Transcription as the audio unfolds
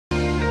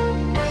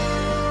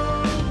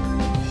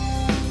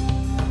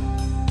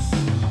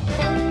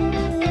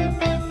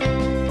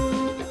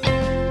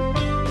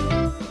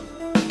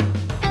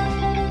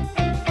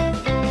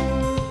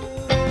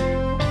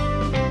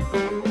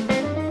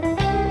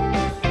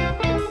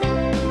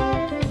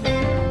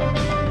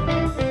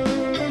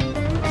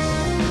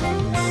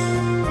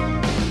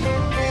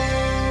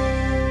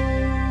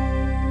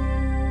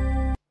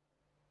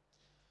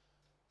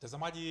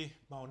Mtazamaji,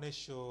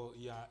 maonesho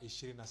ya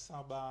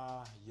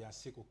 27 ya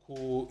siku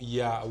kuu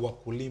ya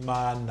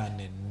wakulima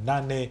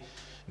Nanenane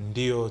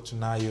ndio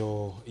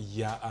tunayo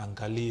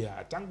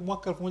yaangalia. Tangu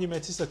mwaka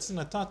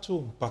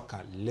 1993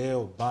 mpaka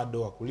leo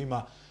bado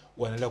wakulima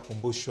wanaendelea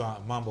kukumbushwa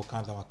mambo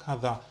kadha wa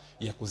kadha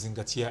ya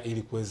kuzingatia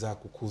ili kuweza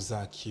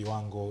kukuza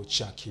kiwango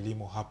cha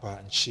kilimo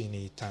hapa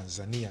nchini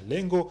Tanzania.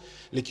 Lengo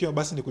likiwa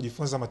basi ni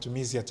kujifunza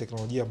matumizi ya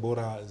teknolojia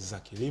bora za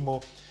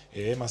kilimo,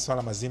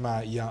 masuala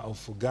mazima ya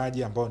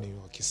ufugaji ambao ni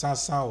wa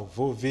kisasa,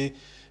 uvuvi,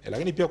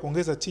 lakini pia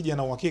kuongeza tija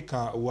na uhakika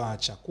wa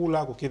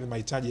chakula, kukidhi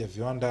mahitaji ya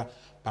viwanda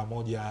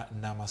pamoja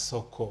na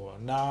masoko.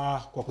 Na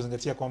kwa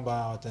kuzingatia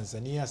kwamba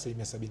Watanzania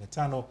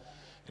 75%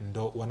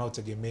 ndo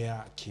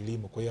wanaotegemea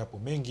kilimo. Kwa hiyo hapo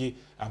mengi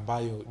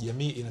ambayo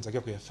jamii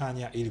inatakiwa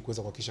kuyafanya ili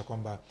kuweza kuhakikisha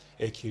kwamba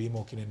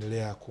kilimo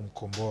kinaendelea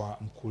kumkomboa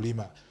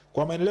mkulima.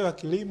 Kwa maendeleo ya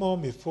kilimo,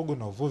 mifugo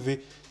na uvuvi,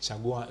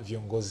 chagua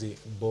viongozi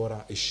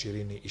bora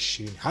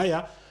 2020.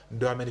 Haya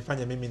ndio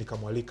amenifanya mimi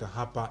nikamwalika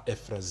hapa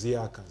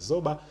Efrazia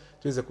Kazoba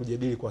tuweze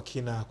kujadili kwa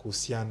kina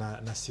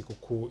kuhusiana na siku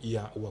kuu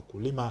ya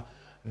wakulima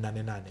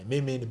Nanenane.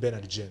 Mimi ni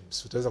Bernard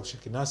James. Utaweza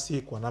kushiriki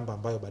nasi kwa namba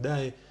ambayo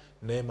baadaye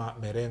Neema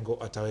Merengo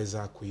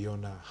ataweza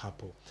kuiona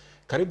hapo.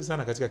 Karibu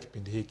sana katika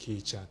kipindi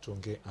hiki cha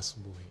Tuongee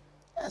Asubuhi.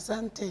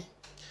 Asante.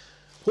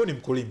 Huyu ni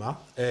mkulima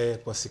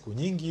kwa siku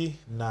nyingi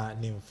na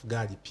ni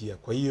mfugaji pia.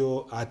 Kwa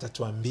hiyo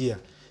atatuambia,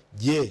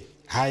 je,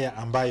 haya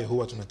ambayo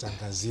huwa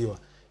tunatangaziwa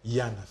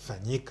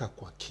yanafanyika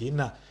kwa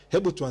kina?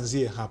 Hebu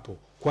tuanzie hapo.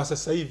 Kwa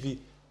sasa hivi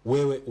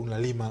wewe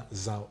unalima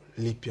zao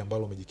lipi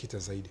ambalo umejikita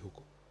zaidi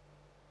huko?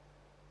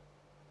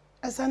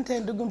 Asante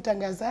ndugu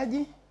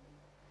mtangazaji.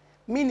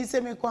 Mimi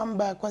niseme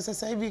kwamba kwa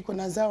sasa hivi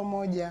kuna zao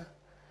moja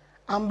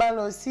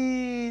ambalo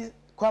si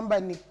kwamba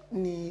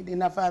ni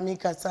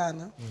linafahamika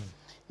sana.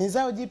 Ni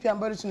zao jipya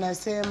ambalo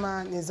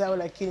tunasema ni zao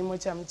la kilimo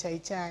cha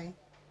mchaichai.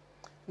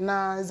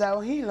 Na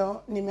zao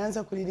hilo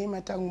nimeanza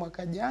kulilima tangu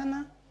mwaka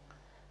jana.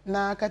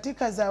 Na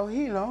katika zao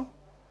hilo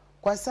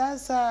kwa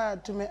sasa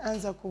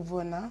tumeanza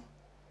kuvuna.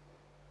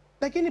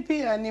 Lakini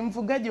pia ni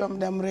mfugaji wa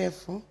muda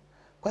mrefu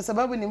kwa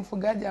sababu ni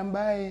mfugaji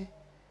ambaye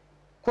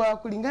kwa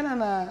kulingana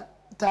na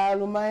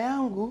taaluma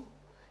yangu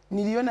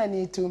niliona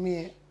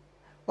niitumie.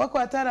 Wako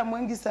wataalamu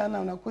wengi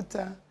sana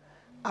unakuta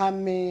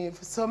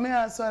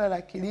amesomea swala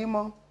la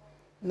kilimo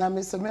na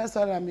amesomea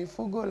swala la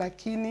mifugo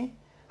lakini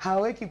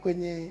haweki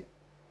kwenye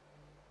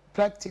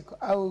practical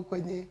au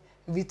kwenye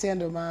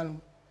vitendo maalum.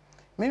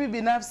 Mimi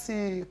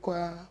binafsi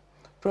kwa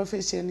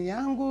profession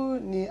yangu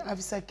ni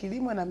afisa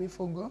kilimo na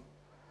mifugo,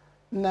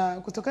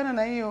 na kutokana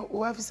na hiyo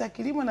uafisa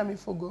kilimo na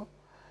mifugo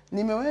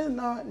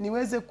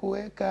niweze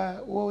kuweka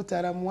huo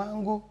utaalamu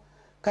wangu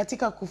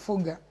katika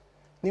kufuga.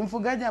 Ni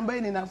mfugaji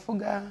ambaye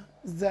ninafuga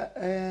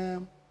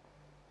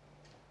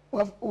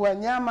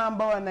wanyama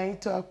ambao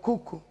wanaitwa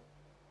kuku.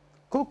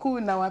 Kuku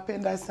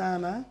nawapenda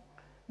sana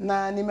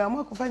na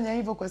nimeamua kufanya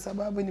hivyo kwa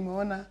sababu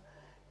nimeona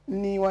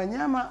ni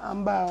wanyama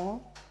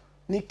ambao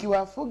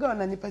nikiwafuga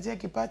wananipatia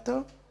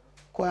kipato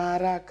kwa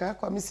haraka,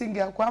 kwa misingi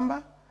ya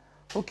kwamba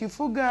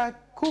ukifuga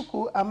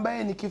kuku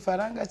ambaye ni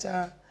kifaranga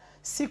cha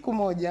siku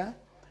moja,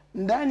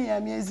 ndani ya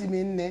miezi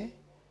 4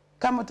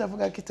 kama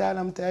utafuga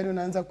kitaalamu tayari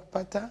unaanza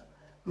kupata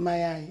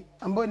mayai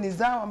ambayo ni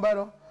zao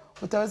ambalo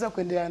utaweza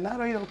kuendelea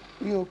nalo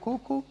hiyo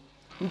kuku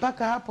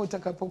mpaka hapo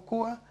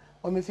utakapokuwa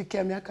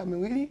wamefikia miaka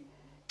 2.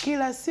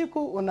 Kila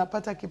siku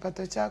unapata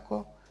kipato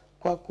chako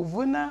kwa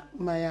kuvuna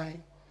mayai.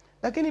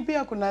 Lakini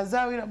pia kuna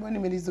zao ile ambalo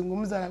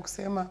nimelizungumza la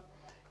kusema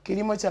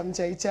kilimo cha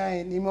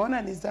mchaichai.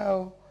 Nimeona ni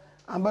zao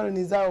ambalo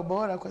ni zao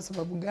bora. Kwa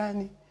sababu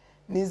gani?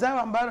 Ni zao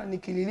ambalo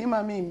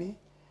nikililima mimi,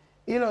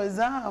 hilo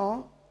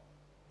zao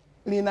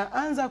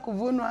linaanza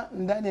kuvunwa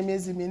ndani ya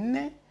miezi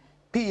 4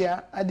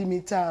 pia hadi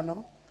 5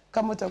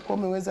 kama utakuwa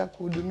umeweza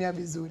kuhudumia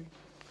vizuri.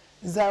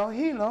 Zao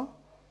hilo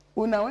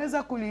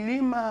unaweza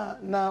kulilima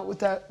na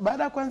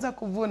baada ya kuanza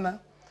kuvuna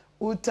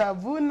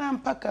utavuna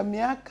mpaka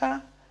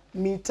miaka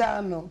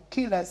 5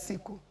 kila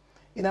siku.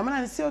 Ina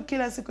maana sio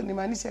kila siku,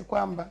 nimaanisha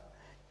kwamba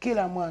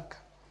kila mwaka.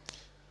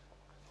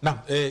 Naam,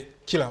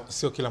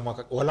 sio kila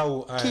mwaka,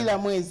 walau kila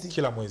mwezi.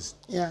 Kila mwezi.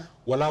 Yeah.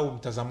 Walau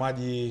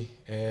mtazamaji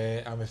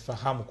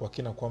amefahamu kwa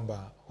kina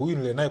kwamba huyu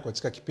nile naye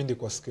katika kipindi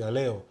kwa siku ya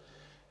leo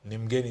ni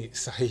mgeni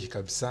sahihi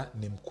kabisa,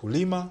 ni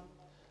mkulima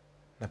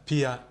na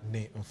pia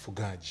ni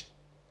mfugaji.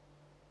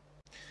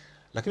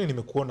 Lakini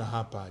nimekuona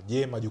hapa,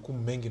 je,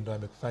 majukumu mengi ndio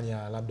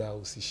yamekufanya labda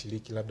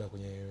usishiriki labda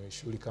kwenye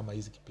shughuli kama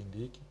hizi kipindi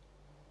hiki?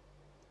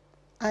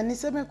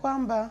 Niseme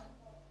kwamba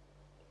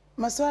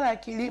masuala ya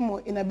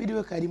kilimo inabidi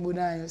uwe karibu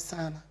nayo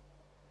sana.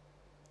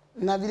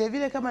 Na vile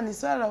vile kama ni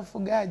swala la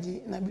ufugaji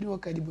inabidi uwe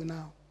karibu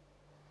nao.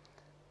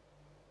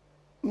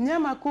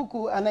 Mnyama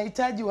kuku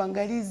anahitaji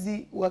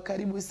uangalizi wa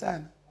karibu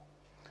sana.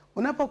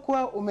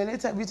 Unapokuwa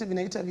umeleta vitu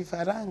vinaitwa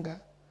vifaranga,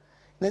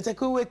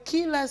 inatakiwa uwe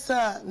kila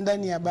saa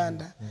ndani ya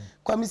banda.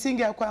 Kwa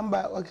misingi ya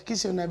kwamba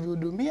hakikisha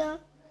unavihudumia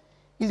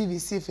ili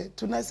visife.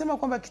 Tunasema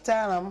kwamba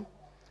kitaalamu,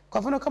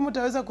 kwa mfano kama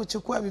utaweza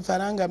kuchukua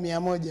vifaranga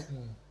 100,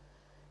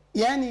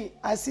 yani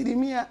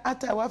asilimia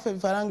hata wafe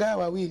vifaranga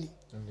 2.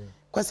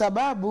 Kwa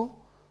sababu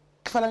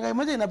kifaranga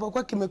kimoja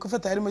inapokuwa kimekufa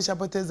tayari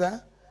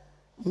umeshapoteza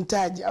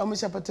mtaji au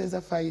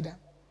umeshapoteza faida.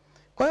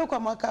 Kwa hiyo kwa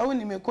mwaka huu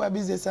nimekuwa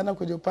busy sana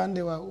kwenye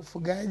upande wa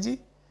ufugaji,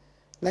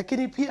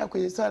 lakini pia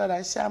kwenye swala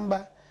la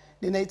shamba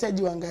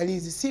linahitaji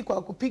uangalizi, si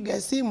kwa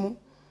kupiga simu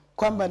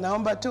kwamba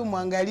naomba tu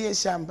muangalie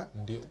shamba.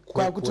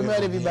 Kwa kutumia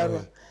ile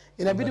vibarua,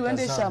 inabidi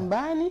uende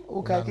shambani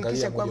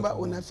ukahakikisha kwamba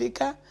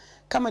unafika,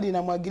 kama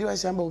linamwagiliwa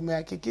shamba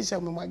umehakikisha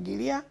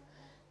umemwagilia,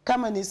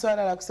 kama ni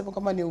swala la kusema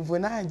kwamba ni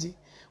uvunaji,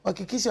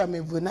 hakikisha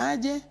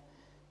wamevunaje,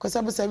 kwa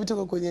sababu sasa hivi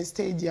tuko kwenye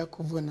stage ya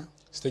kuvuna.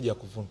 Stage ya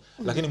kuvuna.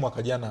 Lakini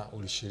mwaka jana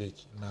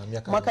ulishiriki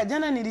na mwaka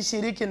jana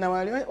nilishiriki na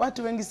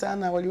watu wengi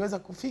sana waliweza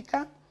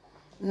kufika,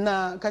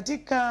 na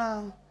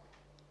katika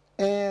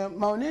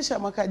maonesho ya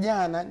mwaka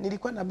jana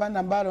nilikuwa na banda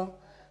ambalo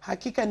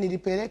hakika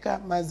nilipeleka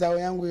mazao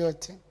yangu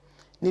yote.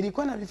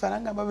 Nilikuwa na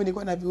vifaranga ambavyo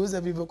nilikuwa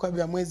naviuza vilivyokuwa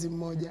vya mwezi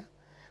mmoja.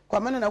 Kwa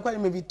maana nakuwa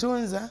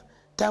nimevitunza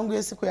tangu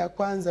ya siku ya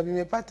kwanza,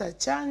 vimepata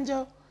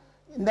chanjo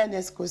ndani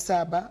ya siku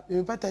 7,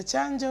 vimepata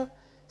chanjo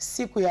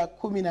siku ya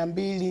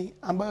 12,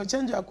 ambayo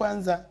chanjo ya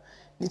kwanza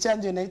ni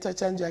chanjo inaitwa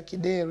chanjo ya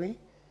kideri.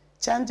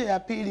 Chanjo ya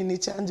pili ni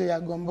chanjo ya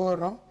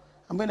gomboro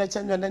ambayo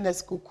inachanjwa ndani ya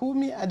siku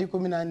 10 hadi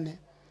 14.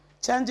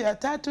 Chanjo ya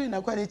tatu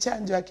inakuwa ni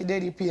chanjo ya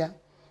kideri pia.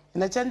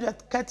 Inachanjwa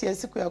kati ya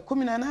siku ya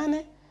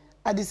 18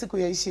 hadi siku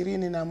ya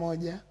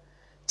 21.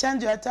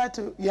 Chanjo ya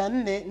tatu ya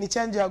 4 ni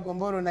chanjo ya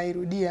gomboro na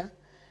irudia.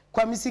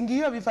 Kwa misingi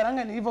hiyo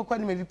vifaranga nilivyokuwa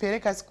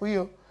nimevipeleka siku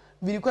hiyo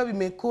vilikuwa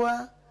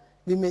vimekuwa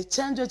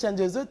vimechanjwa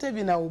chanjo zote,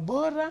 vina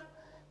ubora,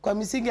 kwa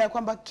misingi ya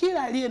kwamba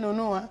kila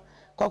aliyenunua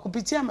kwa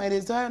kupitia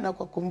maelezo hayo na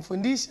kwa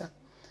kumfundisha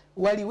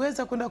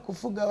waliweza kwenda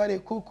kufuga wale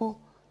kuku,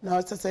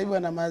 na sasa hivi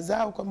wana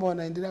mazao kwamba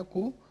wanaendelea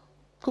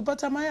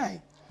kupata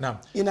mayai. Naam.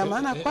 Ina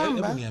maana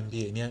kwamba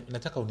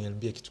nataka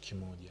uniambie kitu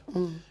kimoja.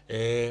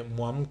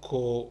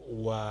 Mwamko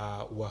wa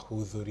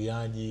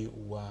wahudhuriaji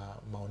wa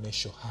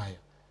maonesho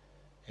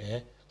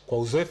haya. Kwa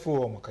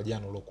uzoefu wa mwaka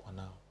jana uliokuwa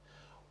nao,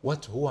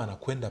 watu huwa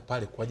wanakwenda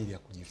pale kwa ajili ya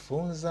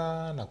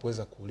kujifunza na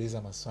kuweza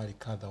kuuliza maswali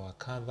kadha wa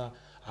kadha,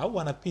 au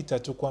wanapita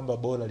tu kwamba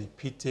bora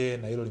lipite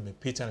na hilo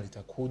limepita na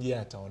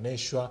litakuja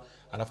ataoneshwa,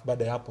 alafu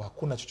baada ya hapo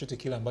hakuna chochote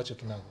kile ambacho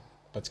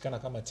kinapatikana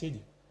kama tija?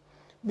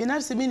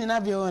 Binafsi mimi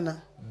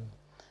ninavyoona,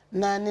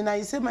 na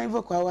ninaisema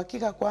hivyo kwa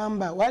uhakika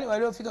kwamba wale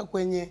waliofika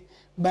kwenye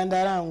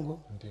banda langu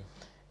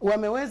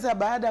wameweza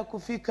baada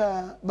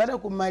ya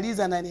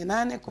kumaliza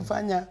Nanenane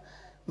kufanya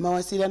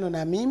mawasiliano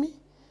na mimi,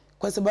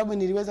 kwa sababu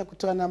niliweza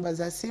kutoa namba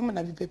za simu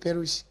na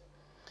vipeperushi.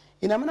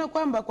 Ina maana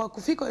kwamba kwa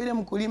kufika ile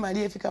mkulima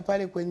aliyefika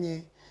pale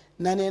kwenye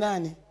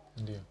Nanenane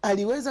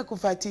aliweza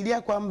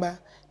kufuatilia kwamba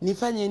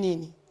nifanye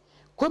nini.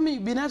 Kwa mimi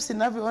binafsi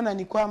ninavyoona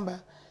ni kwamba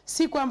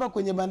si kwamba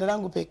kwenye banda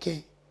langu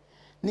pekee.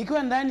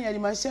 Nikiwa ndani ya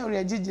halmashauri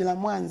ya jiji la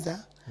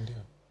Mwanza,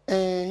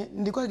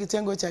 nilikuwa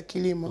kitengo cha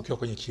kilimo. Ukiwa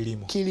kwenye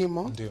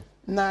kilimo. Ndio.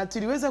 Na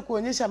tuliweza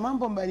kuonyesha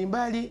mambo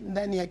mbalimbali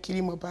ndani ya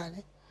kilimo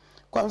pale.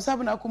 Kwa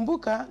sababu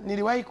nakumbuka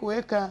niliwahi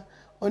kuweka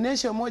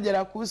onesho moja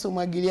la kuhusu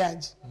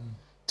umwagiliaji.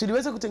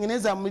 Tuliweza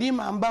kutengeneza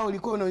mlima ambao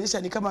ulikuwa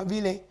unaonyesha ni kama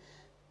vile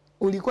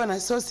ulikuwa na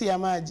sosi ya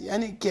maji,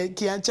 yani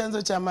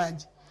chanzo cha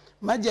maji.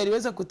 Maji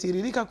yaliweza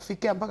kutiririka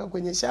kufikia mpaka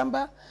kwenye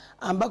shamba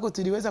ambako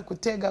tuliweza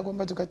kutega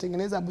kwamba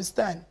tukatengeneza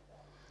bustani.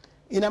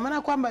 Ina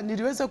maana kwamba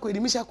niliweza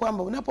kuelimisha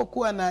kwamba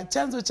unapokuwa na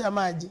chanzo cha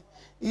maji,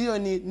 hiyo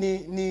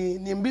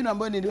ni mbinu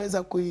ambayo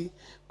niliweza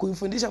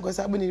kuifundisha, kwa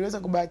sababu niliweza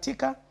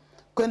kubahatika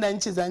kwenda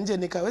nchi za nje,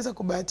 nikaweza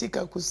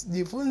kubahatika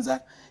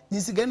kujifunza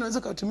jinsi gani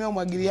unaweza kutumia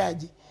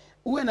umwagiliaji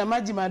uwe na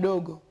maji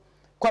madogo.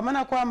 Kwa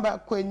maana kwamba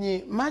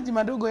kwenye maji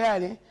madogo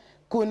yale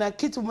kuna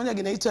kitu moja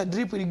kinaitwa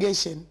drip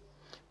irrigation.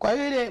 Kwa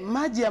hiyo ile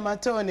maji ya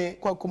matone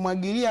kwa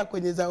kumwagilia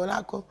kwenye zao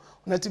lako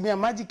unatumia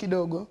maji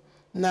kidogo,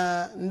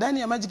 na ndani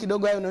ya maji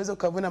kidogo hayo unaweza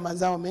kuvuna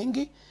mazao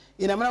mengi.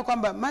 Ina maana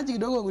kwamba maji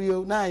kidogo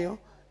ulionayo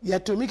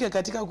yatumike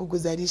katika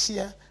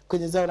kukuzalishia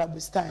kwenye zao la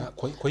bustani.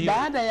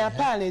 Baada ya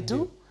pale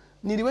tu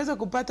niliweza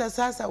kupata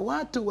sasa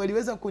watu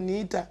waliweza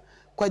kuniita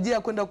kwa ajili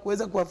ya kwenda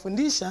kuweza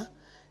kuwafundisha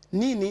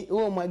nini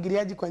huo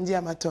umwagiliaji kwa njia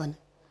ya matone.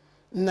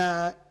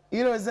 Na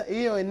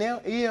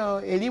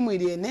hiyo elimu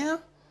ilienea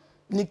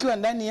nikiwa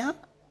ndani ya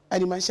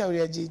halmashauri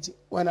ya jiji,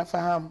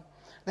 wanafahamu.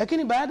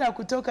 Lakini baada ya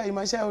kutoka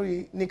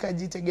halmashauri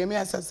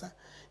nikajitegemea sasa.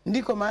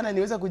 Ndiko maana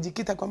niweza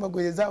kujikita kwamba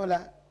kwenye zao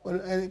la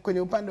kwenye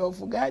upande wa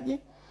ufugaji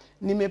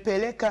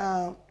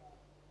nimepeleka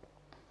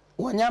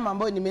wanyama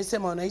ambao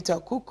nimesema wanaitwa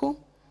kuku,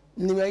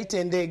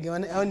 niwaite ndege,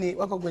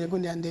 wako kwenye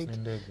kundi ya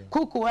ndege.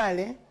 Kuku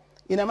wale,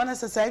 ina maana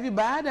sasa hivi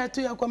baada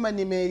tu ya kwamba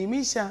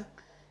nimeelimisha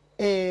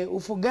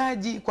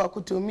ufugaji kwa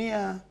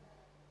kutumia,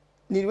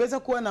 niliweza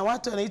kuwa na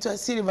watu wanaitwa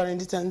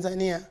Silverland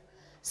Tanzania.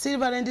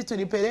 Silverland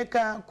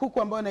tulipeleka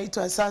kuku ambao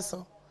wanaitwa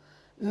saso.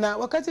 Na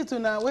wakati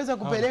tunaweza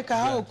kupeleka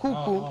hao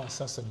kuku,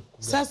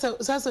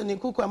 sasa ni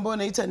kuku ambao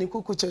wanaita ni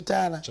kuku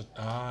chotara.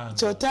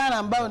 Chotara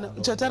ambao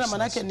chotara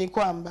manake ni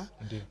kwamba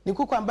ni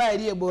kuku ambaye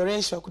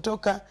aliyeboreshwa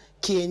kutoka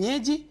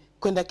kienyeji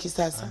kwenda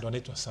kisasa. Ndio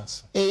anaitwa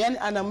sasa. Yani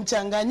ana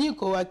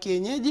mchanganyiko wa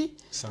kienyeji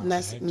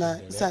na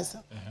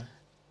sasa.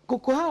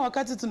 Kuku hao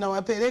wakati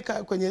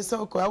tunawapeleka kwenye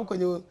soko au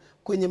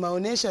kwenye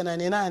maonesho ya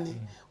Nanenane,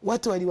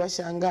 watu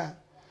waliwashangaa.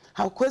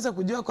 Hawakuweza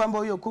kujua kwamba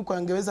huyo kuku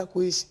angeweza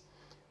kuishi.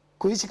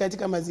 kuishi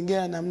katika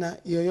mazingira namna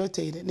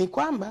yoyote ile. Ni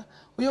kwamba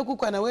huyo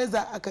kuku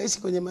anaweza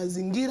akaishi kwenye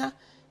mazingira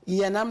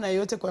ya namna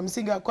yoyote, kwa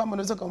msingi wa kwamba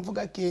unaweza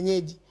kumfuga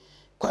kienyeji,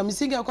 kwa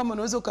msingi wa kwamba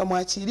unaweza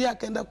kumwachilia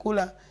akaenda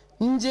kula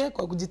nje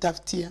kwa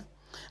kujitafutia.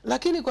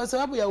 Lakini kwa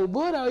sababu ya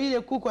ubora wa ile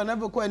kuku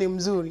anavyokuwa ni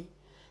mzuri,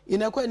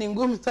 inakuwa ni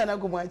ngumu sana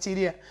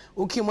kumwachilia.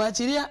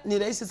 Ukimwachilia ni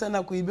rahisi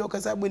sana kuibiwa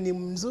kwa sababu ni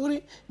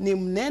mzuri, ni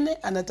mnene,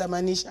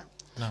 anatamanisha.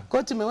 Kwa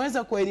hiyo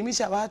tumeweza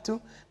kuelimisha watu,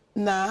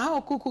 na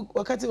hao kuku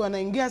wakati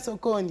wanaingia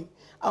sokoni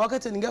au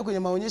wakati wanaingia kwenye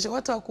maonyesho,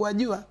 watu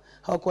hawakuwajua,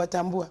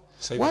 hawakuwatambua.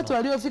 Watu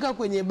waliofika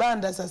kwenye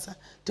banda sasa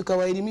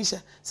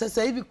tukawaelimisha.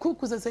 Sasa hivi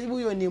kuku sasa hivi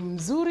huyo ni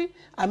mzuri,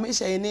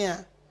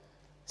 ameshaenea.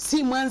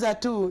 Si Mwanza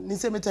tu,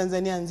 niseme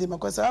Tanzania nzima,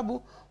 kwa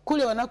sababu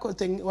kule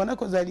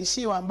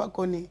wanakozalishiwa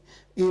ambako ni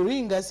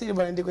Iringa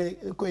Silverland,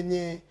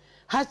 kwenye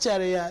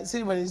hatchery ya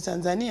Silverland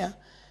Tanzania,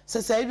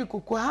 sasa hivi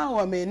kuku hao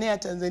wameenea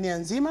Tanzania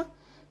nzima,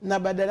 na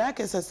badala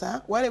yake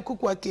sasa wale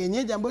kuku wa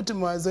kienyeji ambao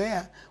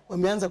tumewazoea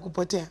wameanza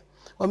kupotea.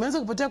 Wameanza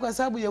kupotea kwa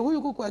sababu ya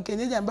huyu kuku wa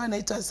kienyeji ambaye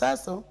anaitwa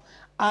Saso,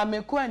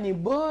 amekuwa ni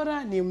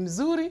bora, ni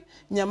mzuri,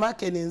 nyama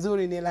yake ni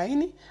nzuri, ni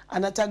laini,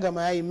 anataga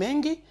mayai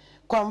mengi.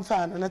 Kwa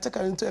mfano,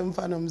 nataka nitoe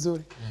mfano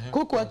mzuri.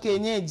 Kuku wa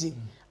kienyeji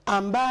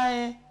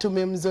ambaye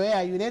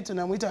tumemzoea, yule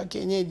tunamuita wa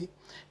kienyeji,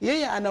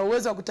 yeye ana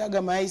uwezo wa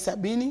kutaga mayai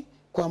 70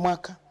 kwa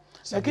mwaka.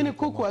 Lakini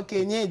kuku wa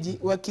kienyeji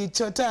wa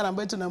kichotara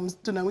ambaye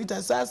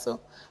tunamuita Saso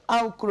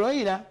au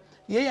Kroila,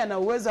 yeye ana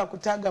uwezo wa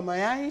kutaga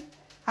mayai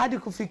hadi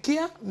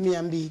kufikia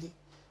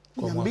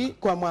 200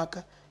 kwa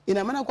mwaka.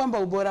 Ina maana kwamba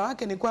ubora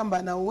wake ni kwamba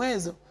ana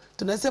uwezo,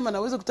 tunasema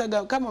ana uwezo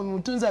kutaga, kama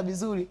umemtunza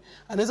vizuri,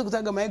 anaweza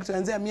kutaga mayai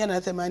kuanzia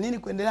 180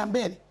 kuendelea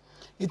mbele.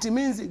 It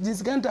means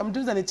jinsi gani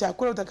utamtunza ni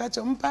chakula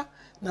utakachompa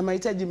na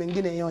mahitaji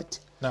mengine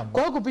yote.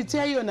 Kwa hiyo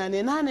kupitia hiyo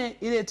Nanenane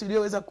ile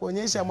tuliyoweza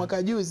kuonyesha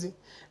mwaka juzi,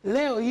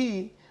 leo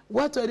hii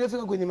watu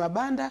waliofika kwenye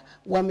mabanda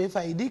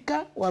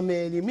wamefaidika,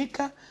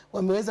 wameelimika,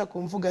 wameweza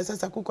kumfuga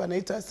sasa kuku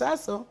anaitwa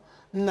Saso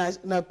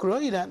na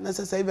Kroila, na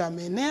sasa hivi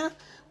ameenea.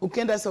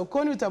 Ukienda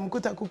sokoni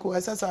utamkuta kuku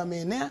wa sasa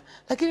ameenea,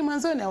 lakini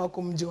mwanzoni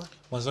hawakumjua.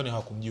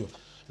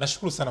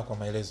 Nashukuru sana kwa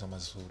maelezo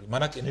mazuri.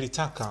 Maana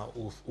nilitaka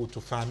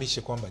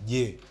utufahamishe kwamba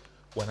je,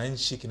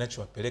 wananchi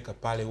kinachowapeleka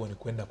pale huwa ni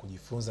kwenda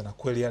kujifunza, na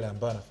kweli yale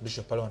ambayo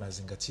wanafundishwa pale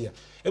wanazingatia.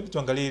 Hebu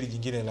tuangalie hili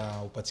jingine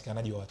la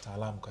upatikanaji wa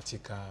wataalamu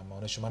katika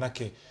maonesho.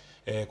 Manake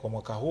kwa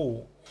mwaka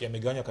huu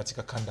yamegawanywa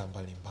katika kanda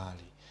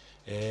mbalimbali.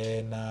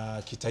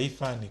 Na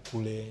kitaifa ni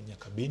kule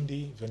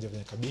Nyakabindi, viwanja vya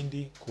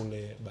Nyakabindi,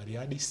 kule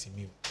Bariadi,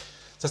 Simiyu.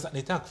 Sasa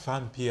nitaka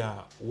kufahamu pia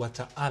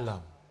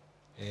wataalamu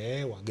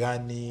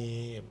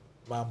wagani,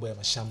 mambo ya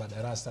mashamba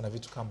darasa na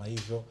vitu kama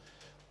hivyo,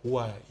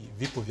 huwa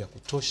vipo vya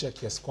kutosha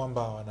kiasi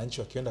kwamba wananchi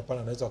wakienda pale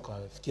wanaweza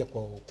wakafikia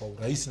kwa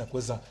urahisi na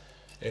kuweza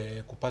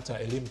kupata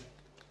elimu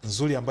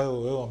nzuri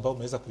ambayo wewe ambao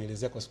umeweza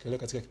kuelezea kwa siku leo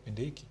katika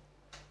kipindi hiki?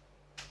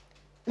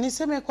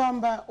 Niseme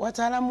kwamba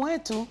wataalamu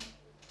wetu,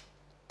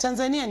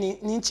 Tanzania ni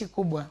nchi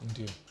kubwa.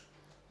 Ndio.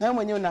 Na wewe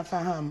mwenyewe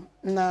unafahamu,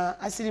 na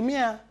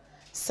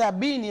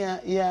 70%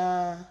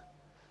 ya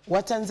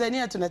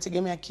Watanzania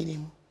tunategemea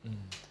kilimo.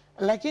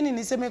 Lakini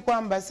niseme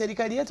kwamba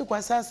serikali yetu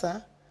kwa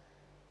sasa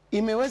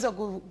imeweza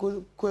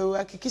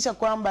kuhakikisha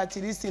kwamba at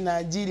least na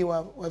ajili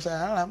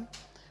wataalamu,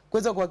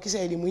 kuweza kuhakikisha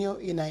elimu hiyo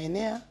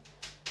inaenea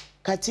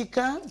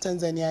katika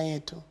Tanzania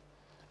yetu.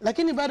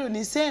 Lakini bado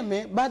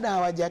niseme bado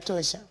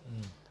hawajatosha.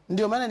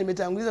 Ndio maana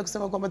nimetanguliza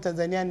kusema kwamba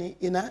Tanzania ni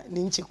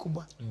nchi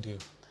kubwa. Ndio.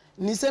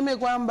 Niseme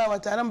kwamba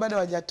wataalamu bado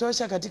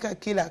hawajatosha katika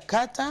kila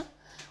kata.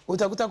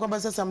 Utakuta kwamba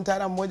sasa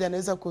mtaalamu mmoja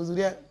anaweza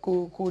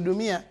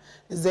kuhudumia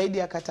zaidi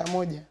ya kata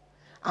moja,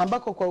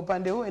 ambako kwa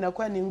upande huo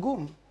inakuwa ni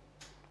ngumu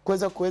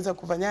kuweza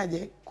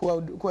kufanyaje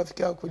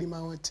kuwafikia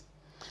wakulima wote.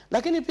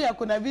 Lakini pia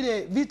kuna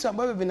vile vitu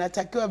ambavyo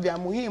vinatakiwa vya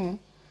muhimu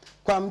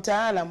kwa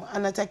mtaalamu.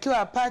 Anatakiwa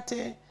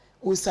apate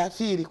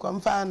usafiri. Kwa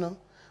mfano,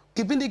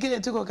 kipindi kile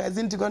tuko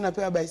kazini tulikuwa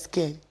tunapewa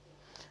baisikeli,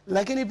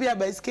 lakini pia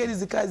baisikeli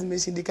zikawa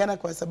zimeshindikana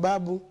kwa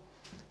sababu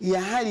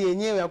ya hali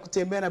yenyewe ya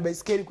kutembea na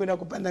baisikeli kwenda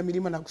kupanda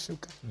milima na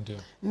kushuka. Ndio.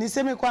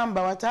 Niseme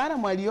kwamba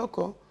wataalamu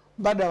walioko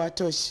bado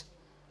hawatoshi.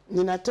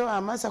 Ninatoa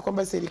hamasa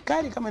kwamba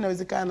serikali kama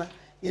inawezekana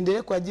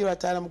iendelee kuajiri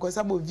wataalamu, kwa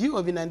sababu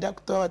vyuo vinaendelea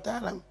kutoa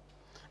wataalamu,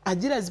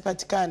 ajira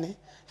zipatikane.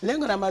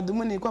 Lengo na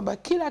madhumuni ni kwamba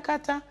kila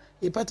kata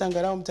ipate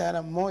angalau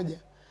mtaalamu mmoja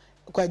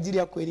kwa ajili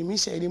ya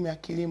kuelimisha elimu ya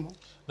kilimo.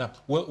 Na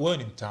wewe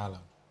ni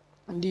mtaalamu?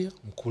 Ndio.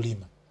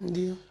 Mkulima?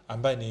 Ndio.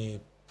 Ambaye ni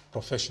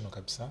professional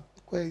kabisa?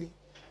 Kweli.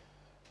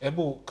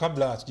 Hebu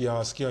kabla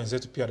hatujawasikia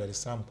wenzetu pia Dar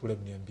es Salaam kule,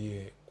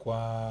 mniambie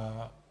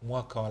kwa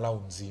mwaka walau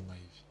mzima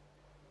hivi,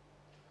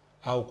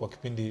 au kwa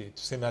kipindi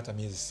tuseme hata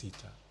miezi 6,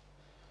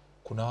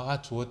 kuna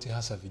watu wote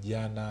hasa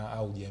vijana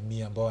au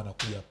jamii ambao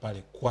wanakuja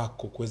pale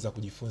kwako kuweza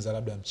kujifunza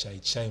labda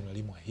mchai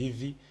unalimwa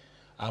hivi,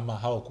 ama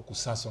hao kuku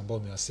sasa ambao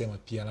umewasema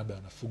pia labda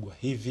wanafugwa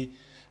hivi,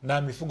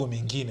 na mifugo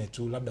mingine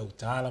tu, labda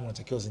utaalamu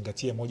unatakiwa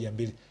uzingatie 1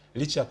 2,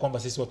 licha ya kwamba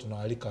sisi watu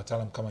tunawaalika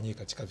wataalamu kama nyinyi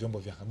katika vyombo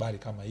vya habari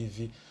kama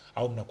hivi,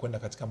 au mnakwenda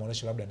katika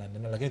maonesho labda na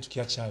neno, lakini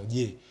tukiacha hayo,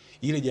 je,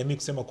 ile jamii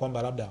kusema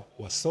kwamba labda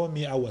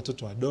wasomi au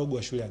watoto wadogo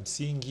wa shule ya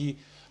msingi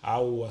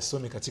au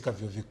wasomi katika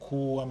vyuo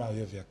vikuu ama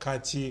vyuo vya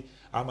kati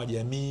ama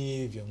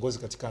jamii, viongozi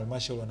katika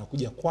halmashauri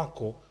wanakuja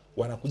kwako,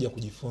 wanakuja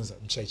kujifunza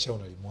mchai chao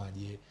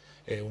unalimwaje,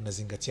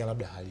 unazingatia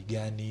labda hali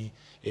gani,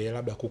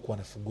 labda kuku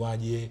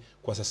wanafugwaje,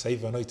 kwa sasa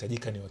hivi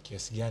wanaohitajika ni wa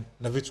kiasi gani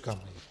na vitu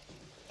kama hivyo?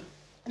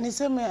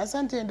 Niseme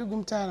asante ndugu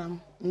mtaalamu,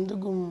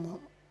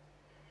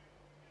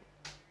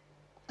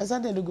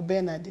 asante ndugu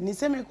Bernard.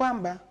 Niseme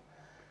kwamba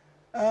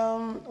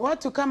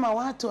watu kama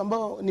watu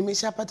ambao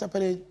nimeshapata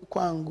pale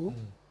kwangu,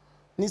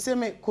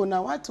 niseme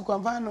kuna watu kwa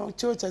mfano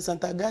chuo cha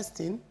St.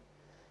 Augustine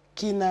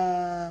kina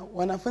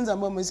wanafunzi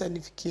ambao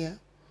wameshanifikia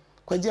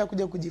kwa ajili ya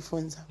kuja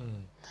kujifunza.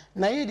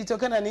 Na hiyo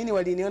ilitokana na nini?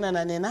 Waliniona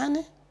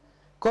Nanenane,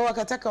 kwa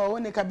wakataka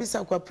waone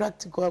kabisa kwa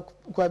practical,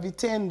 kwa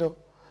vitendo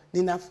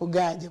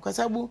ninafugaje, kwa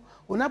sababu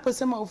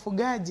unaposema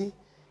ufugaji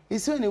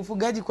isiwe ni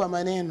ufugaji kwa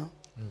maneno,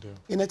 ndio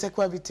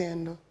inatakiwa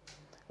vitendo.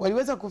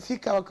 Waliweza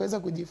kufika wakaweza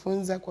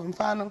kujifunza, kwa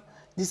mfano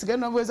jinsi gani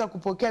unaweza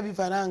kupokea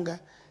vifaranga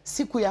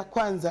siku ya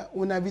kwanza,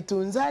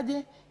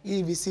 unavitunzaje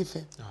ili visife.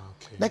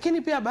 Okay.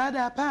 Lakini pia baada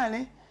ya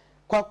pale,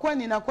 kwa kuwa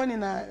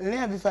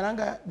ninalea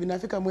vifaranga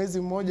vinafika mwezi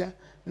mmoja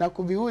na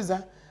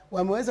kuviuza,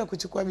 wameweza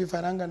kuchukua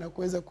vifaranga na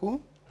kuweza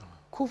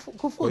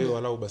kufuga. Wewe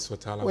walau basi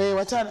wataalamu.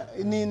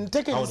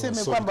 Nitake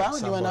niseme kwamba hao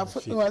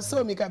ni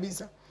wasomi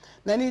kabisa.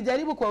 Na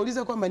nijaribu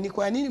kuwauliza kwamba ni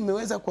kwa nini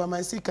mmeweza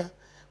kuhamasika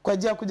kwa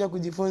ajili ya kuja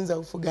kujifunza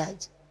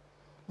ufugaji.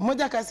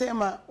 Mmoja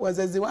akasema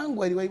wazazi wangu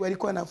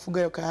walikuwa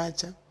wanafuga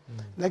wakaacha.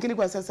 Lakini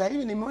kwa sasa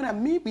hivi nimeona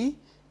mimi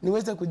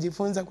niweze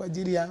kujifunza kwa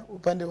ajili ya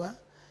upande wa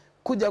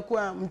kuja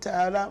kuwa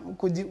mtaalamu,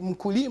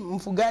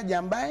 mfugaji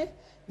ambaye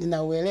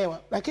ninauelewa.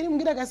 Lakini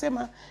mwingine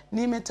akasema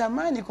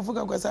nimetamani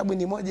kufuga kwa sababu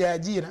ni moja ya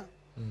ajira.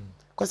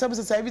 Kwa sababu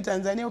sasa hivi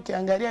Tanzania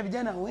ukiangalia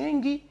vijana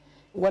wengi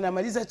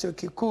wanamaliza chuo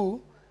kikuu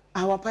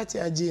hawapati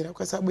ajira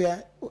kwa sababu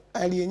ya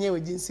hali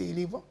yenyewe jinsi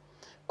ilivyo.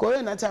 Kwa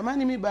hiyo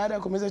natamani mimi baada ya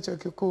kumaliza chuo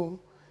kikuu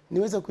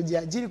niweze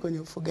kujiajiri kwenye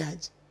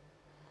ufugaji.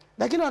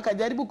 Lakini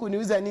wakajaribu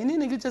kuniuliza ni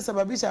nini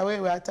kilichosababisha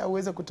wewe hata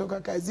uweze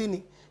kutoka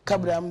kazini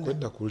kabla ya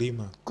muda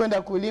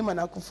kwenda kulima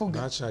na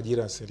kufuga. Naacha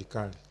ajira ya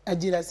serikali.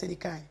 Ajira ya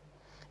serikali.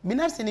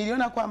 Binafsi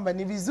niliona kwamba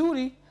ni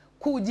vizuri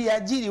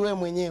kujiajiri wewe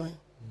mwenyewe.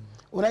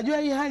 Unajua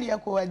hii hali ya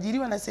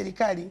kuajiriwa na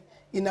serikali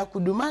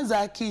inakudumaza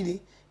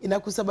akili,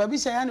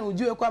 inakusababisha yani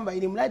ujue kwamba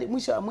ili mradi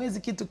mwisho wa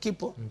mwezi kitu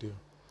kipo. Ndio.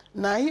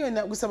 Na hiyo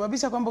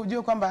inakusababisha kwamba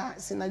ujue kwamba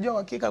sinajua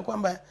hakika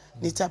kwamba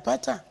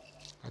nitapata.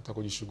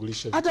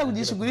 Hata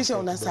kujishughulisha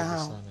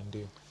unasahau.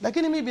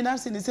 Lakini mimi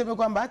binafsi niseme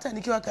kwamba hata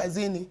nikiwa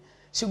kazini,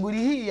 shughuli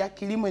hii ya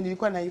kilimo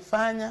nilikuwa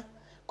naifanya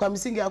kwa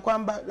msingi ya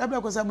kwamba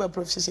labda kwa sababu ya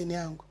profession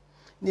yangu.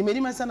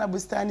 Nimelima sana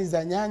bustani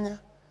za nyanya,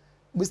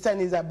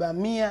 bustani za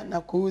bamia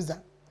na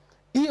kuuza.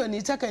 Hiyo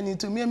nitaka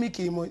nitumie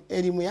mimi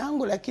elimu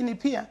yangu, lakini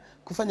pia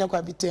kufanya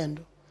kwa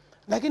vitendo.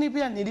 Lakini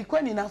pia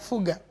nilikuwa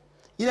ninafuga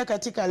ila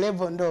katika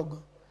level ndogo.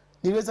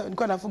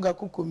 Nilikuwa nafuga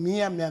kuku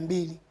 100,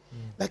 200.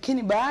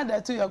 Lakini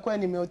baada tu ya kuwa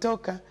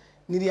nimetoka,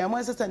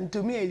 niliamua sasa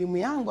nitumie elimu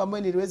yangu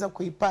ambayo niliweza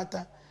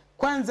kuipata.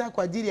 Kwanza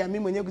kwa ajili ya mimi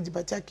mwenyewe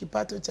kujipatia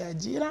kipato cha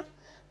ajira,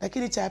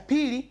 lakini cha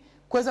pili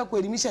kuweza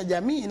kuelimisha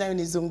jamii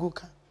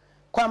inayonizunguka.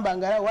 Kwamba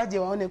angalau waje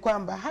waone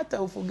kwamba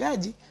hata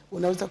ufugaji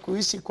unaweza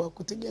kuishi kwa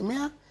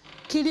kutegemea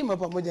kilimo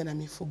pamoja na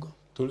mifugo.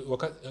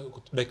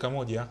 Dakika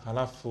moja,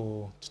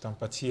 halafu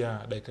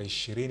tutampatia dakika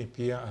 20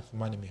 pia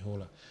Athumani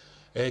Mihula.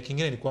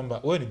 Kingine ni kwamba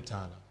wewe ni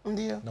mtaalamu.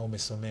 Ndio. Na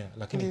umesomea,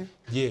 lakini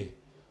je,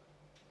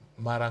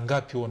 mara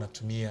ngapi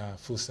unatumia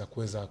fursa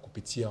kuweza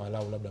kupitia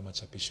walau labda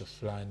machapisho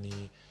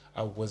fulani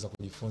au kuweza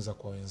kujifunza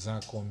kwa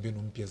wenzako mbinu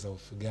mpya za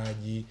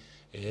ufugaji,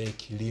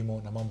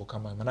 kilimo na mambo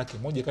kama? Manake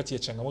moja kati ya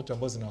changamoto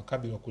ambazo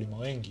zinawakabili wakulima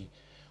wengi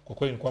kwa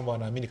kweli ni kwamba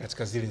wanaamini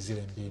katika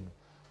zile mbinu.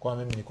 Kwa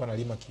mimi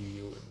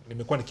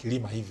nimekuwa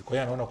nikilima hivi, kwa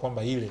hiyo anaona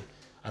kwamba ile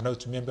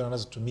anayotumia mbinu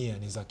anazotumia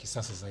ni za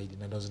kisasa zaidi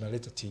na ndio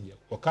zinaleta tija,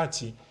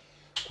 wakati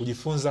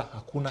kujifunza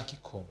hakuna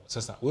kikomo.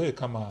 Sasa wewe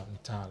kama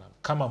mtaalamu,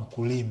 kama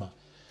mkulima,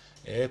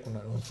 kuna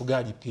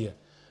mfugaji pia,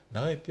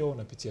 na wewe pia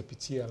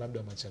unapitia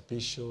labda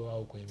machapisho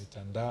au kwenye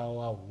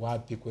mitandao au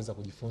wapi kuweza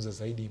kujifunza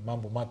zaidi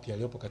mambo mapya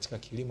yaliyopo katika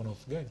kilimo na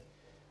ufugaji?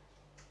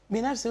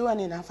 Binafsi huwa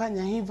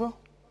ninafanya hivyo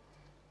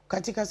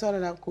katika swala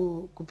la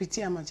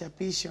kupitia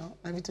machapisho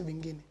na vitu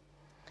vingine.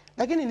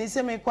 Lakini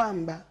niseme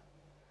kwamba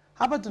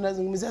hapa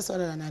tunazungumzia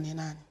swala la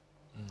Nanenane.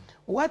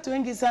 Watu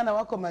wengi sana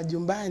wako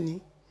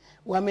majumbani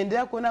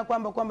wameendelea kuona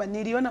kwamba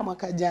niliona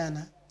mwaka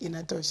jana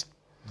inatosha.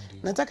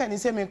 Nataka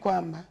niseme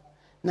kwamba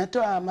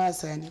natoa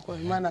hamasa, yani kwa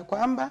maana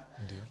kwamba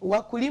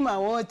wakulima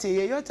wote,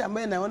 yeyote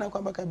ambaye naona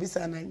kwamba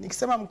kabisa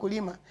nikisema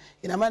mkulima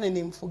ina maana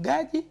ni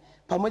mfugaji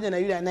pamoja na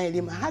yule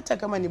anayelima, hata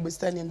kama ni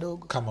bustani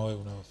ndogo kama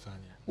wewe unaofanya,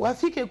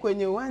 wafike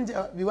kwenye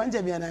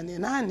viwanja vya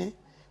Nanenane.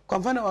 Kwa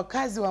mfano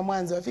wakazi wa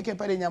Mwanza wafike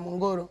pale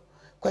Nyamongoro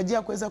kwa ajili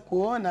ya kuweza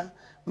kuona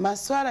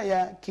masuala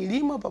ya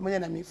kilimo pamoja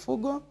na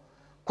mifugo,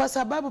 kwa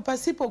sababu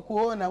pasipo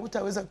kuona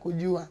utaweza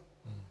kujua.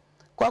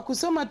 Kwa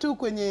kusoma tu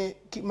kwenye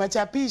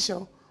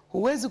machapisho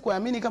huwezi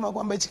kuamini kama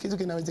kwamba hichi kitu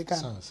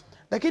kinawezekana.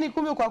 Lakini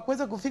kumbe kwa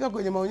kuweza kufika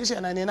kwenye maonyesho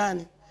ya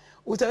Nanenane,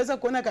 utaweza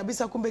kuona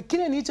kabisa kumbe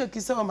kile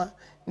nilichokisoma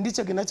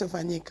ndicho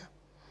kinachofanyika.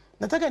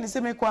 Nataka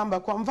niseme kwamba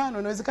kwa mfano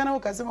inawezekana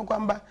ukasema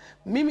kwamba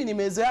mimi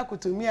nimezoea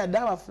kutumia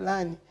dawa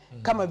fulani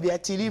kama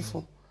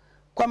viatilifu.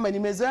 Kwamba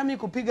nimezoea mimi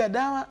kupiga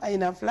dawa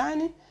aina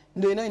fulani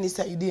ndio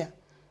inayonisaidia.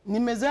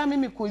 Nimezoea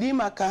mimi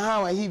kulima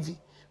kahawa hivi.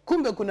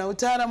 Kumbe kuna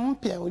utaalamu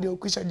mpya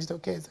uliokwisha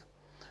jitokeza.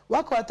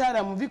 Wako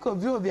wataalamu, viko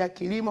vyuo vya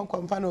kilimo,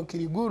 kwa mfano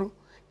Kiriguru,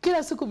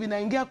 kila siku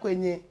vinaingia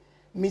kwenye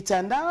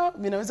mitandao,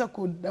 vinaweza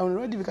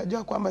kudownload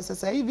vikajua kwamba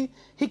sasa hivi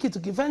hiki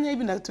tukifanya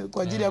hivi na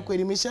kwa ajili ya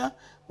kuelimisha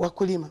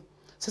wakulima.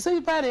 Sasa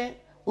hivi pale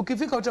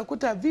ukifika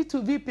utakuta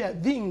vitu vipya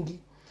vingi.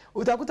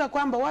 Utakuta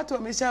kwamba watu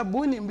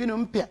wameshabuni mbinu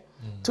mpya.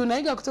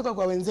 Tunaiga kutoka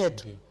kwa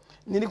wenzetu.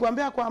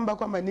 Nilikwambia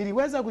kwamba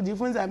niliweza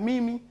kujifunza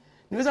mimi,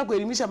 niweza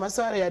kuelimisha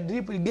masuala ya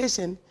drip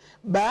irrigation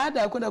baada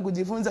ya kwenda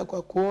kujifunza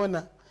kwa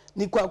kuona,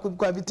 ni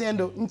kwa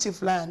vitendo nchi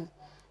fulani.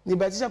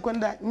 Nibatisha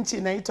kwenda nchi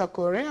inaitwa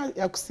Korea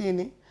ya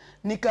Kusini,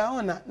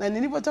 nikaona, na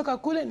nilipotoka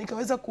kule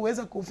nikaweza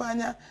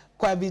kufanya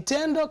kwa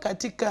vitendo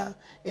katika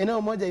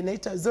eneo moja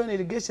inaitwa Zone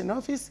Irrigation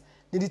Office.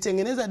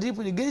 Nilitengeneza drip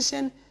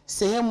irrigation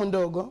sehemu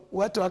ndogo,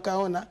 watu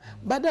wakaona,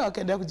 baadaye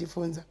wakaendelea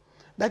kujifunza.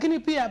 Lakini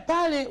pia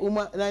pale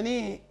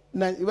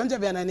viwanja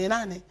vya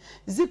Nanenane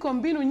ziko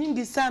mbinu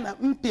nyingi sana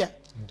mpya.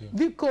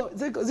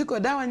 Ziko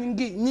dawa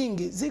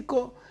nyingi,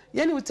 ziko,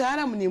 yani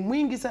utaalamu ni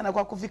mwingi sana.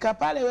 Kwa kufika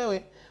pale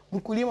wewe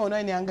mkulima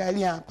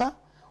unayeniangalia hapa,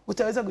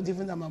 utaweza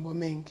kujifunza mambo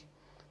mengi.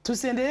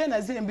 Tusiendelee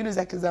na zile mbinu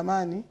za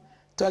kizamani,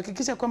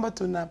 tuhakikisha kwamba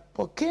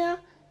tunapokea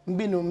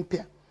mbinu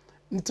mpya.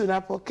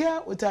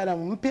 Tunapokea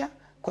utaalamu mpya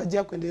kwa ajili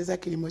ya kuendeleza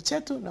kilimo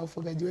chetu na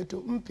ufugaji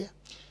wetu mpya.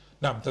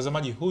 Na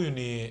mtazamaji, huyu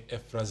ni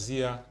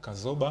Efrazia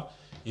Kazoba.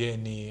 Yeye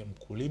ni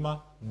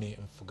mkulima, ni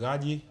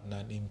mfugaji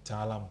na ni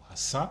mtaalamu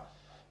hasa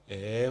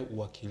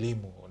wa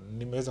kilimo.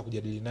 Nimeweza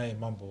kujadili naye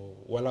mambo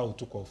walau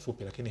tu kwa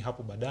ufupi, lakini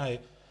hapo baadaye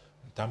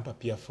nitampa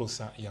pia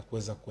fursa ya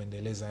kuweza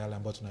kuendeleza yale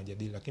ambayo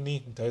tunajadili, lakini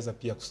nitaweza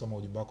pia kusoma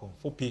ujumbe wako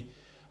mfupi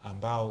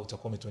ambao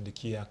utakuwa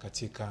umetuandikia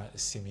katika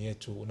simu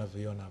yetu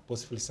unavyoiona hapo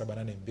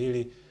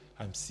 0782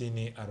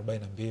 50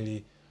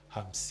 42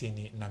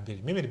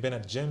 52. Mimi ni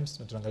Bernard James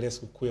na tunaangalia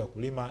sikukuu ya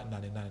wakulima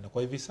Nanenane. Na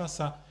kwa hivi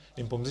sasa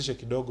nimpumzishe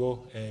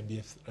kidogo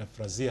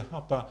Efrazia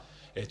hapa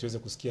tuweze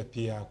kusikia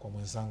pia kwa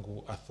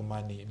mwenzangu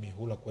Athumani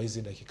Mihula kwa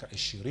hizi dakika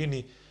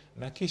 20,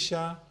 na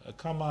kisha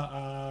kama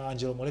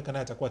Angelo Moleka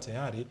naye atakuwa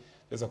tayari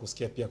tuweza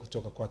kusikia pia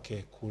kutoka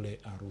kwake kule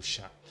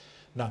Arusha.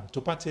 Naam,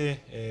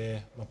 tupate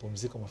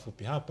mapumziko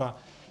mafupi hapa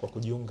kwa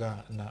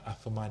kujiunga na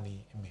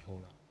Athumani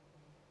Mihula.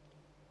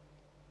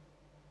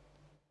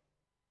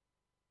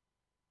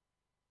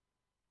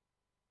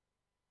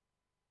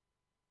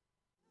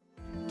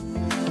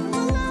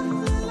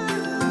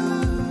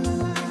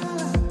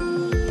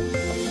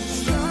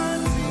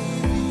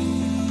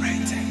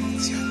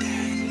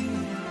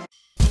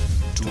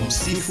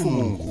 Tumsifu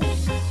Mungu.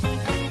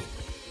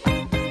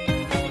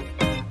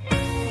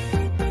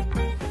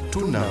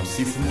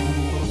 Tunamsifu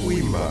Mungu kwa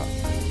kuimba.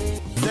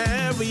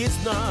 There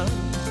is none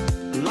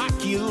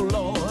like you,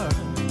 Lord.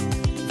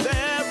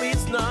 There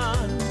is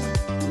none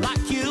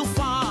like you,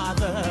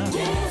 Father.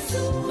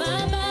 Yesu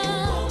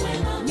Baba,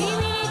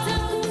 mimi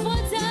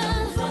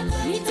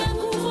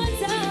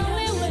nitakufuata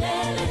wewe.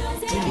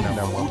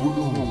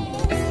 Tunamwabudu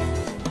Mungu.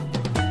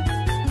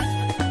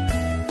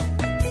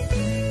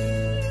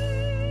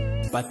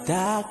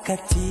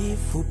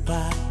 Patakatifu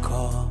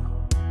pako,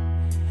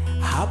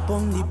 hapo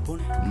ndipo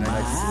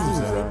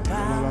Mnajifunza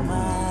neno la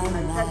Mungu.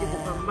 Tunahitaji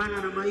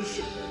kupambana na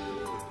maisha,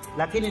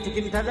 lakini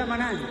tukimtazama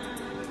nani?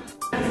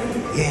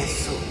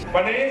 Yesu.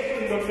 Bwana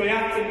Yesu ndoto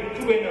yake ni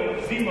tuwe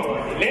na uzima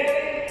wa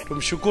milele.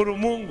 Tumshukuru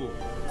Mungu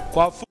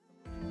kwa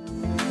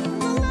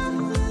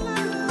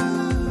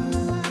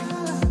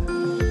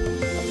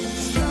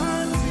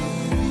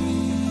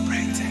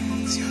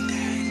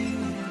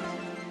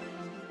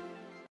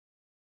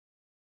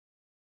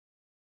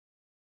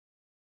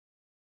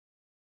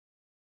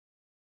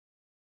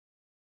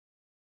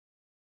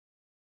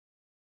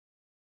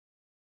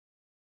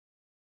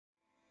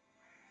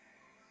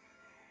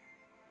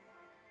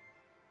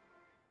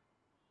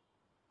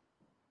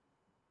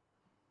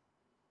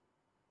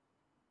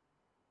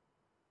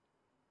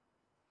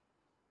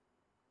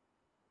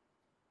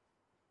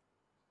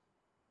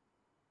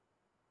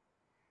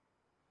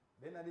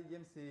Bernard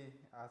James,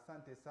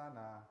 asante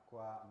sana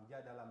kwa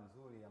mjadala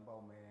mzuri ambao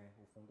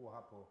umeufungua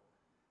hapo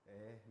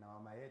na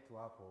mama yetu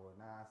hapo,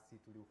 nasi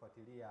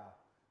tuliufuatilia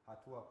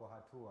hatua kwa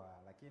hatua,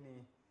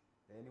 lakini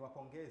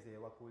niwapongeze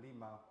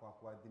wakulima kwa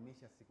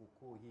kuadhimisha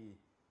sikukuu hii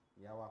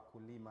ya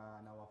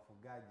wakulima na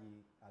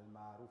wafugaji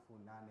almaarufu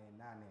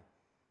Nanenane.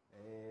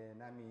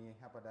 Nami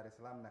hapa Dar es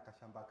Salaam na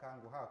kashamba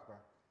kangu hapa,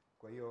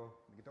 kwa hiyo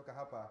nikitoka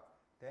hapa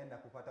taenda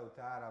kupata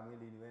utaalamu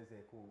ili niweze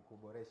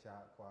kuboresha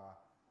kwa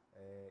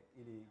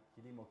ili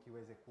kilimo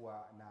kiweze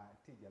kuwa na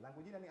tija.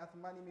 Langu jina ni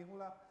Athumani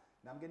Mihula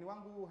na mgeni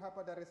wangu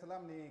hapa Dar es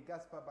Salaam ni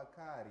Gaspar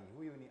Bakari.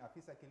 Huyu ni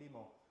afisa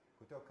kilimo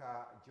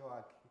kutoka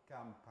Joak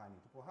Company.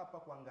 Tupo hapa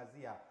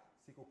kuangazia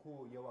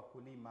sikukuu ya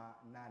wakulima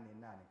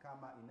 88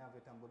 kama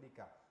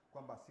inavyotambulika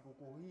kwamba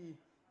sikukuu hii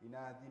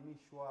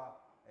inaadhimishwa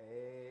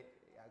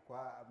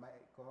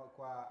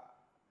kwa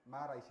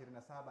mara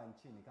 27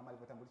 nchini kama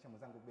alivyotambulisha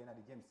mwenzangu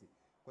Bernard James.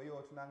 Kwa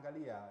hiyo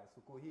tunaangalia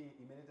sikukuu hii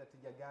imeleta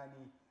tija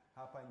gani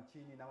hapa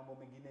nchini na mambo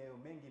mengineyo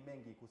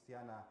mengi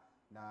kuhusiana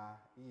na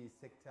hii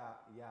sekta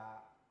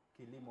ya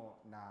kilimo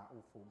na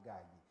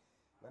ufugaji.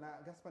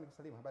 Bwana Gaspar,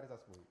 nikusalimu, habari za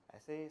asubuhi?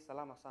 Aisee,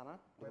 salama sana.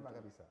 Kwema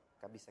kabisa.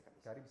 Kabisa.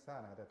 Karibu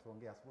sana hata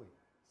tuongea asubuhi.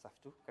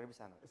 Safi tu, karibu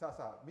sana.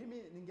 Sasa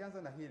mimi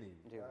ningeanza na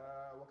hili.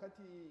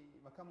 Wakati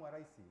makamu wa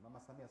rais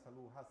Mama Samia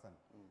Suluhu Hassan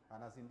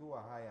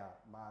anazindua haya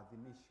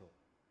maadhimisho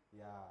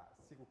ya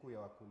sikukuu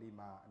ya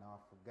wakulima na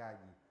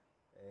wafugaji,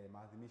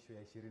 maadhimisho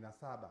ya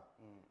 27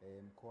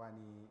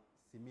 mkoani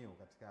Simiyu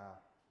katika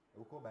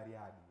huko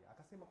Bariadi,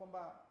 akasema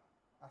kwamba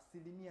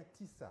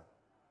 9%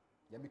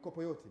 ya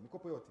mikopo yote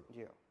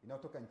ndio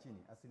inayotoka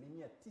nchini,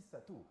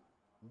 9% tu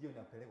ndio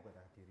inapelekwa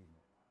katika kilimo.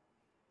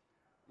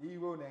 Hii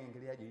wewe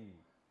unaangaliaje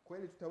hii?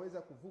 Kweli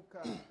tutaweza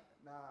kuvuka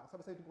na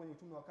sababu sasa tupo kwenye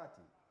uchumi wa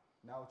kati,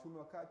 na uchumi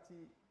wa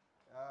kati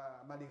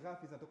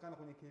malighafi zinatokana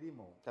kwenye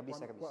kilimo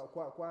kabisa.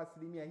 Kwa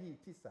asilimia hii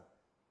 9,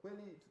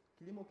 kweli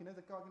kilimo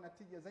kinaweza kawa kina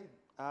tija zaidi?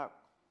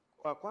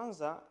 Kwa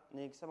kwanza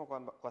nikisema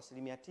kwamba kwa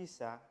asilimia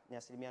 9 ni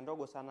asilimia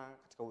ndogo sana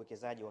katika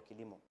uwekezaji wa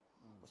kilimo,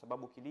 kwa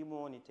sababu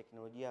kilimo ni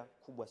teknolojia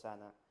kubwa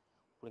sana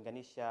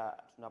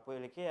kulinganisha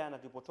tunapoelekea na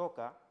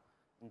tulipotoka,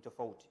 ni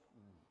tofauti.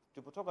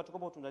 Tulipotoka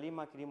tukopo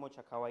tunalima kilimo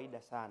cha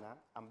kawaida sana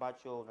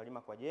ambacho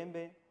unalima kwa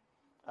jembe,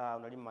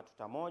 unalima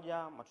matuta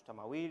moja, matuta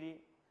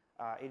mawili,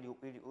 ili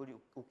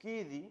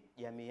ukidhi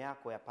jamii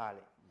yako ya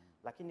pale.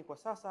 Lakini kwa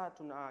sasa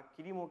tuna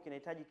kilimo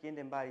kinahitaji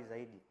kiende mbali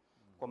zaidi,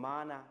 kwa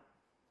maana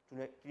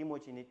tuna kilimo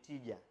chenye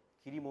tija,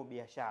 kilimo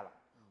biashara.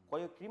 Kwa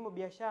hiyo kilimo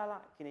biashara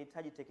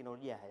kinahitaji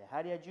teknolojia ya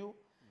hali ya juu,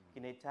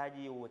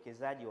 kinahitaji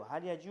uwekezaji wa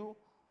hali ya juu,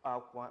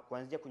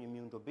 kuanzia kwenye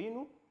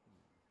miundombinu,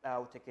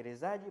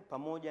 utekelezaji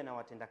pamoja na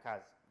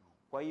watendakazi.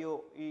 Kwa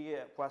hiyo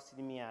kwa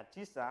asilimia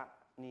 9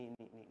 ni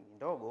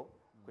ndogo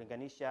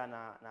kulinganisha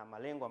na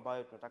malengo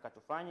ambayo tunataka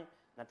tufanye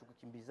na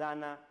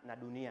tukikimbizana na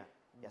dunia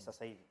ya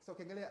sasa hivi. So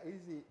ukiangalia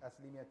hizi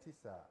asilimia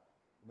 9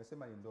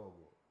 umesema ni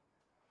ndogo,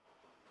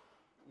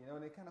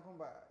 inaonekana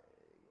kwamba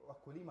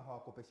wakulima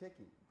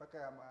hawakopesheki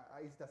mpaka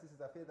hizi taasisi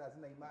za fedha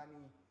hazina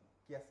imani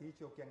kiasi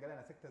hicho ukiangalia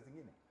na sekta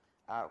zingine.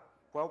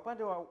 Kwa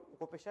upande wa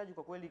ukopeshaji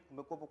kwa kweli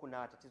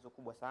kuna tatizo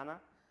kubwa sana.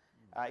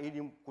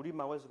 Ili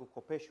mkulima aweze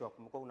kukopeshwa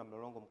kumekuwa kuna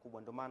mlolongo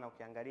mkubwa. Ndio maana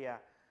ukiangalia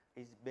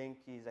hizi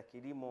benki za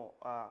kilimo,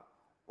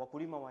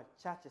 wakulima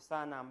wachache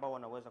sana ambao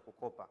wanaweza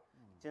kukopa,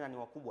 tena ni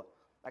wakubwa.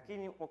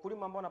 Lakini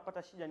wakulima ambao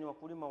wanapata shida ni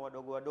wakulima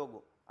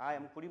wadogo. Haya,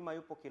 mkulima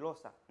yupo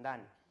Kilosa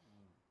ndani,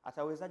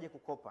 atawezaje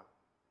kukopa?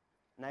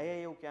 Na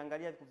yeye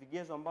ukiangalia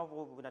vigezo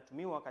ambavyo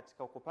vinatumiwa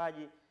katika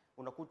ukopaji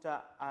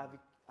unakuta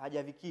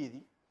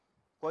hajavikidhi.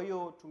 Kwa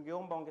hiyo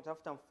tungeomba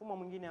ungetafuta mfumo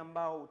mwingine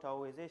ambao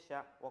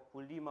utawawezesha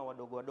wakulima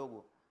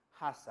wadogo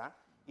hasa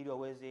ili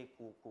waweze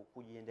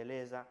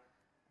kujiendeleza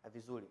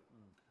vizuri.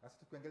 Basi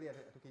tukiangalia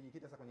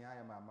tukijikita sasa kwenye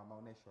haya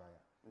maonesho haya.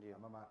 Ndio.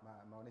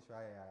 Maonesho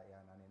haya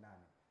ya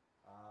Nanenane.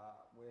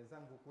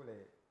 Mwenzangu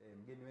kule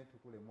mgeni wetu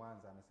kule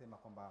Mwanza amesema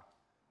kwamba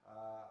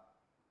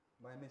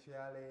maonesho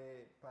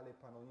yale pale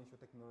panaonyeshwa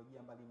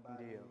teknolojia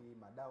mbalimbali,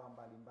 madawa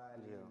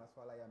mbalimbali,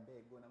 masuala ya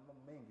mbegu na mambo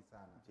mengi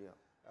sana. Ndio.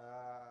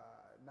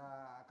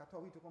 Na akatoa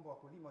wito kwamba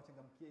wakulima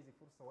wachangamkie hizi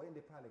fursa,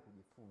 waende pale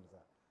kujifunza.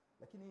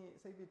 Lakini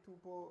sasa hivi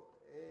tupo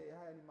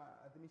haya ni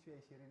maadhimisho ya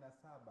 27.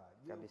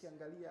 Je,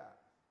 ukiangalia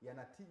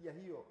yanatija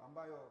hiyo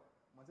ambayo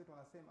mwenzetu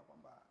anasema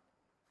kwamba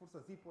fursa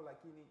zipo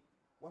lakini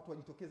watu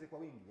wajitokeze kwa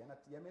wingi,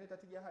 yameleta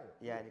tija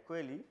hayo? Ni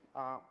kweli.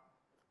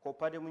 Kwa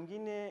upande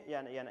mwingine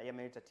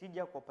yameleta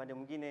tija, kwa upande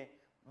mwingine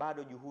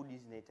bado juhudi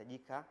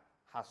zinahitajika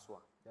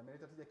haswa.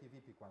 Yameleta tija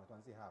kivipi kwanza?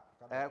 Tuanzie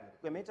hapo.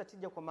 Yameleta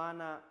tija kwa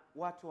maana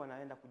watu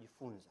wanaenda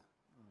kujifunza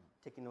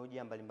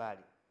teknolojia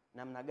mbalimbali.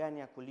 Namna gani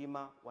ya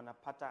kulima,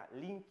 wanapata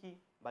linki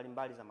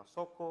mbalimbali za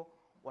masoko,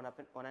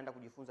 wanaenda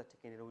kujifunza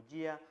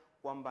teknolojia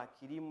kwamba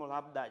kilimo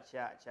labda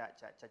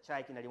cha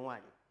chai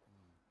kinalimwaje,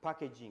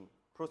 packaging,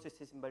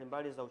 processes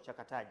mbalimbali za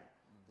uchakataji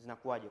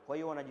zinakuwaje. Kwa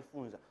hiyo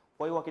wanajifunza.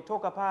 Kwa hiyo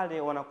wakitoka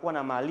pale wanakuwa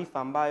na maarifa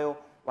ambayo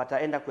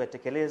wataenda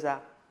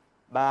kuyatekeleza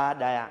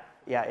baada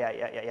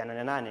ya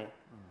Nanenane.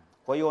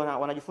 Kwa hiyo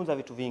wanajifunza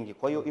vitu vingi.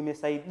 Kwa hiyo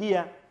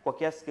imesaidia kwa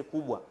kiasi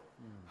kikubwa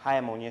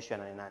haya maonyesho ya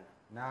Nanenane.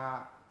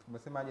 Na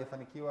tumesema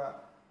hajafanikiwa,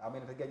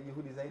 inahitaji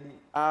juhudi zaidi.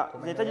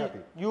 Inahitaji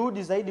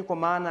juhudi zaidi kwa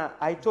maana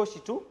haitoshi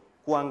tu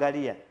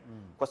kuangalia.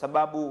 Kwa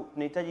sababu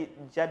tunahitaji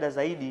jitihada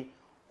zaidi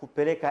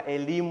kupeleka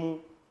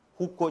elimu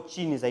huko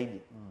chini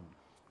zaidi.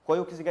 Kwa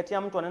hiyo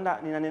ukizingatia mtu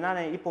anaenda ni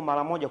Nanenane ipo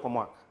mara moja kwa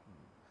mwaka.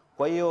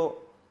 Kwa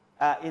hiyo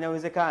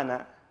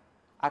inawezekana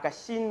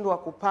akashindwa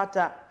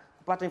kupata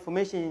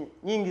information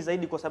nyingi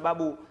zaidi kwa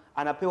sababu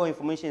anapewa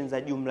information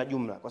za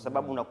jumla kwa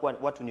sababu unakuwa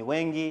watu ni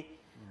wengi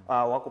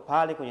wako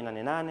pale kwenye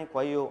Nanenane.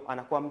 Kwa hiyo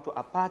anakuwa mtu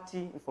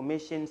apati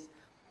informations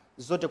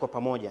zote kwa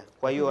pamoja.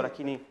 Kwa hiyo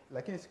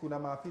lakini si kuna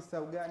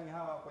maafisa ugani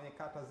hawa kwenye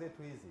kata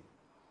zetu hizi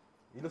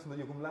Hilo sio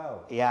jukumu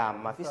lao. Ya,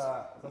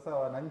 maafisa Sasa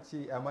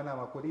wananchi amana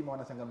wakulima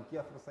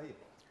wanachangamkia fursa hii.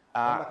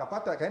 Kama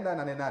kaenda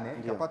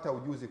Nanenane, kapata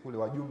ujuzi kule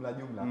wa jumla.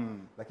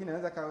 Lakini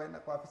anaweza kaenda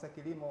kwa afisa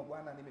kilimo,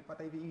 bwana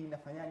nimepata hivi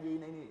inafanyaje hii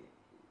na nini?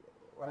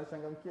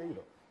 Wanachangamkia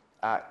hilo.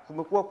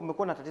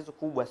 Kumekuwa na tatizo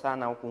kubwa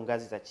sana huku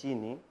ngazi za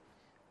chini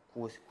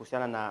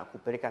kuhusiana na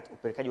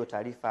upelekaji wa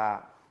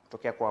taarifa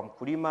kutokea kwa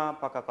mkulima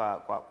mpaka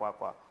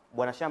kwa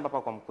bwana shamba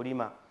mpaka kwa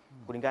mkulima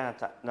kulingana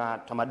na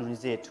tamaduni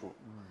zetu.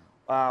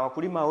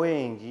 Wakulima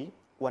wengi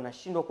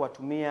wanashindwa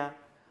kuwatumia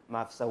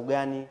maafisa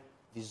ugani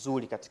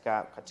vizuri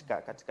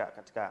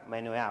katika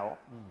maeneo yao.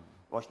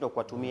 Wanashindwa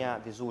kuwatumia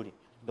vizuri.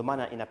 Ndio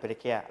maana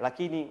inapelekea.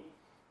 Lakini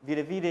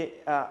vile vile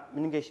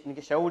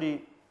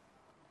ningeshauri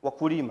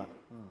wakulima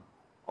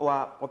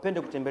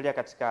wapende kutembelea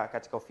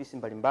katika ofisi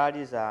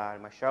mbalimbali za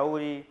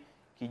halmashauri,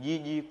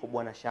 kijiji, kwa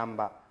bwana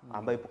shamba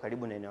ambayo ipo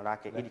karibu na eneo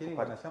lake. Lakini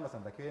bwana shamba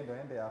sanatakiwa ndio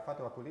aende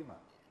afuate wakulima.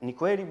 Ni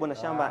kweli bwana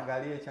shamba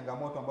angalie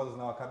changamoto ambazo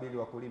zinawakabili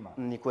wakulima.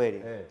 Ni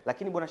kweli.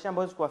 Lakini bwana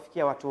shamba hawezi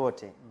kuwafikia watu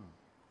wote.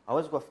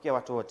 Hawezi kuwafikia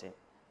watu wote.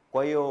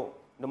 Kwa hiyo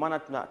ndio maana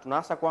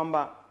tunaasa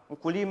kwamba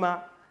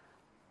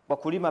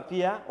wakulima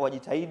pia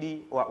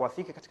wajitahidi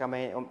wafike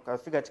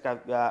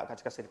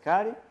katika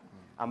serikali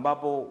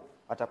ambapo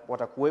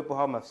watakuwepo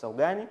hao maafisa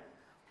ugani.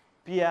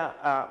 Pia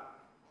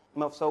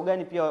maafisa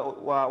ugani pia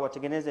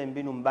watengeneze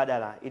mbinu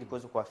mbadala ili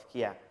kuweza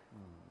kuwafikia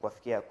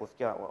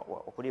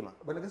wakulima.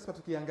 Bwana Gaspar,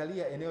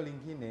 tukiangalia eneo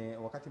lingine,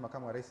 wakati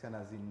makamu wa rais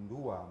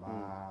anazindua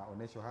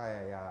maonesho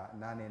haya ya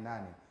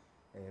Nanenane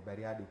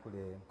Bariadi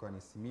kule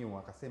mkoani Simiyu,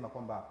 akasema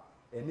kwamba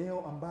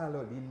eneo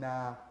ambalo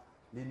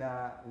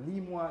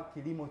linalimwa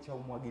kilimo cha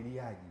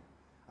umwagiliaji,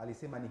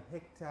 alisema ni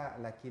hekta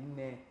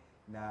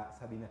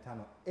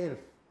 475,000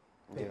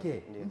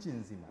 pekee nchi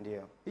nzima.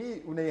 Hii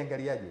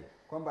unaiangaliaje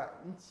kwamba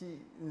nchi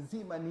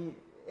nzima ni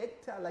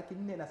hekta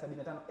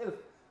 475,000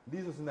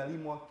 ndizo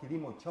zinalimwa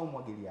kilimo cha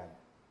umwagiliaji?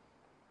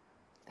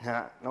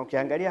 Na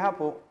ukiangalia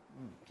hapo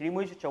kilimo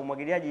hicho cha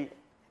umwagiliaji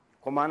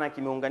kwa maana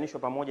kimeunganishwa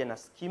pamoja na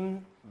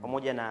skimu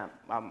pamoja na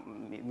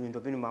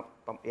miundombinu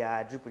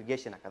ya drip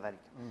irrigation na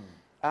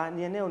kadhalika.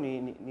 Ni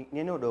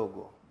eneo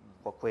dogo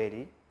kwa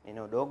kweli, ni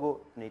eneo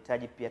dogo.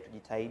 Tunahitaji pia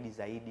tujitahidi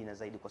zaidi na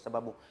zaidi, kwa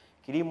sababu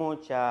kilimo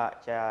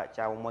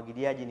cha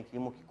umwagiliaji ni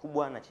kilimo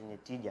kikubwa na chenye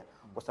tija,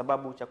 kwa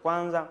sababu cha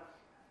kwanza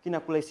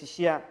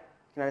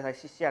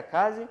kinarahisishia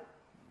kazi,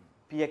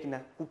 pia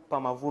kinakupa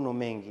mavuno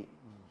mengi,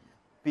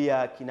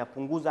 pia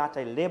kinapunguza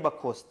hata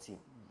labor cost.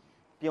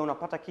 Pia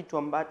unapata kitu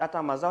ambacho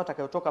hata mazao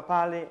yatakayotoka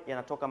pale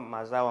yanatoka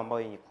mazao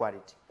ambayo yenye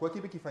quality. Kwa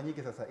kipi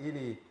kifanyike sasa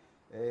ili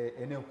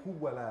eneo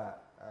kubwa la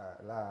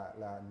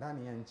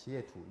ndani ya nchi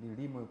yetu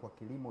lilimwe kwa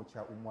kilimo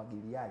cha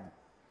umwagiliaji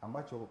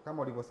ambacho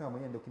kama ulivyosema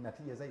mwenyewe ndio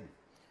kinatija zaidi?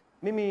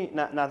 Mimi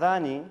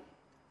nadhani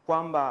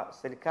kwamba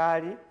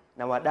serikali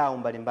na wadau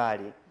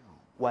mbalimbali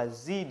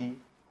wazidi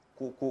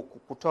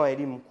kutoa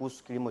elimu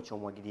kuhusu kilimo cha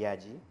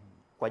umwagiliaji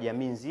kwa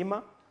jamii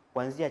nzima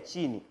kuanzia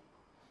chini,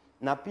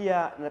 na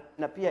pia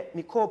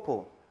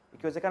mikopo,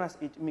 ikiwezekana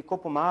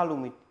mikopo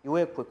maalum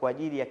iwekwe kwa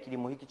ajili ya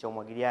kilimo hiki cha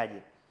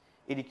umwagiliaji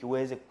ili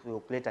kiweze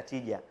kuleta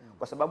tija,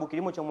 kwa sababu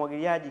kilimo cha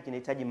umwagiliaji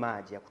kinahitaji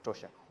maji ya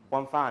kutosha.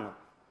 Kwa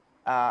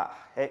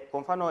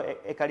mfano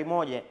ekari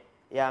moja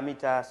ya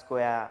mita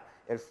square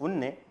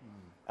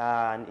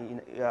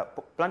 4,000,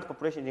 plant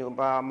population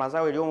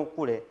mazao yaliyomo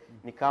kule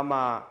ni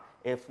kama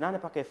 8,000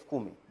 mpaka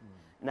 10,000,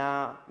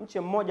 na mche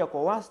mmoja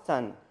kwa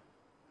wastani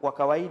kwa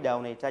kawaida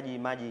unahitaji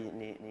maji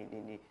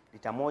ni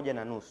lita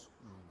 1.5.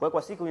 Kwa hiyo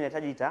kwa siku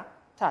unahitaji lita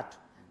 3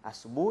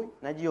 asubuhi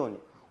na jioni.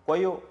 Kwa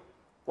hiyo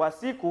kwa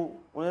siku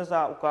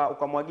unaweza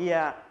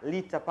ukamwagia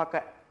lita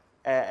mpaka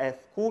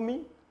 10,000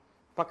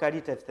 mpaka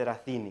lita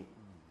 30,000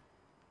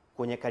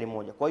 kwenye ekari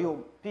moja. Kwa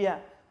hiyo pia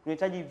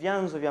tunahitaji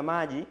vyanzo vya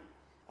maji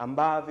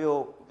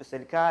ambavyo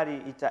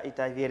serikali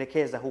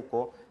itavielekeza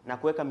huko na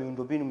kuweka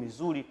miundombinu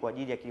mizuri kwa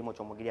ajili ya kilimo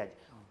cha umwagiliaji.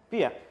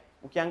 Pia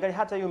ukiangalia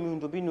hata hiyo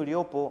miundombinu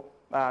iliyopo,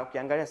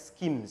 ukiangalia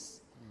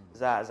schemes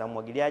za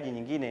umwagiliaji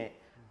nyingine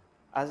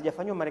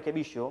hazijafanywa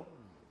marekebisho.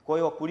 Kwa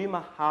hiyo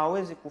wakulima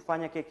hawawezi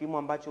kufanya kile kilimo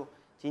ambacho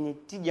chenye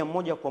tija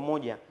moja kwa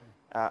moja.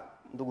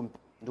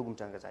 Ndugu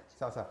mtangazaji.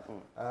 Sasa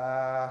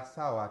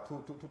sawa,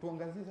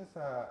 tuangazie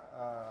sasa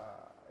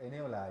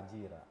eneo la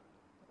ajira.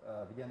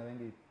 Vijana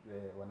wengi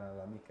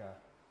wanalalamika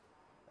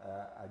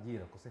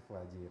ajira, ukosefu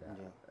wa ajira.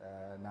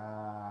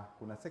 Na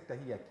kuna sekta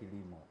hii ya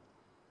kilimo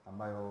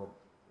ambayo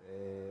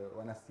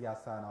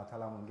wanasiasa na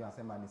wataalamu wengine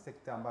wanasema ni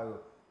sekta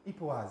ambayo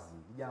ipo wazi,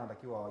 vijana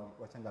wanatakiwa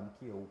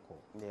wachangamkie huko.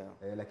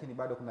 Lakini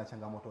bado kuna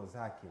changamoto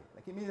zake.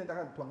 Lakini mimi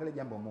nataka tuangalie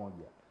jambo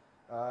moja.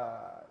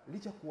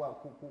 Licha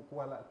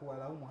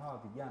kuwalaumu hawa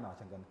vijana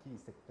wachangamkie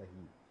sekta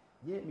hii,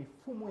 je,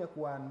 mifumo ya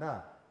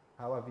kuandaa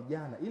hawa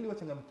vijana ili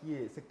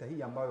wachangamkie sekta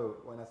hii ambayo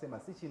wanasema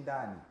si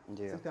shindani,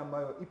 sekta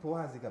ambayo ipo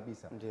wazi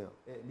kabisa,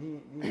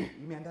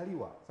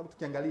 imeandaliwa? Sababu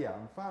tukiangalia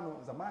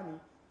mfano zamani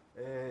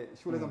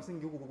shule za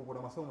msingi huku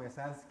kuna masomo ya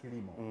sayansi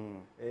kilimo.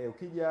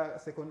 Ukija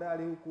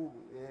sekondari huku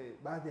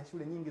baadhi ya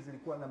shule nyingi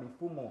zilikuwa na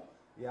mifumo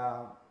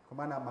ya kwa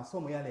maana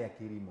masomo yale ya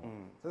kilimo.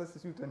 Sasa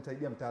sisi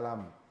tutamsaidia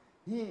mtaalamu.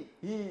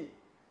 Hii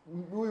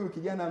huyu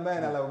kijana ambaye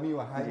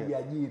analaumiwa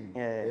hajiajiri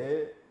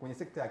kwenye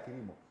sekta ya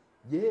kilimo.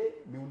 Je,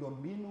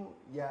 miundombinu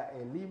ya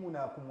elimu na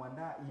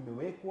kumwandaa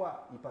imewekwa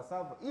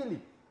ipasavyo ili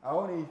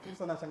aone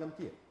fursa na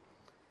changamkie?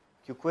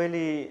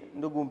 Kiukweli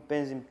ndugu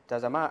mpenzi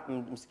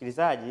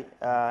msikilizaji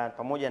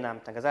pamoja na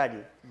mtangazaji,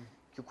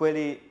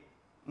 kiukweli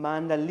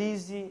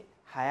maandalizi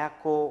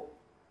hayako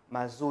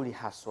mazuri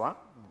haswa.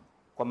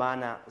 Kwa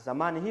maana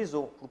zamani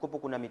hizo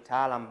kulikuwa kuna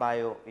mitaala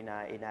ambayo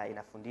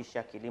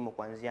inafundisha kilimo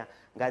kuanzia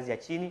ngazi ya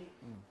chini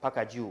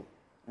mpaka juu,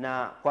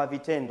 na kwa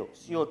vitendo,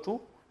 sio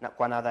tu na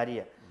kwa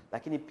nadharia,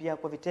 lakini pia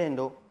kwa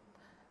vitendo.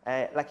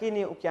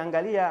 Lakini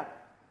ukiangalia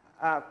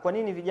kwa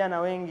nini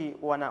vijana wengi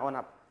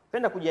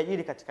wanapenda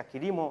kujiajiri katika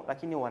kilimo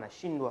lakini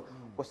wanashindwa?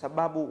 Kwa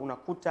sababu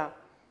unakuta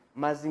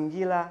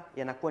mazingira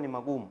yanakuwa ni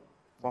magumu.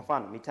 Kwa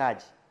mfano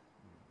mitaji,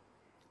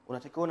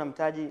 unatakiwa na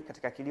mtaji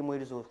katika kilimo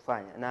ili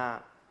kufanya,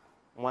 na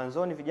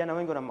mwanzoni vijana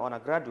wengi wana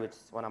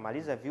graduates,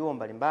 wanamaliza vyuo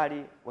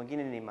mbalimbali,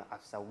 wengine ni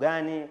maafisa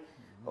ugani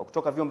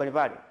kutoka vyuo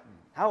mbalimbali.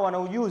 Hao wana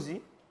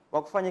ujuzi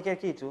wa kufanya kile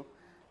kitu,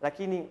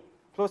 lakini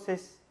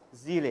process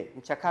zile,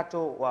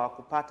 mchakato wa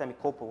kupata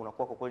mikopo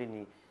unakuwa kwa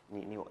kweli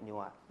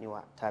ni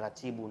wa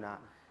taratibu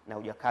na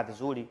hujakaa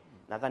vizuri.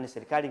 Nadhani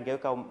serikali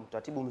ingeweka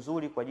utaratibu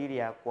mzuri kwa ajili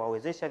ya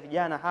kuwawezesha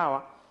vijana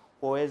hawa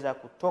kuweza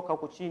kutoka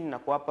huko chini na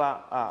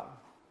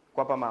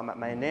kuwapa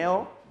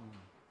maeneo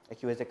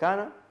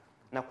ikiwezekana,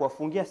 na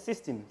kuwafungia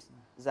systems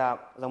za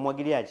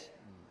umwagiliaji,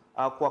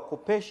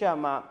 kuwakopesha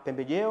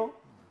mapembejeo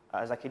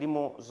za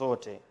kilimo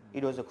zote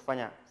ili waweze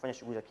kufanya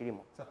shughuli za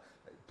kilimo.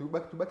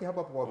 Tubaki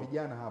hapo kwa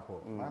vijana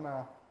hapo.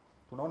 Maana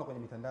tunaona kwenye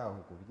mitandao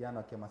huko vijana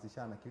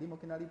wakihamasishana kilimo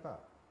kinalipa.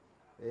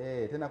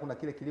 Tena kuna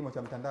kile kilimo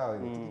cha mtandao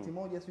ile tikiti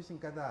moja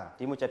shilingi kadhaa.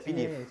 Kilimo cha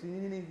PDF.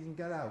 Nini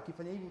kadhaa.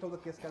 Ukifanya hivi utauza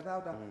kiasi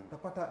kadhaa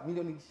utapata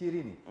milioni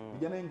 20.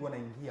 Vijana wengi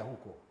wanaingia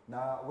huko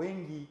na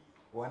wengi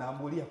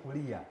wanaambulia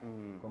kulia.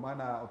 Kwa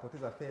maana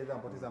upoteza fedha,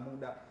 upoteza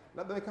muda.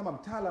 Labda wewe kama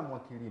mtaalamu wa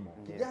kilimo,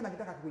 kijana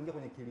akitaka kuingia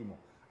kwenye kilimo,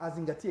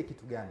 azingatie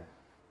kitu gani?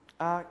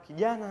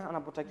 Kijana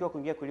anapotakiwa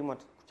kuingia kilimo,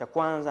 cha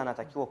kwanza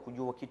anatakiwa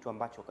kujua kitu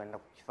ambacho kaenda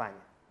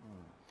kukifanya.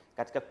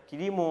 Katika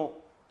kilimo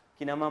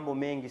kina mambo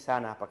mengi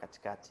sana hapa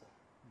katikati.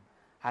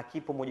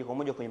 Hakipo moja kwa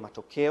moja kwenye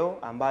matokeo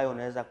ambayo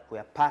unaweza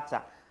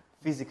kuyapata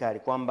physically,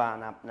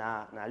 kwamba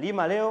na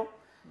lima leo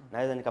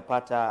naweza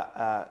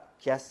nikapata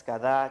kiasi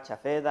kadhaa cha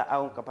fedha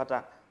au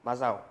nikapata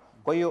mazao.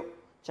 Kwa hiyo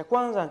cha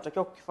kwanza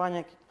anatakiwa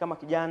kukifanya kama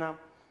kijana,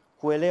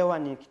 kuelewa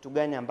ni kitu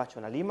gani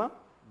ambacho nalima,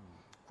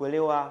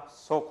 kuelewa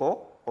soko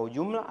kwa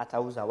ujumla,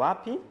 atauza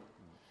wapi,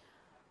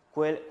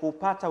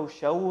 kupata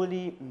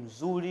ushauri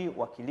mzuri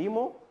wa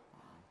kilimo.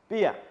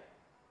 Pia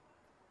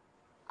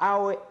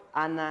awe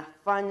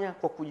anafanya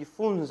kwa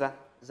kujifunza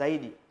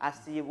zaidi,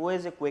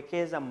 asiweze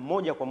kuwekeza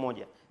moja kwa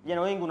moja.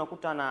 Vijana wengi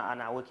unakuta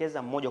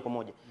anawekeza moja kwa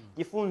moja.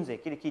 Jifunze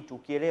kile kitu,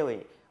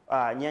 ukielewe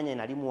nyanya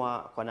inalimwa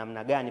kwa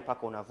namna gani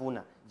mpaka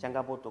unavuna,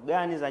 changamoto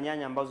gani za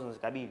nyanya ambazo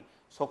zinazikabili,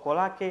 soko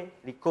lake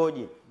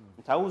likoje,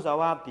 nitauza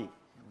wapi.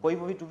 Kwa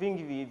hivyo vitu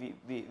vingi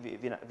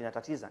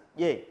vinatatiza.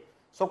 Je,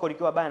 soko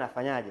likiwa baya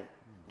nafanyaje?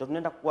 Ndio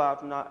tunaenda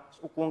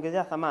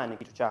kuongezea thamani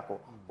kitu chako.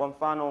 Kwa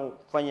mfano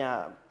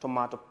kufanya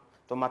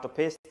tomato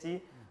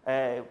paste,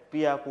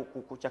 pia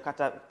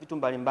kuchakata vitu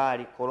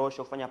mbalimbali,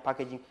 korosho, kufanya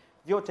packaging.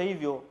 Vyote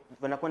hivyo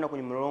vinakwenda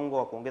kwenye mlolongo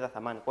wa kuongeza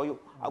thamani. Kwa hiyo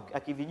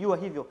akivijua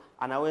hivyo,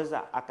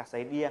 anaweza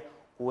akasaidia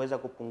kuweza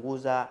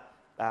kupunguza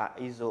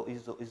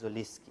hizo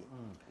riski.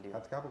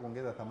 Katika hapo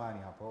kuongeza thamani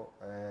hapo,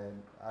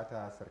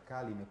 hata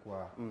serikali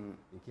imekuwa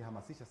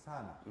ikihamasisha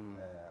sana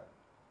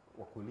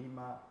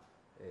wakulima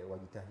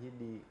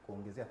wajitahidi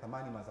kuongezea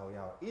thamani mazao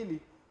yao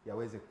ili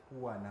yaweze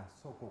kuwa na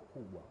soko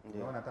kubwa.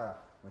 Unaona hata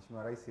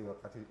Mheshimiwa Rais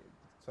wakati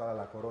swala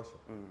la korosho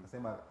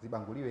nasema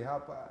zibanguliwe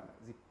hapa,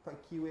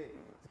 zipakiwe,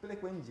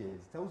 zipelekwe nje,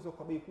 zitauzwa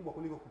kwa bei kubwa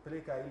kuliko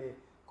kupeleka ile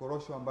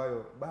korosho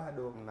ambayo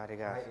bado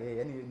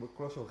yani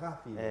korosho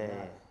ghafi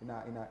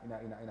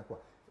inakuwa.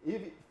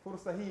 Hivi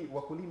fursa hii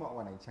wakulima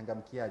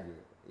wanaichangamkiaje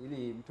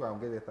ili mtu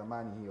aongeze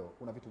thamani hiyo?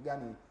 Kuna vitu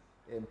gani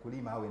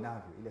mkulima awe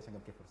navyo ili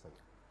achangamkie fursa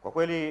hiyo? Kwa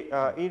kweli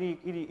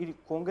ili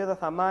kuongeza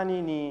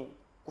thamani ni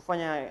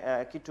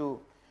kufanya kitu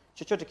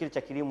chochote kile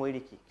cha kilimo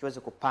ili kiweze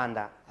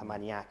kupanda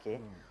thamani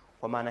yake.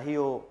 Kwa maana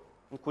hiyo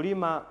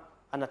mkulima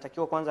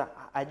anatakiwa kwanza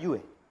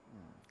ajue.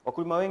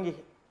 Wakulima wengi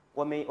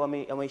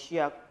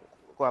wameishia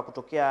kwa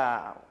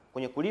kutokea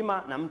kwenye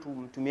kulima na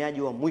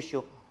mtumiaji wa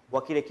mwisho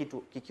wa kile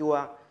kitu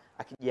kikiwa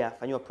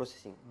akijafanywa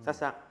processing.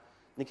 Sasa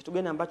ni kitu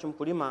gani ambacho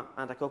mkulima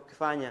anatakiwa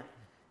kukifanya?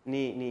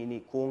 Ni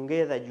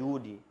kuongeza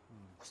juhudi,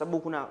 kwa sababu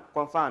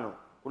kwa mfano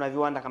kuna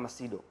viwanda kama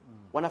SIDO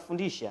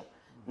wanafundisha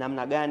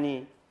namna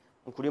gani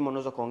mkulima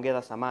unaweza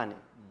kuongeza thamani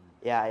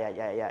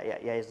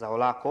ya zao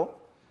lako.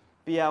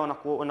 Pia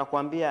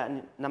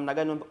wanakuambia namna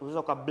gani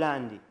unaweza ku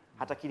blend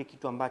hata kile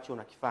kitu ambacho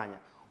unakifanya.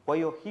 Kwa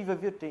hiyo hivyo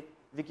vyote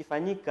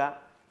vikifanyika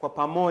kwa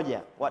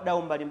pamoja,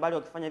 wadau mbalimbali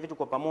wakifanya vitu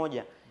kwa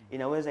pamoja,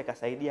 inaweza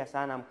ikasaidia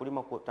sana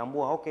mkulima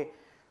kutambua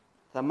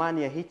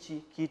thamani ya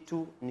hichi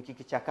kitu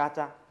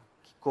nikikichakata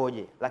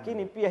kikoje.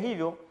 Lakini pia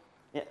hivyo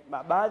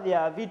baadhi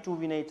ya vitu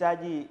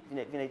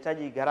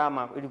vinahitaji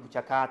gharama ili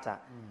kuchakata.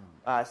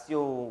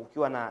 sio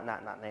ukiwa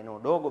na eneo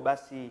dogo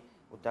basi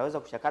utaweza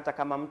kuchakata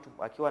kama mtu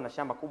akiwa na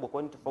shamba kubwa,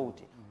 kwa hiyo ni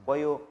tofauti. Kwa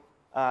hiyo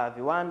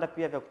viwanda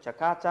pia vya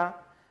kuchakata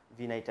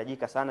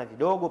vinahitajika sana,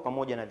 vidogo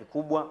pamoja na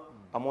vikubwa,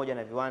 pamoja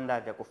na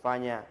viwanda vya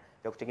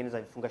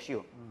kutengeneza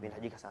vifungashio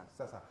vinahitajika sana.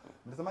 Sasa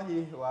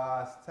mtazamaji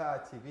wa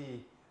Star TV,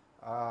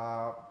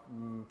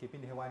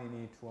 kipindi hewani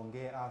ni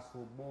tuongee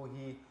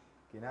asubuhi,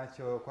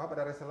 kinacho kwa hapa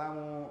Dar es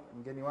Salaam.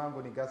 Mgeni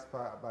wangu ni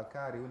Gaspar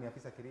Bakari, huyu ni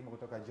afisa kilimo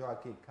kutoka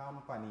Joaki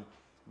Company,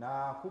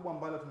 na kubwa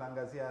ambalo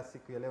tunaangazia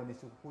siku ya leo ni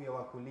sikukuu ya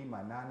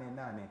wakulima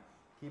Nanenane.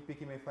 Kipi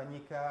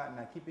kimefanyika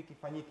na kipi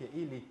kifanyike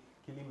ili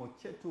kilimo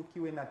chetu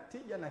kiwe na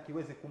tija na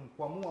kiweze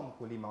kumkwamua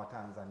mkulima wa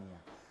Tanzania.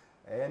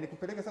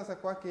 Nikupeleke sasa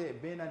kwake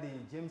Bernard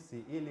James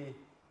ili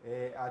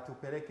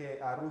atupeleke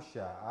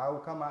Arusha,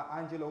 au kama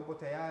Angelo upo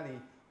tayari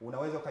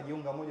unaweza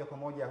ukajiunga moja kwa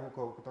moja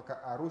huko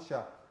kutoka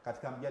Arusha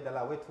katika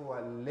mjadala wetu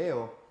wa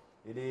leo,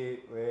 ili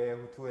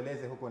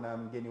utueleze huko na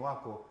mgeni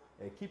wako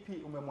kipi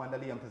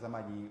umemwandalia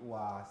mtazamaji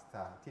wa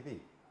Star TV.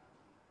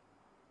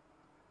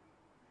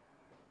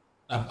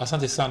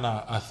 Asante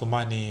sana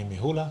Athumani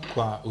Mihula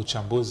kwa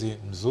uchambuzi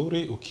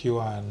mzuri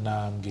ukiwa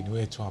na mgeni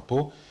wetu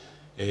hapo.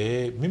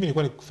 Mimi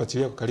nilikuwa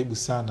nikufuatilia kwa karibu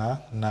sana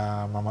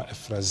na mama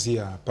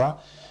Efrazia hapa.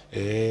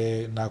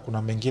 Na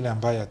kuna mengine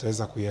ambaye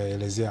ataweza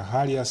kuyaelezea.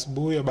 Hali ya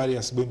asubuhi, habari ya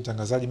asubuhi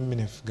mtangazaji, mimi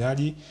ni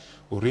mfugaji.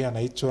 Uria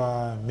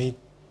anaitwa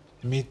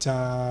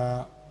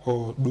Mita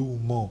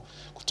Odumo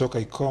kutoka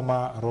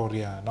Ikoma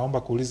Roria.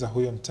 Naomba kuuliza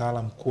huyo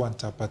mtaalamu kuwa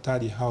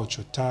nitapataje hao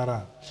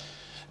chotara.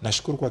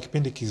 Nashukuru kwa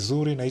kipindi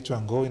kizuri.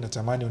 Naitwa Ngoi,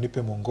 natamani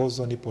unipe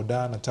mwongozo, nipo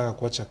da, nataka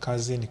kuacha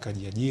kazi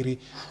nikajiajiri.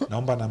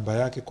 Naomba namba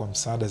yake kwa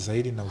msaada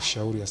zaidi na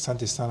ushauri.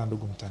 Asante sana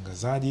ndugu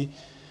mtangazaji.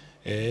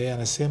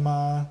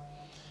 Anasema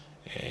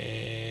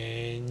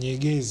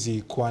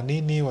Nyegezi, kwa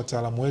nini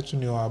wataalamu wetu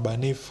ni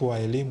wabanifu wa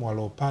elimu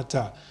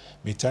waliopata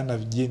mitaani na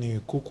vijijini,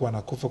 kuku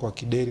wanakufa kwa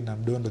kideri na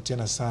mdondo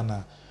tena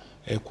sana?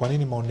 Kwa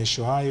nini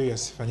maonesho hayo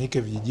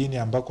yasifanyike vijijini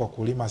ambako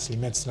wakulima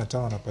 95%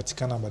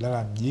 wanapatikana badala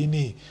ya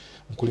mjini?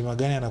 Mkulima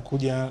gani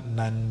anakuja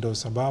na ndo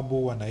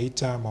sababu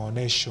wanaita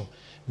maonesho?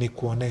 Ni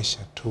kuonesha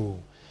tu.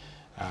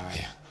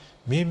 Haya.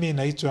 Mimi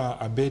naitwa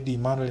Abedi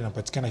Emmanuel,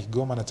 napatikana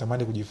Kigoma,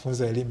 natamani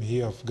kujifunza elimu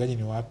hiyo. Wafugaji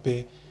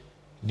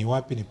ni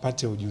wapi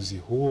nipate ujuzi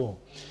huo?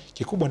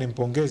 Kikubwa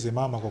nimpongeze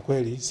mama, kwa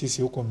kweli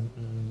sisi huko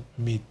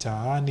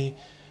mitaani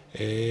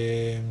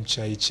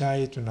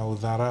mchaichai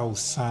tunaudharau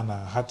sana,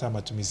 hata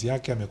matumizi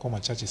yake yamekuwa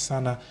machache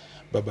sana.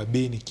 Baba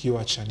B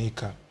nikiwa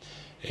Chanika.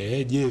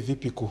 Je,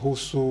 vipi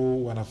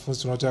kuhusu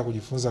wanafunzi wanaotaka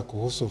kujifunza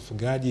kuhusu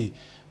ufugaji?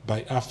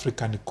 By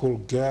African Cool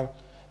Girl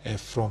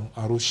from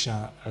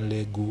Arusha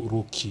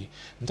Leguruki.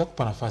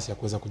 Nitakupa nafasi ya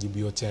kuweza kujibu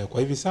yote hayo. Kwa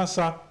hivi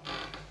sasa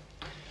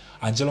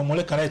Angelo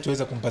Moleka naye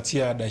tuweza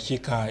kumpatia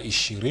dakika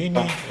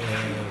 20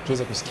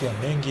 tuweza kusikia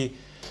mengi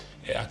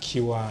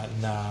akiwa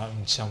na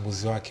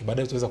mchambuzi wake.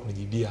 Baadaye tuweza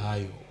kunijibia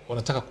hayo.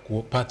 Wanataka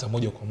kupata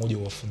moja kwa moja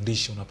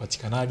wafundishe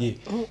unapatikanaje?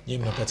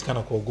 Nyinyi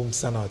mnapatikana kwa ugumu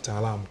sana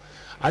wataalamu.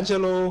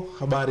 Angelo,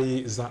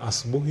 habari za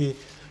asubuhi.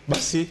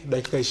 Basi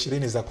dakika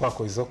 20 za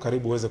kwako hizo,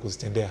 karibu uweze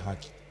kuzitendea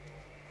haki.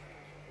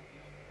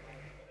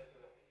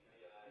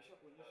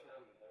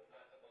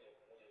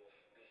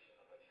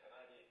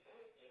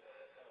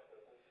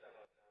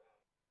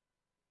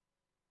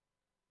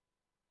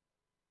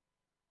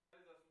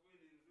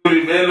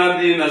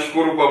 Bernard,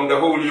 nashukuru kwa muda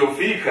huu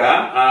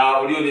uliofika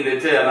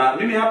ulioniletea, na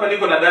mimi hapa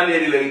niko na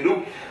Daniel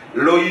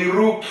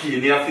Loiruki,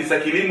 ni afisa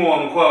kilimo wa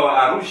mkoa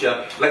wa Arusha,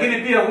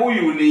 lakini pia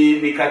huyu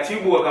ni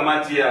katibu wa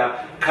kamati ya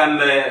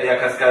kanda ya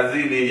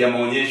kaskazini ya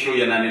maonyesho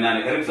ya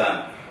Nanenane. Karibu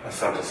sana.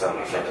 Asante sana.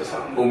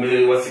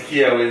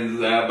 Umewasikia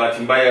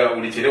bahati mbaya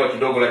ulichelewa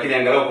kidogo, lakini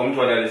angalau kwa mtu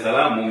wa Dar es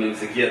Salaam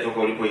umemsikia toka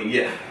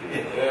ulipoingia.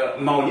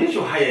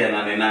 Maonyesho haya ya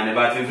Nanenane,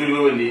 bahati nzuri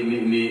wewe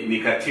ni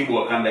katibu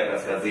wa kanda ya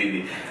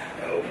kaskazini.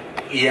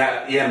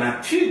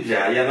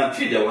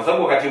 Yanatija kwa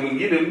sababu wakati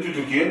mwingine mtu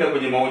tukienda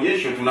kwenye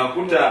maonyesho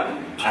tunakuta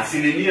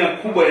asilimia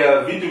kubwa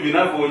ya vitu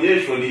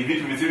vinavyoonyeshwa ni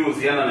vitu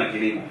visivyohusiana na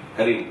kilimo.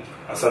 Karibu.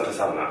 Asante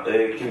sana.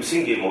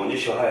 Kimsingi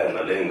maonyesho haya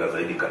yanalenga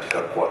zaidi katika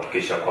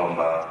kuhakikisha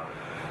kwamba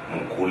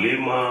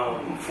mkulima,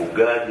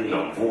 mfugaji na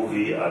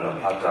mvuvi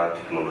anapata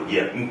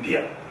teknolojia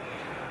mpya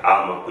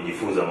ama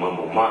kujifunza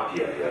mambo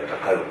mapya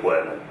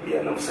yatakayokuwa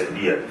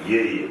yanamsaidia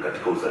yeye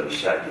katika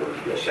uzalishaji wa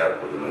biashara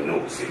kwenye maeneo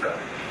husika.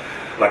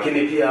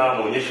 Lakini pia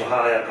maonyesho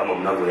haya kama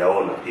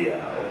mnavyoyaona pia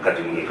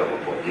wakati mwingine kama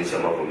kwa jinsi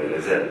ambavyo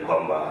umeelezea ni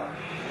kwamba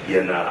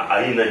yana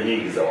aina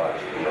nyingi za watu.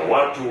 Kuna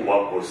watu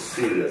wako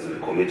seriously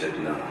committed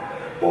na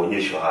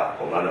maonyesho haya,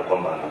 kwa maana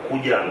kwamba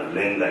anakuja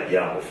analenga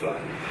jambo fulani.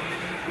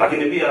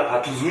 Lakini pia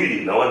hatuzuii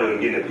na wale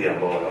wengine pia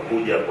ambao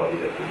wanakuja kwa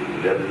ile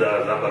kujinunulia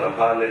bidhaa hapa na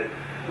pale,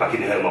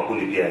 lakini hayo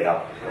makundi pia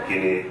yapo.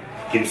 Lakini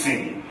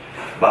kimsingi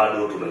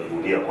bado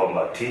tunajivunia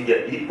kwamba tija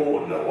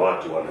ipo na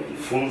watu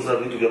wanajifunza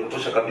vitu vya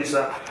kutosha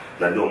kabisa,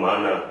 na ndio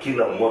maana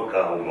kila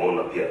mwaka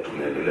unaona pia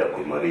tumeendelea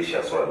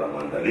kuimarisha swala la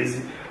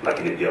maandalizi,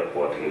 lakini pia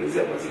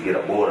kuwatengenezea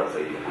mazingira bora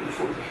zaidi ya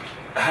kujifunza.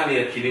 Hali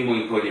ya kilimo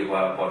ikoje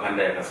kwa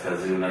kanda ya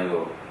kaskazini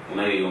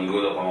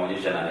unayoiongoza kwa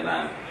maonyesho ya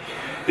Nanenane?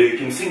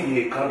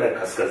 Kimsingi kanda ya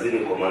kaskazini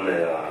kwa maana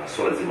ya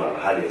swala zima la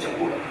hali ya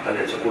chakula. Hali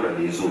ya chakula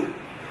ni nzuri.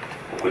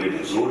 Kwa kweli ni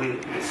nzuri.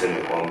 Niseme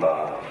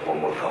kwamba kwa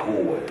mwaka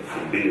huu wa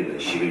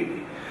 2020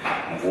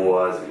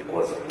 mvua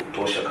zilikuwa za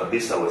kutosha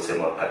kabisa.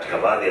 Wasema katika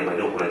baadhi ya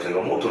maeneo kuna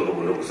changamoto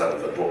ndogo ndogo sana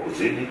za mvua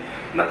kuzidi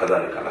na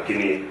kadhalika,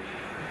 lakini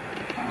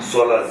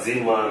swala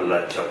zima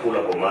la chakula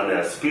kwa maana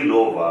ya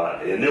spillover,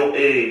 eneo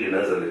A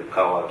linaweza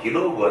likawa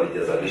kidogo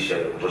halijazalisha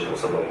vya kutosha kwa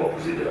sababu ya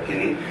kuzidi,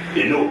 lakini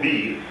eneo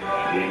B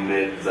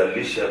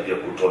limezalisha vya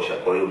kutosha.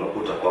 Kwa hiyo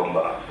unakuta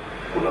kwamba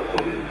kuna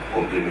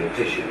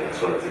complementation ya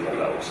swala zima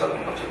la usalama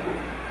wa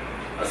chakula.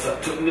 Sasa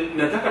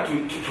nataka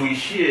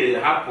tuishie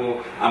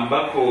hapo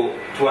ambako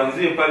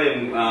tuanzie pale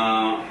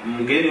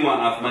mgeni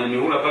wa Athmani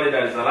Mihula pale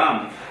Dar es Salaam.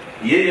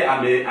 Yeye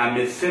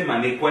amesema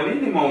ni kwa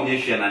nini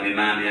maonyesho ya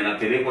Nanenane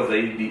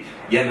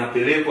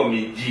yanapelekwa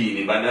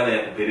mijini badala ya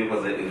kupelekwa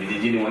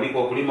vijijini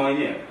waliko wakulima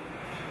wenyewe.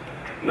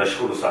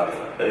 Nashukuru sana.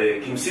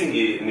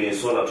 Kimsingi ni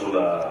swala tu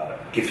la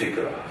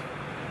kifikra.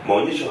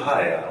 Maonyesho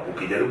haya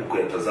ukijaribu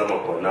kuyatazama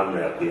kwa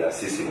namna ya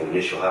kuyaasisi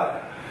maonyesho haya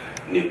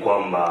ni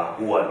kwamba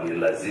huwa ni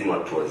lazima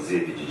tuanzie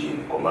vijijini,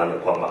 kwa maana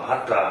kwamba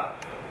hata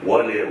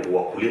wale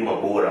wakulima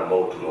bora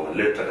ambao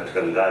tunawaleta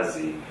katika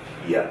ngazi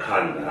ya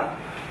kanda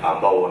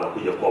ambao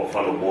wanakuja kwa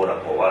mfano bora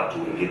kwa watu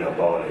wengine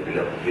ambao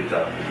wanaendelea kupita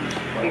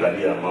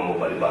kuangalia mambo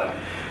mbalimbali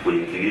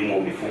kwenye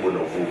kilimo, mifugo na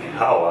uvuvi,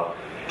 hawa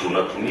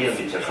tunatumia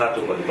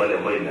michakato mbalimbali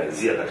ambayo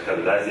inaanzia katika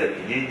ngazi ya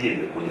kijiji,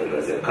 imekuja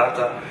ngazi ya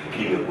kata,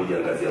 imekuja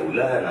ngazi ya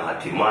wilaya na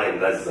hatimaye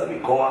ngazi za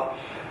mikoa,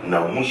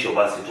 na mwisho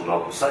basi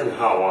tunawakusanya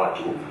hawa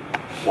watu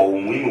kwa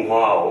umuhimu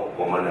wao,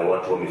 kwa maana ya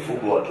watu wa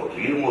mifugo, watu wa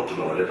kilimo,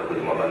 tunawaleta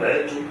kwenye mabanda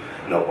yetu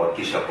na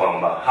kuhakikisha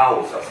kwamba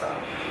hao sasa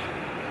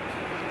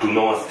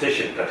tunawa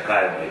station katika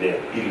haya maeneo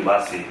ili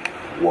basi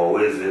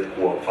waweze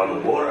kuwa mfano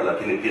bora.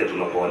 Lakini pia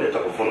tunapowaleta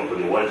kwa mfano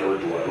kwenye uwanja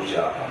wetu wa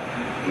Arusha hapa,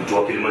 mtu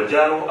wa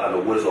Kilimanjaro ana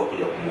uwezo wa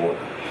kuja kumuona,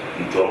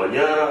 mtu wa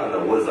Manyara ana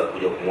uwezo wa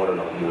kuja kumuona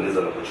na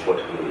kumuuliza na kuchukua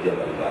teknolojia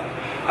mbalimbali.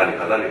 Hali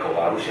kadhalika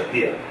wa Arusha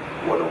pia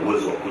wana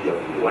uwezo wa kuja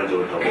kwenye uwanja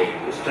wetu ambao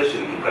tuko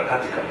station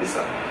kimkakati kabisa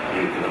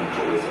ili kila mtu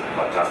aweze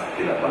kupata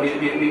kila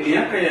baadhi.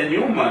 Miaka ya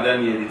nyuma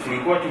Daniel,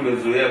 tulikuwa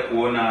tumezoea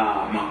kuona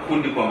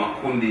makundi kwa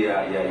makundi ya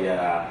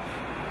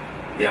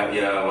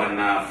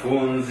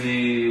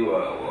wanafunzi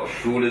wa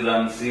shule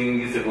za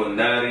msingi,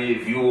 sekondari,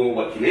 vyuo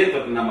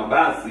wakiletwa na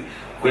mabasi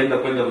kwenda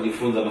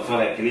kujifunza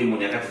masuala ya kilimo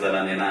nyakati za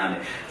Nanenane.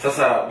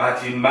 Sasa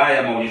bahati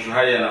mbaya maonyesho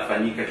haya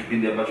yanafanyika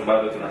kipindi ambacho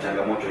bado tuna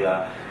changamoto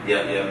ya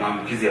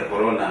maambukizi ya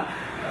corona.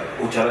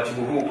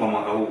 Utaratibu huu kwa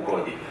mwaka huu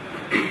ukoje?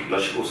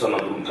 Nashukuru sana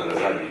ndugu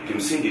mtangazaji.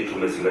 Kimsingi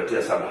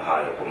tumezingatia sana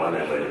hayo kwa maana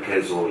ya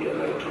maelekezo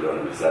yanayotolewa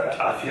na Wizara ya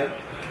Afya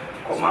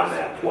kwa maana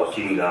ya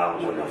kuwakinga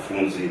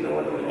wanafunzi na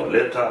wale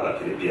wanaoleta,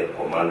 lakini pia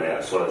kwa maana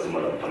ya swala zima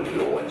la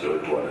mpangilio wa uwanja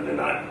wetu wa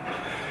Nanenane.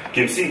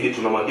 Kimsingi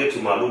tuna mageti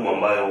maalum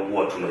ambayo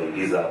huwa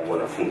tunaingiza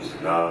wanafunzi,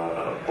 na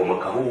kwa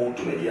mwaka huu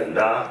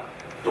tumejiandaa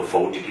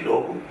tofauti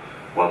kidogo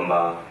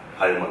kwamba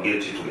hayo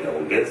mageti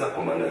tumeyaongeza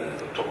kwa maana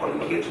tutakuwa na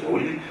mageti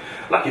mawili,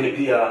 lakini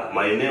pia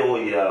maeneo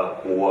ya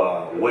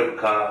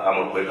kuwaweka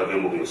ama kuweka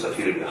vyombo vya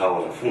usafiri vya hawa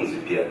wanafunzi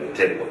pia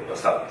yametengwa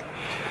ipasavyo.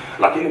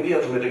 Lakini pia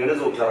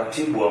tumetengeneza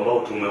utaratibu ambao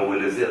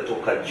tumeuelezea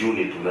toka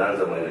Juni.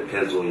 Tumeanza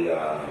maelekezo ya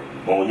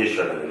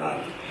maonyesho ya Nanenane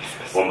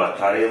kwamba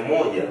tarehe 1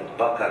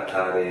 mpaka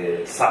tarehe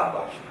 7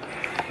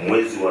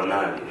 mwezi wa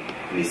 8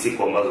 ni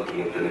siku ambazo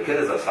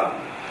tumependekeza sana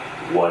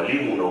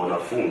walimu na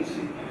wanafunzi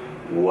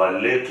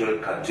waletwe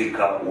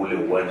katika ule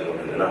uwanja wa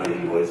Nanenane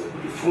ili waweze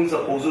kujifunza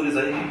kwa uzuri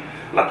zaidi,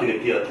 lakini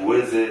pia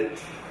tuweze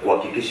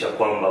kuhakikisha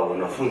kwamba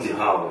wanafunzi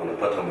hao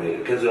wanapata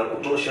maelekezo ya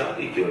kutosha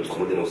ikiwa ni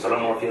pamoja na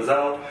usalama wa afya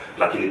zao,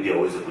 lakini pia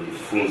waweze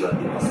kujifunza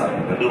ipasavyo.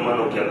 Na ndio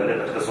maana ukiangalia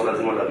katika swala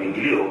zima la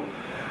viingilio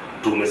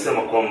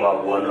tumesema kwamba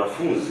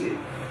wanafunzi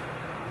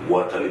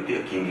watalipia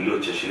kiingilio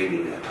cha shilingi 500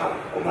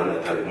 kwa maana ya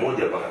tarehe 1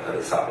 mpaka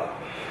tarehe 7.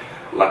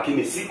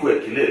 Lakini siku ya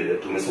kilele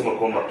tumesema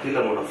kwamba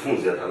kila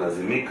mwanafunzi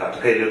atalazimika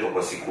atakayeletwa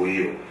kwa siku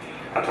hiyo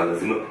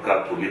atalazimika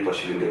kulipa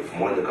shilingi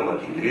 1000 kama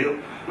kiingilio,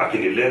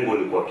 lakini lengo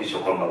ni kuhakikisha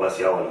kwamba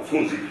basi hao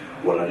wanafunzi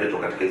wanaletwa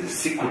katika hizi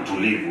siku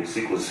tulivu,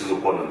 siku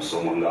zisizokuwa na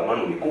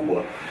msongamano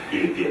mikubwa,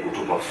 ili pia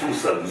kutupa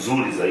fursa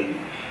nzuri zaidi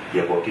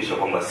ya kuhakikisha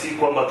kwamba si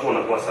kwamba tu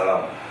wanakuwa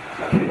salama,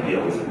 lakini pia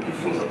waweze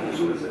kujifunza kwa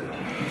uzuri zaidi.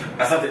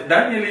 Asante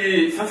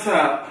Daniel.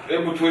 Sasa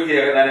hebu tuweke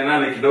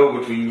Nanenane kidogo,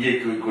 tuingie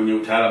kwenye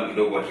utaalamu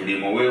kidogo wa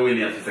kilimo. Wewe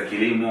ni afisa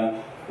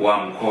kilimo wa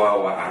mkoa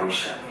wa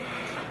Arusha.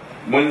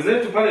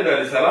 Mwenzetu pale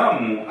Dar es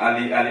Salaam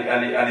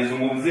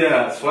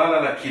alizungumzia swala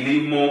la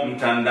kilimo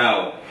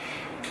mtandao.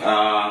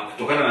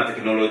 Kutokana na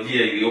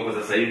teknolojia iliyopo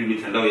sasa hivi,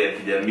 mitandao ya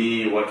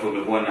kijamii, watu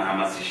wamekuwa na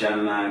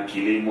hamasishana,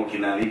 kilimo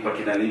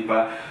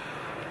kinalipa.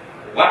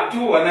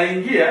 Watu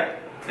wanaingia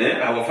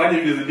hawafanyi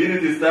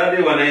visibility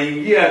study,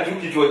 wanaingia tu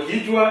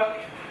kichwa,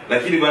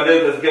 lakini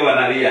baadaye utasikia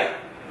wanalia.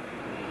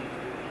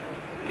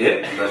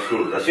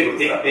 Nashukuru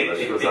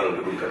sana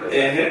ndugu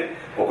mtangazaji.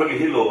 Kwa kweli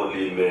hilo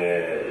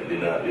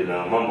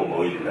lina mambo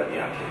mawili ndani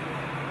yake.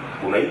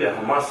 Kuna ile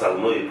hamasa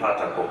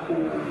unayoipata kwa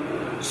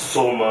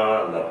kusoma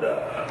labda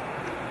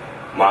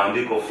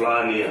maandiko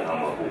fulani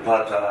ama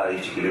kupata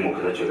hichi kilimo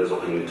kinachoelezwa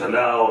kwenye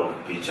mitandao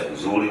na picha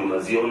nzuri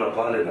unaziona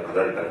pale na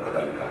kadhalika na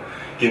kadhalika.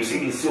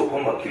 Kimsingi sio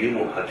kwamba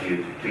kilimo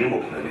hakilipi, kilimo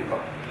kinalipa,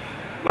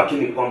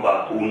 lakini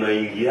kwamba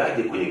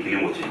unaingiaje kwenye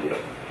kilimo chenyewe.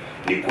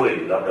 Ni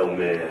kweli labda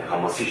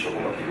umehamasishwa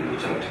kwamba kilimo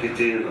cha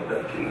matikiti labda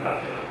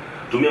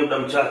kinatumia muda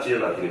mchache,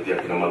 lakini pia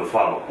kina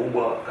manufaa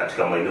makubwa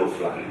katika maeneo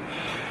fulani.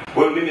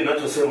 Kwa hiyo mimi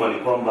ninachosema ni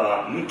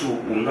kwamba mtu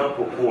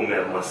unapokuwa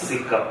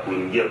umehamasika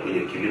kuingia kwenye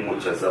kilimo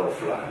cha zao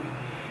fulani,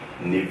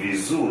 ni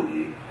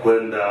vizuri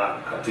kwenda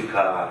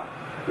katika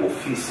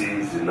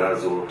ofisi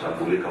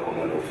zinazotambulika kwa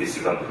maana ofisi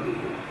kama hiyo,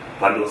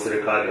 upande wa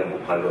serikali au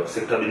upande wa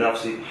sekta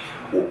binafsi,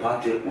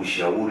 upate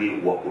ushauri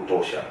wa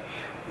kutosha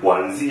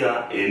kuanzia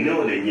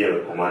eneo lenyewe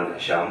kwa maana ya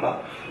shamba,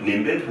 ni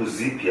mbegu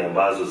zipi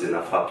ambazo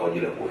zinafaa kwa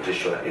ajili ya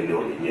kuoteshwa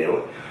eneo lenyewe,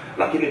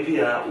 lakini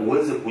pia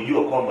uweze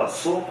kujua kwamba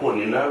soko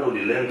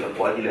ninalolilenga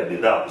kwa ajili ya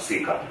bidhaa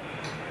husika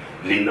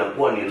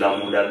linakuwa ni la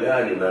muda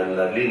gani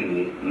na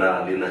lini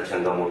na lina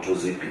changamoto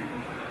zipi.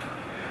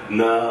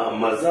 Na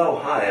mazao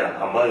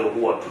haya ambayo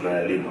huwa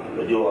tunayalima,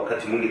 unajua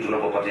wakati mwingi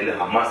tunapopata ile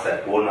hamasa ya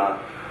kuona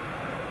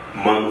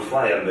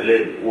manufaa ya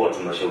mbeleni huwa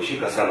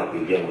tunashawishika sana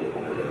kuingia moja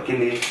kwa moja,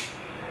 lakini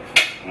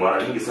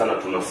mara nyingi sana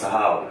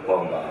tunasahau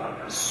kwamba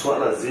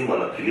swala zima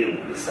la kilimo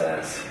ni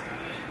sayansi.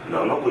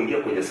 Na unapoingia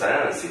kwenye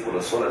sayansi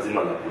kuna swala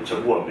zima la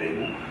kuchagua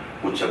mbegu,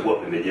 kuchagua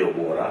pembejeo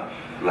bora,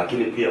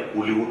 lakini pia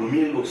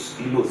kulihudumia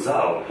hilo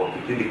zao kwa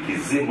kipindi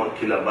kizima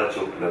kile ambacho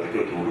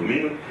kinatakiwa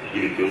kihudumiwe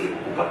ili kiweze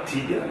kukupa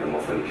tija na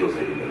mafanikio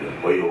zaidi mbele.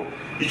 Kwa hiyo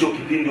hicho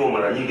kipindi huwa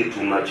mara nyingi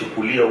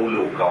tunachukulia ule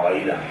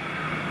ukawaida,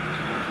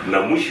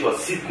 na mwisho wa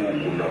siku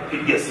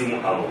unapiga simu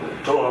ama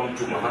unatoa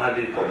mtu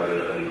mahali kwa maana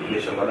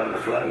ya shamba lako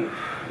fulani,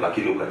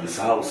 lakini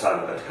ukajisahau sana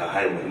katika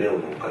hayo maeneo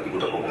na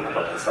ukajikuta kwamba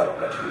unapata hasara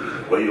wakati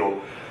mwingine. Kwa hiyo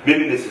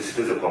mimi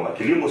nisisitize kwamba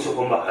kilimo sio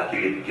kwamba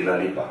hakilipi,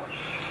 kinalipa,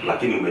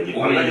 lakini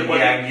umejipangaje,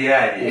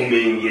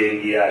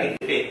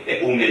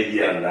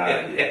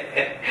 umejiandaje.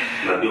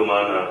 Na ndio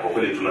maana kwa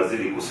kweli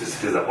tunazidi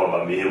kusisitiza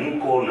kwamba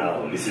mihemko na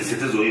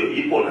misisitizo hiyo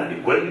ipo na ni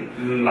kweli,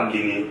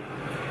 lakini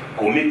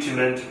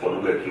commitment kwa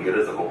lugha ya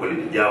Kiingereza kwa kweli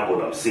ni jambo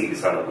la msingi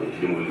sana kwenye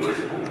kilimo ili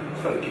uweze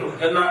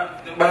kufanikiwa. Na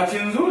bahati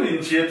nzuri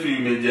nchi yetu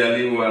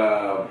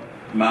imejaliwa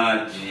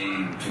maji,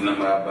 tuna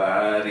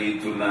bahari,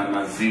 tuna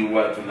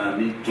maziwa, tuna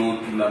mito,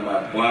 tuna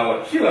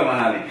mabwawa kila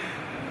mahali.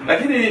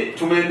 Lakini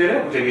tumeendelea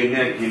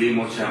kutegemea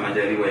kilimo cha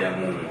majaliwa ya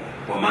Mungu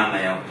kwa maana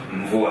ya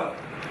mvua.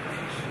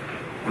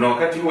 Kuna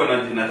wakati huwa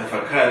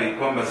natafakari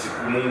kwamba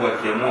siku Mungu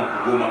akiamua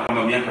kugoma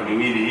kama miaka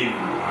miwili hivi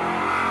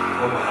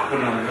kwamba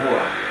hakuna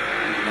mvua,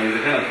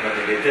 inawezekana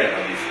tukateketea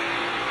kabisa.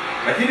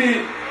 Lakini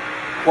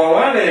kwa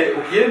wale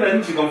ukienda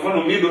nchi kwa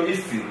mfano Middle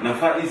East na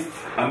Far East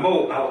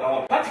ambao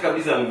hawapati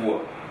kabisa mvua,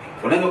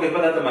 unaweza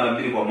kuipata hata mara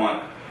 2 kwa mwaka.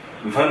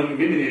 Mfano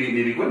mimi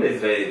nilikwenda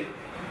Israeli.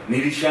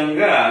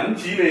 Nilishangaa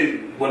nchi ile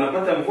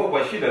wanapata mvua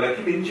kwa shida,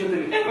 lakini nchi yote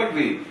ni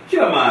evergreen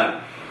kila mahali.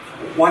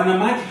 Wana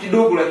maji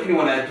kidogo lakini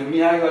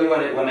wanayatumia hayo,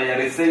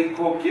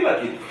 wanayarecycle kila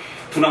kitu.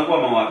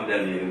 Tunakuwa mawapi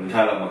Daniel,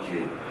 mtaalamu wa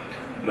kilimo?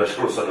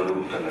 Nashukuru sana ndugu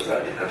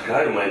mtangazaji. Katika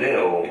hayo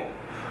maeneo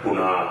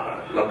kuna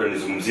labda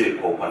nizungumzie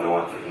kwa upana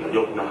wake.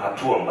 Unajua kuna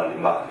hatua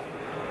mbalimbali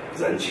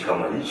za nchi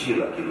kama nchi,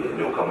 lakini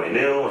eneo kama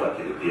eneo,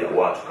 lakini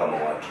pia watu kama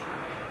watu.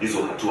 Hizo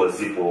hatua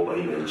zipo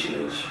baina ya nchi na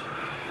nchi.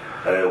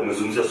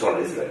 Umezungumzia swala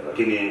la Israeli,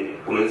 lakini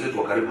kuna wenzetu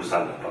wa karibu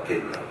sana hapa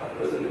Kenya hapa.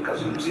 Naweza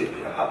nikazungumzia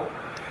pia hapo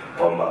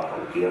kwamba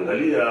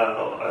ukiangalia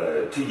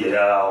tija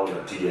yao na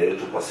tija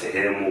yetu kwa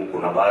sehemu,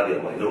 kuna baadhi ya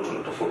maeneo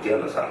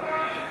tunatofautiana sana.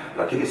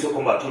 Lakini sio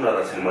kwamba hatuna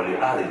rasilimali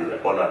ardhi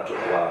wala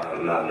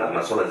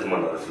na swala zima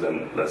la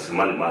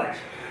rasilimali maji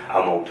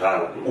ama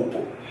utaalamu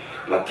upo.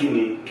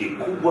 Lakini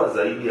kikubwa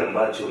zaidi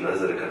ambacho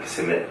naweza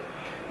nikakisemea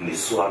ni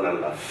swala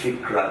la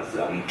fikra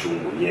za mtu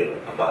mwenyewe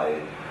ambaye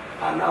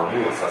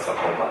anaamua sasa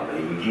kwamba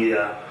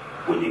anaingia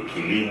kwenye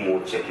kilimo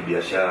cha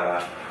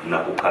kibiashara na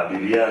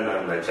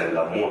kukabiliana na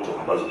changamoto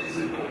ambazo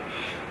zipo.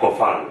 Kwa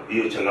mfano,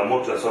 hiyo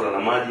changamoto ya swala la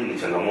maji ni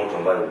changamoto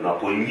ambayo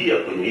unapoingia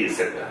kwenye hii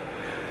sekta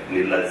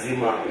ni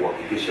lazima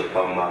uhakikishe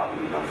kwamba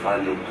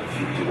unafanya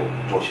utafiti wa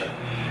kutosha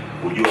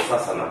kujua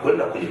sasa na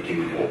kwenda kwenye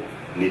kilimo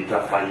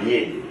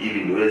nitafanyeje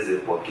ili niweze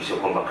kuhakikisha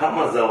kwamba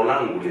kama zao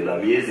langu ni la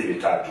miezi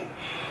 3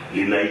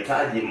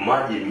 linahitaji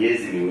maji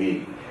miezi 2,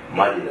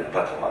 maji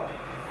yanapata wapi?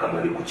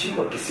 Kama ni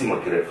kuchimba kisima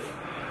kirefu,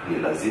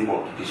 ni lazima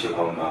uhakikishe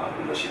kwamba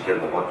unashirikiana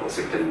na watu wa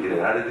sekta nyingine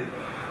ya ardhi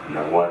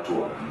na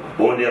watu wa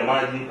bonde ya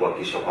maji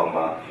kuhakikisha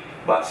kwamba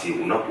basi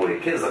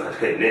unapowekeza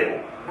katika eneo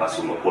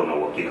basi unakuwa na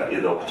uhakika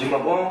aidha kuchimba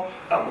bwawa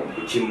ama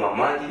kuchimba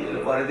maji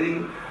ile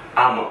ardhini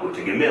ama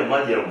kutegemea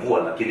maji ya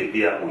mvua, lakini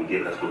pia uingie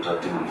katika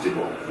utaratibu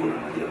mzima wa kuvuna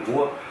maji ya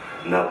mvua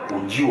na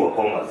kujua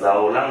kwamba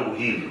zao langu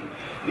hili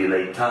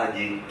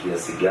linahitaji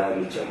kiasi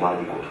gani cha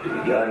maji kwa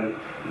kipindi gani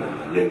na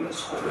malengo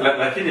soko.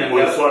 Lakini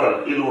kwa swala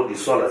hilo ni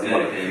swala zima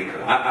la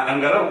fikra.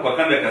 Angalau kwa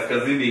kanda ya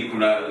kaskazini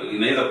kuna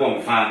inaweza kuwa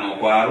mfano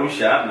kwa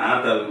Arusha na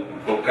hata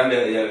kwa kanda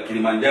ya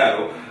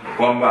Kilimanjaro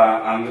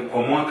kwamba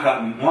kwa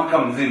mwaka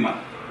mzima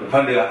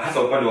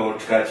hasa upande wa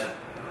horticulture,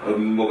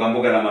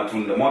 mboga na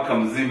matunda, mwaka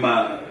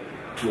mzima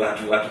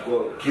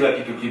kila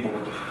kitu kipo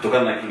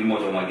kutokana na kilimo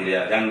cha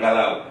umwagiliaji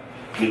angalau.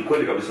 Ni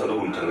kweli kabisa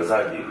ndugu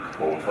mtangazaji.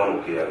 Kwa mfano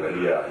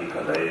ukiangalia hii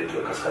kanda yetu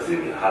ya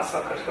kaskazini,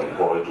 hasa katika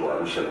mkoa wetu wa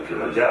Arusha na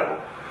Kilimanjaro,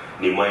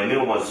 ni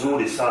maeneo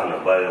mazuri sana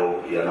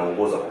ambayo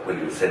yanaongoza kwa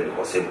kweli niseme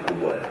kwa sehemu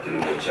kubwa ya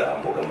kilimo cha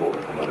mboga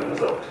kama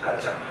mazao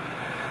katika.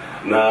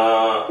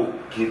 Na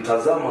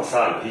ukitazama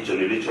sana hicho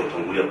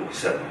nilichotangulia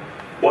kukisema,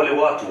 wale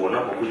watu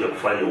wanapokuja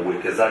kufanya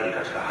uwekezaji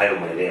katika hayo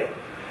maeneo,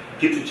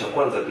 kitu cha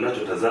kwanza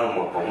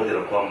kinachotazamwa, pamoja na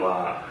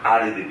kwamba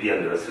ardhi pia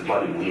ni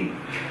rasilimali muhimu,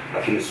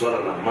 lakini swala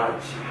la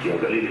maji,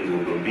 kiangalia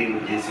miundombinu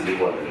jinsi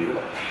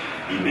ilivyoandaliwa,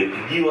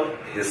 imepigiwa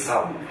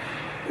hesabu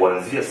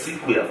kuanzia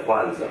siku ya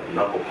kwanza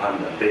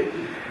unapopanda mbegu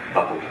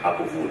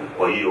hapo vuna.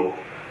 Kwa hiyo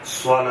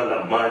swala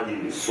la maji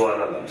ni swala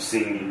la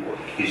msingi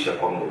kuhakikisha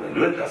kwamba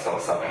unaliweka sawa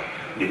sawa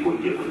ndipo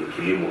ingie kwenye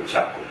kilimo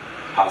chako,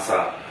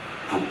 hasa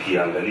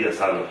tukiangalia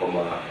sana kwamba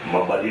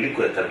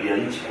mabadiliko ya tabia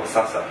nchi kwa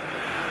sasa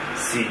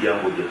si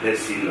jambo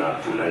jepesi, na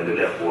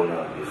tunaendelea kuona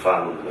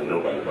mifano maeneo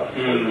mbalimbali.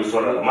 Kwa hiyo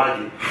swala la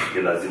maji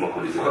ni lazima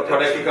kulizingatia. Kwa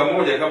dakika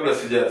moja kabla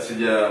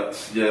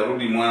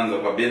sijarudi Mwanza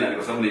kwa Bernard,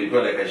 kwa sababu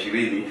nilipewa dakika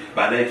 20,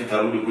 baadaye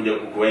tutarudi kuja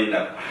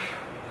kukuenda.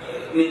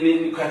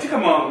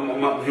 Katika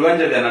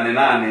viwanja vya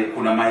Nanenane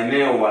kuna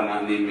maeneo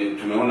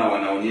tumeona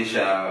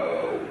wanaonyesha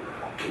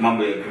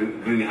mambo ya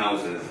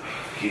greenhouses,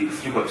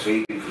 sijui kwa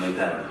Kiswahili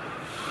tunaita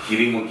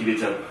kilimo kile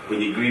cha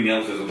kwenye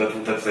greenhouses.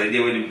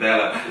 Utatusaidia wewe ni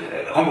mtaala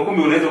kwamba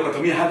kumbe unaweza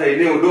ukatumia hata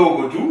eneo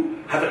dogo tu,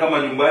 hata kama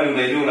nyumbani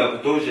una eneo la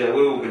kutosha,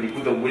 wewe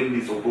ukajikuta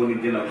uendi sokoni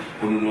tena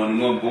kununua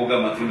mboga,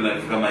 matunda na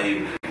vitu kama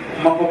hivi.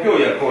 Mapokeo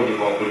yakoje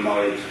kwa wakulima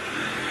wetu?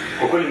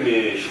 Kwa kweli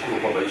nimeshukuru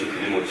kwamba hicho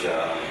kilimo cha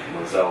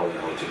mazao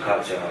ya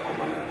horticulture kwa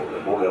maana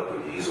ya mboga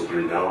kwenye hizo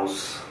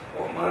greenhouse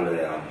kwa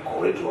maana ya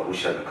mkoa wetu wa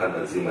Arusha na kanda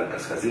nzima ya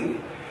kaskazini,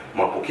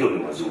 mapokeo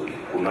ni mazuri.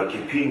 Kuna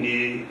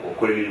kipindi kwa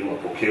kweli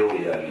mapokeo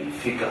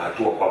yalifika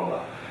hatua kwamba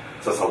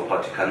sasa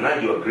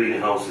upatikanaji wa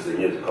greenhouse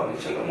zenyewe zikawa ni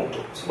changamoto,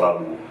 kwa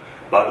sababu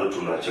bado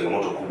tuna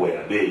changamoto kubwa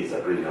ya bei za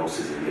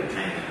greenhouse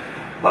zenyewe.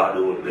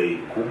 Bado bei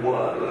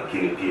kubwa,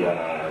 lakini pia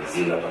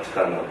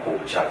zinapatikana kwa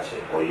uchache.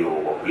 Kwa hiyo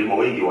wakulima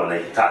wengi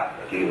wanahitaji,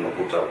 lakini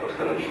unakuta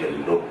upatikanaji ni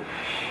mdogo.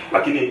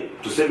 Lakini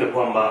tuseme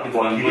kwamba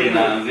kwa kilimo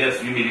inaanzia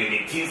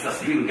milioni 9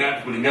 sijui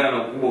ngapi kulingana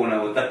na ukubwa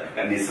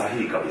unaotaka. Ni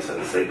sahihi kabisa,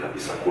 ni sahihi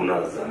kabisa.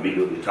 Kuna za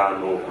milioni 5,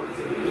 kuna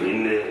za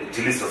milioni 4.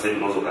 Tilisa sasa hivi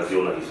unaweza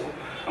kaziona hizo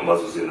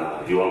ambazo zina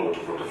viwango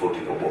tofauti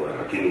vya ubora.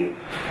 Lakini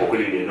kwa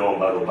kweli ni eneo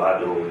ambalo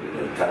bado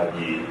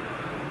linahitaji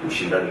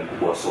ushindani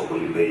mkubwa wa soko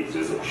ili bei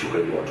ziweze kushuka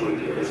ili watu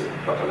wengi waweze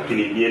kupata.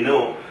 Lakini ni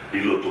eneo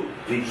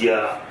lililotupigia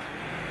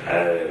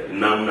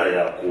namna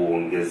ya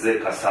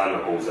kuongezeka sana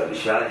kwa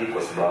uzalishaji,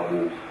 kwa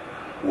sababu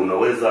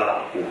unaweza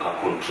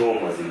ukakontrol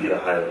mazingira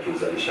haya ya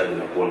kiuzalishaji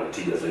na kuona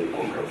tija zaidi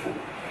kwa muda mfupi.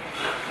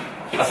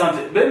 Asante.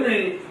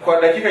 Beni,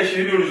 kwa dakika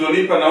 20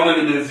 ulizonipa naona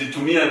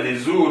nimezitumia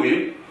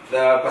vizuri.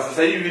 Kwa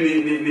sasa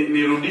hivi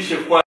nirudishe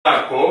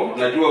kwako.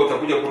 Najua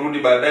utakuja kurudi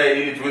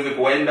baadaye ili tuweze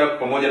kuenda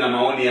pamoja na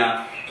maoni ya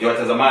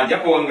watazamaji.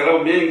 Hapo angalau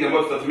mengi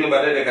ambayo tutatumia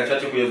baadaye dakika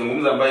chache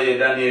kuyazungumza, ambaye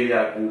Daniel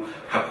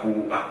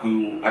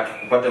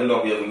hakupata muda wa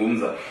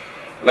kuyazungumza.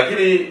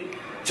 Lakini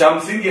cha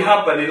msingi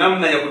hapa ni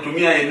namna ya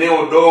kutumia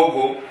eneo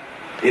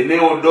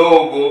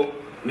dogo.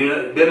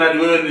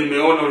 Bernard, wewe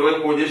nimeona uliwahi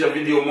kuonyesha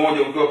video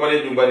moja ukiwa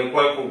pale nyumbani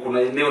kwako,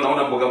 kuna eneo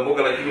naona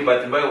mboga lakini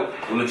bahati mbaya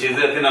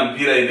unachezea tena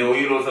mpira eneo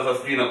hilo, sasa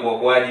sijui inakuwa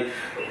kwaje.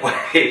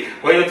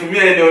 Kwa hiyo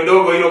tumia eneo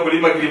dogo hilo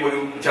kulima kilimo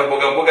cha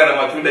mboga na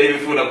matunda ili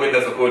tu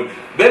unakwenda sokoni.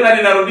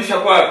 Bernard, narudisha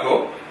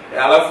kwako,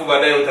 alafu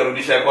baadaye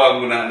utarudisha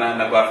kwangu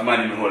na kwa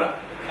Athmani Mihula.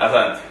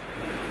 Asante.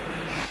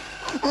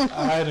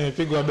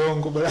 Nimepigwa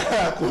dongo bila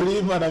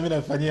kulima na mimi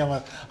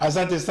nafanyia.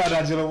 Asante sana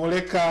Angelo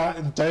Moleka,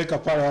 nitaweka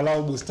pale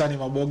walau bustani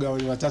maboga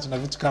wali watatu na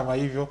vitu kama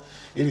hivyo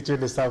ili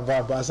tuende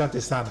sambamba.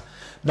 Asante sana.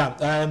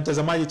 Na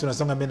mtazamaji,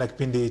 tunasonga mbele na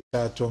kipindi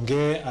cha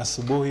Tuongee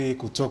asubuhi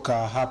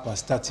kutoka hapa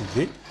Star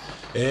TV.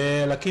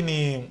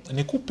 Lakini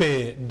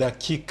nikupe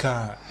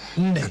dakika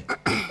 4.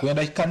 Kwa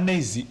dakika 4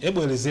 hizi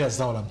hebu elezea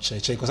zao la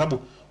mchaichai, kwa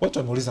sababu watu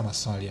wameuliza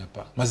maswali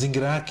hapa.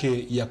 Mazingira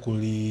yake ya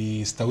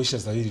kulistawisha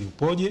zao hili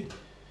upoje?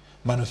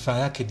 Manufaa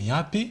yake ni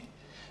yapi?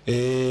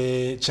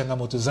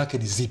 Changamoto zake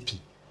ni zipi?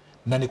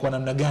 Na ni kwa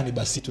namna gani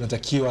basi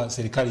tunatakiwa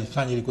serikali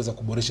ifanye ili kuweza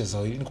kuboresha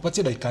zao hili?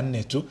 Nikupatie dakika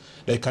 4 tu.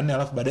 Dakika 4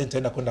 alafu baadaye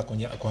nitaenda kwenda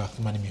kwa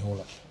Athmani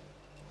Mihula.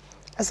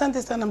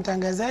 Asante sana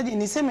mtangazaji.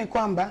 Niseme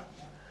kwamba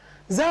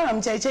zao la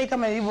mchaichai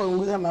kama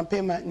nilivyoongoza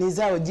mapema ni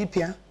zao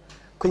jipya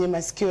kwenye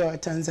masikio ya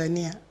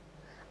Tanzania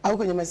au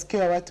kwenye masikio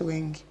ya watu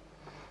wengi.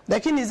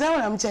 Lakini zao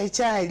la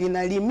mchaichai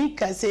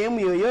linalimika sehemu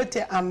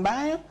yoyote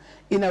ambayo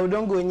ina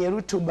udongo wenye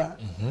rutuba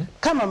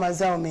kama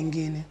mazao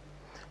mengine.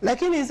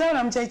 Lakini zao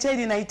la mchaichai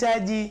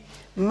linahitaji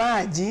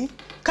maji.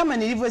 Kama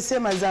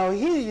nilivyosema, zao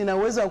hili lina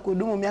uwezo wa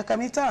kudumu miaka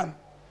 5.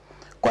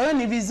 Kwa hiyo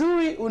ni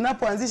vizuri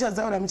unapoanzisha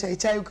zao la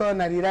mchaichai ukawa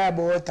na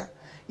reliable water.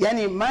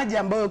 Yaani maji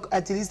ambayo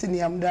at least ni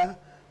ya muda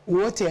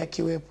wote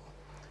yakiwepo.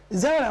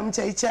 Zao la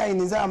mchaichai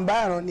ni zao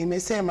ambalo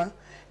nimesema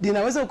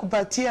linaweza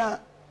kupatia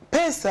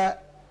pesa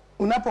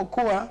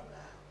unapokuwa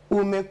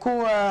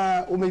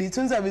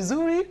umelitunza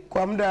vizuri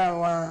kwa muda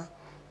wa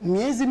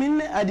miezi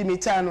 4 hadi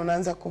 5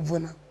 unaanza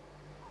kuvuna.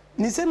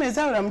 Niseme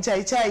zao la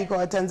mchaichai kwa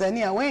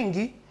Watanzania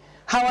wengi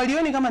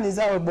hawalioni kama ni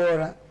zao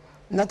bora.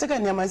 Nataka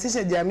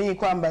nihamasishe jamii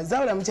kwamba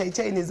zao la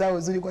mchaichai ni zao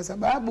zuri kwa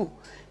sababu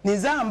ni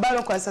zao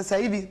ambalo kwa sasa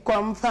hivi,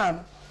 kwa mfano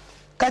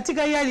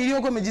katika hali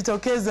iliyokuwa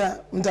imejitokeza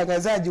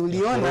mtangazaji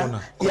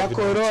uliona ya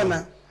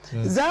corona,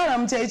 zao la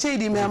mchaichai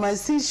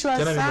limehamasishwa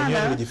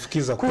sana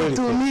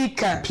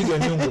kutumika. Piga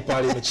nyungu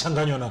pale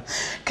imechanganywa na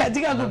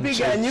katika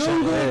kupiga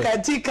nyungu,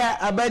 katika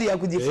habari ya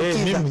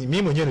kujifukiza.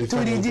 Mimi mwenyewe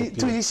nilifanya hivyo.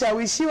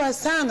 Tulishawishiwa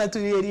sana,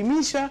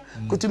 tulielimishwa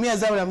kutumia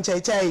zao la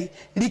mchaichai,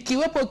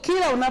 likiwepo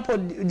kila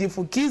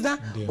unapojifukiza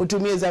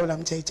utumie zao la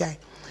mchaichai.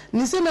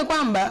 Niseme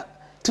kwamba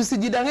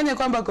tusijidanganye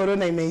kwamba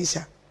corona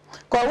imeisha.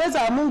 Kwa uwezo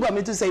wa Mungu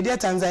ametusaidia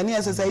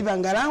Tanzania sasa hivi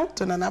angalau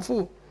tuna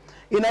nafuu.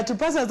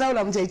 Inatupasa zao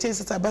la mchaichai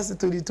sasa basi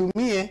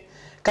tulitumie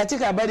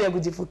katika habari ya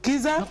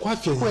kujifukiza,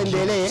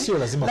 kuendelee.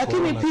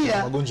 Lakini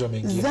pia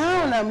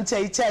zao la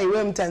mchaichai,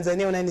 wewe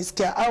Mtanzania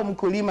unanisikia au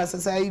mkulima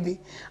sasa hivi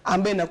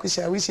ambaye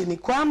nakushawishi ni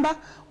kwamba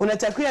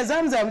unatakiwa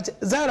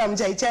zao la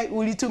mchaichai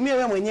ulitumie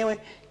wewe mwenyewe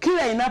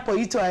kila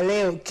inapoitwa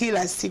leo,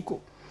 kila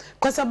siku.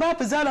 Kwa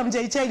sababu zao la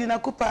mchaichai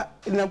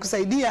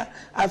linakusaidia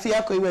afya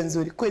yako iwe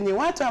nzuri. Kwenye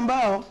watu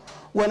ambao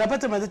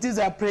wanapata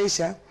matatizo ya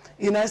pressure,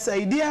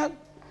 inasaidia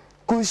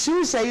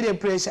kushusha ile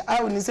pressure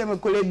au niseme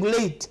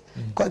kuregulate.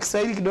 Kwa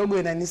Kiswahili kidogo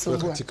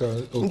inanisumbua.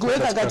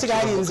 Kuweka katika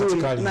hali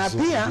nzuri. Na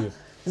pia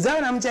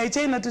zao la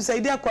mchaichai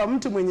linatusaidia kwa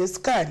mtu mwenye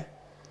sukari.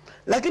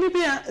 Lakini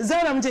pia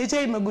zao la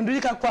mchaichai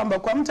imegundulika kwamba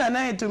kwa mtu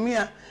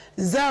anayetumia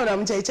zao la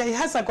mchaichai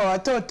hasa kwa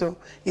watoto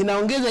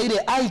inaongeza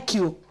ile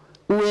IQ,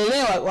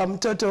 uelewa wa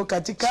mtoto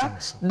katika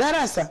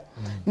darasa.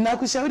 Na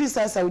kushauri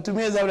sasa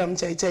utumie zao la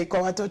mchaichai kwa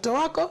watoto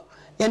wako,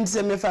 yani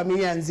tuseme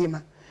familia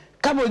nzima.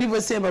 Kama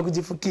ulivyosema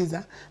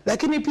kujifukiza,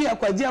 lakini pia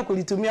kwa ajili ya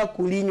kulitumia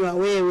kulinywa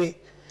wewe.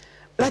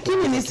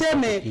 Lakini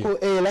niseme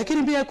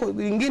lakini pia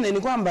lingine ni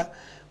kwamba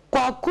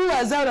kwa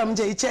kuwa zao la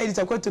mchaichai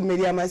litakuwa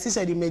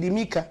tumelihamasisha,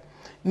 limelimika,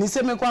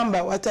 niseme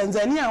kwamba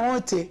Watanzania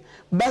wote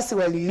basi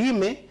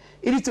walilime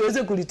ili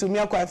tuweze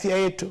kulitumia kwa afya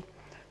yetu.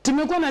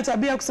 Tumekuwa na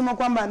tabia kusema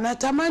kwamba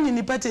natamani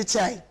nipate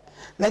chai,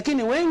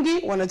 lakini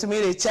wengi wanatumia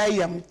ile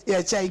chai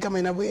ya chai kama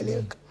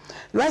inavyoeleweka.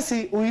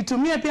 Basi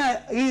uitumie pia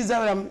hii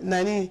zao la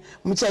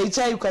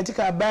mchaichai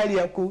katika habari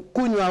ya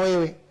kunywa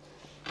wewe.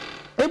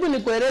 Hebu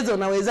nikueleze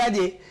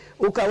unawezaje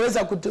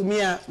ukaweza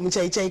kutumia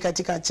mchaichai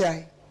katika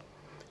chai.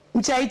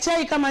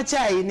 Mchaichai kama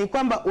chai ni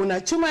kwamba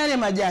unachuma yale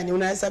majani,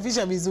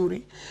 unayasafisha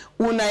vizuri,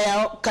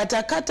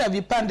 unayakatakata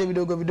vipande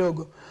vidogo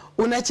vidogo,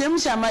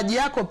 unachemsha maji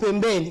yako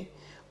pembeni.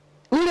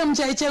 Ule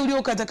mchaichai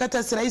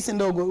uliokatakata slice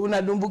ndogo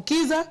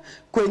unadumbukiza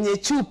kwenye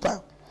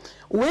chupa.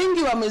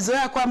 Wengi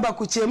wamezoea kwamba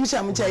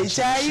kuchemsha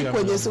mchaichai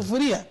kwenye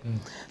sufuria.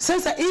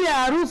 Sasa ile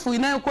harufu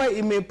inayokuwa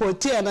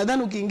imepotea,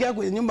 nadhani ukiingia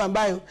kwenye nyumba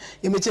ambayo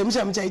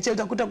imechemsha mchaichai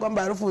utakuta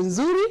kwamba harufu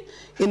nzuri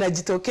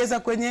inajitokeza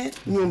kwenye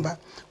nyumba.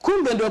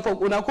 Kumbe ndio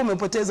unakuwa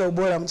umepoteza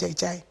ubora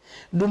mchaichai.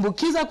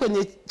 Dumbukiza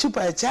kwenye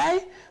chupa ya chai,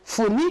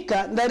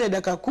 funika, ndani ya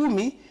dakika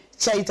 10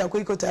 chai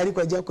itakuwa iko tayari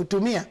kwa ajili ya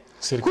kutumia.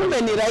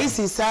 Kumbe ni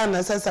rahisi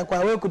sana sasa kwa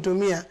wewe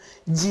kutumia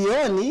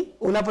jioni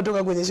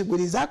unapotoka kwenye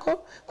shughuli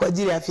zako kwa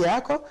ajili ya afya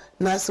yako,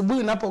 na asubuhi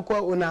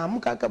unapokuwa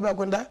unaamka kabla ya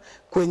kwenda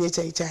kwenye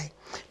chai.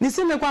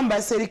 Niseme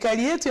kwamba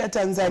serikali yetu ya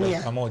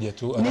Tanzania,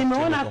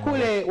 nimeona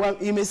kule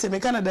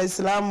imesemekana Dar es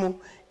Salaam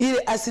ile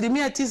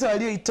 9%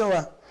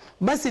 walioitoa.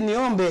 Basi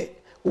niombe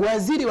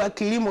Waziri wa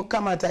Kilimo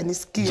kama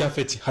atanisikia,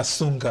 Jafet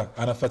Hasunga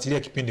anafuatilia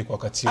kipindi kwa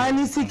wakati huu,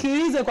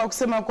 anisikilize kwa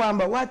kusema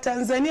kwamba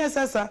Watanzania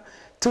sasa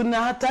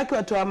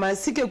tunatakiwa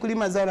tuhamasike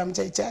kulima zao la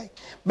mchaichai.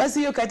 Basi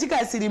hiyo katika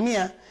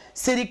 1%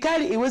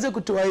 serikali iweze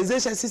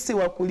kutuwezesha sisi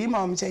wakulima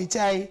wa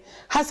mchaichai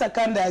hasa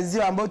kanda ya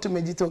Ziwa ambao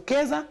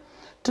tumejitokeza.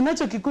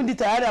 Tunacho kikundi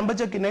tayari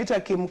ambacho kinaitwa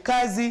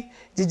Kimkazi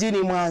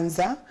jijini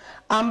Mwanza,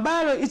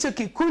 ambalo hicho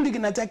kikundi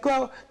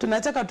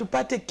tunataka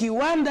tupate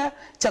kiwanda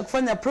cha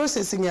kufanya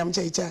processing ya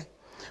mchaichai.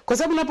 Kwa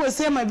sababu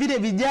unaposema vile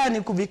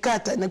vijani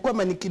kuvikata ni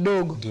kwamba ni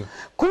kidogo.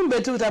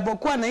 Kumbe tu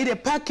utapokuwa na ile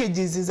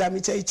packages za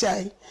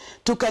michaichai,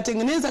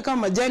 tukatengeneza kama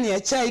majani ya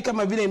chai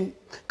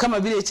kama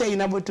vile chai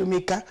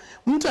inavyotumika.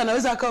 Mtu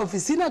anaweza akaa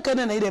ofisini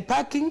akaenda na ile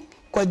packing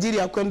kwa ajili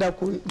ya kwenda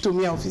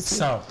kutumia ofisini.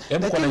 Sawa.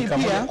 Hebu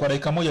kwa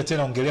dakika moja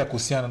tena ongelea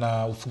kuhusiana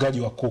na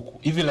ufugaji wa kuku.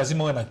 Hivi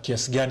lazima uwe na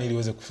kiasi gani ili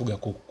uweze kufuga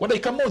kuku? Kwa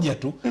dakika moja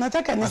tu.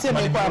 Nataka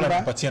niseme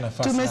kwamba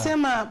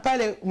tumesema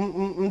pale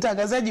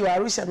mtangazaji wa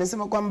Arusha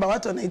amesema kwamba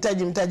watu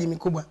wanahitaji mtaji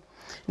mikubwa.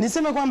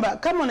 Niseme kwamba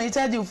kama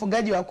unahitaji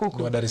ufugaji wa kuku,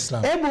 ni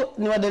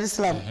wa Dar es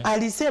Salaam.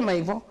 Alisema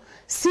hivyo,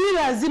 si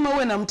lazima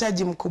uwe na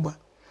mtaji mkubwa.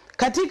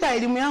 Katika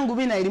elimu yangu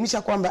mimi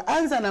naelimisha kwamba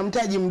anza na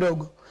mtaji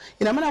mdogo.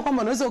 Ina maana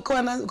kwamba unaweza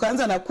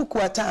ukaanza na kuku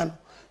 5,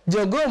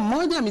 jogoo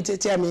mmoja,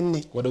 mitetea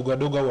 4.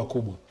 Wadogo au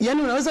wakubwa.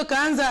 Yaani unaweza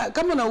kaanza,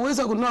 kama una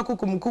uwezo wa kununua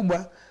kuku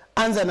mkubwa,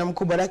 anza na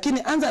mkubwa,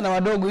 lakini anza na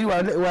wadogo ili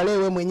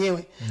walewe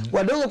mwenyewe.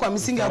 Wadogo kwa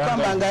msingi ya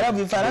kwamba angalau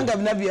vifaranga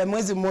vinavyo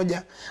mwezi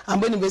mmoja,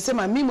 ambayo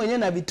nimesema mimi mwenyewe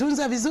na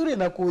vitunza vizuri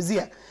na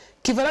kuuzia.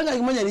 Kifaranga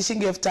kimoja ni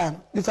shilingi 5,000.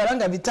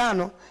 Vifaranga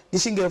 5 ni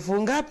shilingi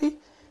 1000 ngapi?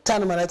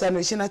 5 mara 5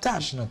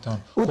 25.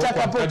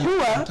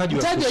 Utakapokuwa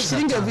mtaji wa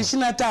shilingi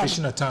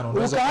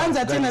 25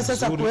 ukaanza tena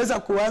sasa kuweza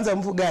kuanza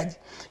mfugaji.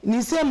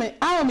 Niseme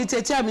hao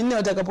michechea minne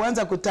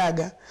watakapoanza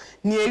kutaga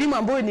ni elimu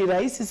ambayo ni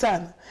rahisi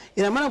sana.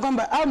 Ina maana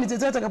kwamba hao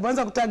michechea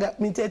watakapoanza kutaga,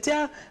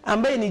 michechea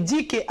ambaye ni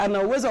jike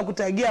ana uwezo wa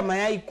kutagia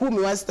mayai 10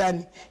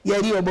 wastani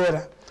yaliyo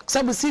bora. Kwa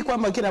sababu si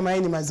kwamba kila mayai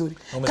ni mazuri.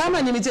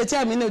 Kama ni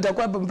michechea minne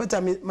utakuwa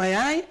mpata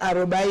mayai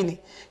 40.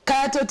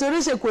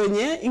 Katotoreshe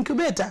kwenye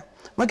incubator.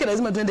 Maki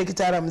lazima tuende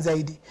kitaalamu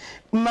zaidi.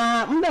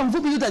 Muda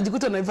mfupi tu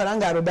utajikuta na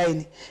vifaranga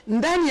 40.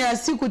 Ndani ya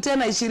siku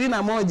tena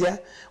 21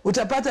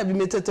 utapata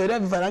vimetotolewa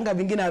vifaranga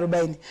vingine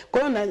 40.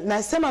 Kwa hiyo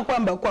nasema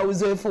kwamba kwa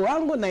uzoefu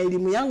wangu na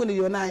elimu yangu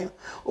nilionayo,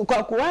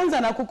 kwa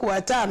kuanza na kuku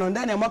 5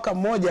 ndani ya mwaka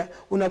mmoja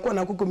unakuwa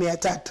na kuku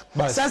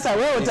 300. Sasa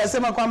wewe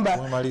utasema kwamba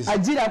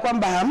ajira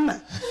kwamba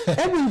hamna.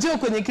 Hebu njoo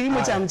kwenye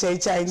kilimo cha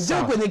mchaichai,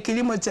 njoo kwenye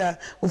kilimo cha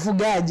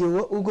ufugaji,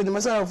 kwenye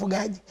masuala ya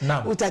ufugaji,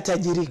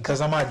 utatajirika.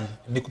 Mtazamaji,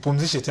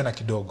 nikupumzishe tena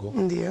kidogo.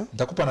 Ndio.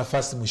 Nitakupa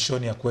nafasi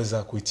mwishoni ya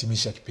kuweza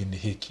kuhitimisha kipindi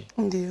hiki.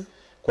 Ndio.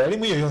 Kwa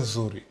elimu hiyo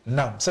nzuri.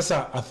 Naam,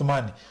 sasa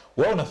Athmani,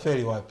 wewe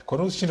unafeli wapi? Kwa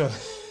nini ushinda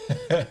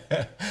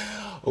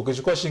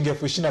ukichukua shilingi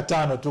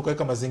 25,000 tu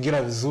kaweka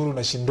mazingira vizuri,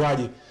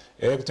 unashindwaje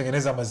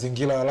kutengeneza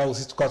mazingira walau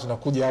sisi tukawa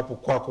tunakuja hapo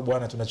kwako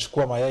bwana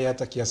tunachukua mayai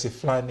hata kiasi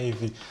fulani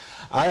hivi.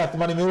 Haya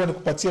Athmani, mimi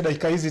nikupatia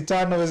dakika hizi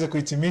 5 uweze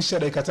kuhitimisha,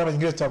 dakika 5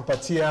 nyingine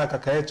tutampatia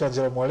kaka yetu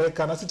Angela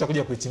Mwaleka na sisi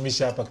tutakuja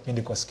kuhitimisha hapa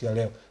kipindi kwa siku ya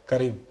leo.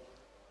 Karibu.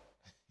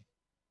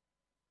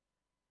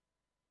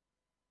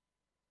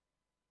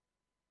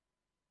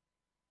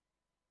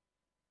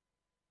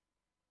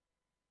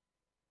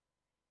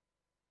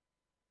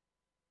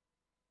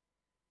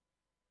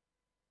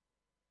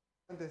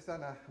 Asante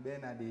sana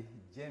Bernard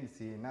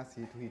James,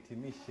 nasi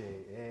tuhitimishe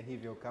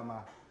hivyo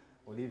kama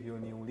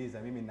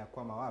ulivyoniuliza mimi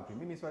ninakwama wapi.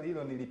 Mimi swali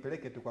hilo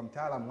nilipeleke tu kwa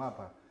mtaalamu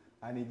hapa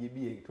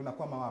anijibie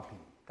tunakwama wapi.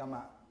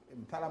 Kama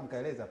mtaalamu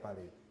kaeleza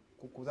pale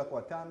kuku zako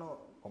 5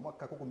 kwa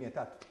mwaka kuku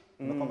 300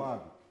 tunakwama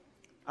wapi?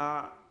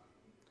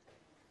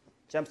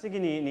 Cha msingi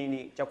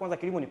ni cha kwanza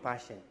kilimo ni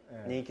passion.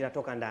 Ni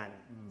kinatoka ndani.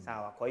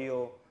 Sawa. Kwa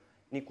hiyo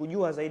ni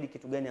kujua zaidi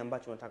kitu gani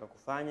ambacho unataka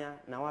kufanya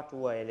na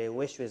watu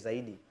waeleweshwe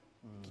zaidi.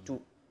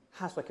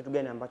 Haswa kitu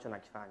gani ambacho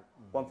nakifanya.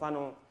 Kwa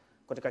mfano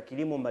katika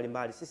kilimo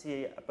mbalimbali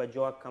sisi hapa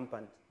Joa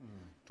Company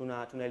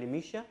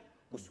tunaelimisha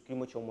kuhusu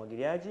kilimo cha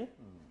umwagiliaji,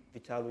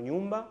 vitalu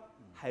nyumba,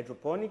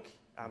 hydroponic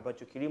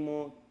ambacho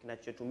kilimo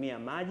kinachotumia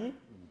maji,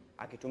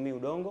 akitumia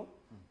udongo.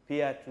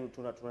 Pia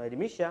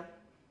tunaelimisha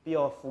pia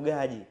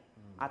wafugaji,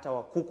 hata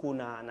wa kuku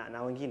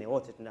na wengine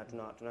wote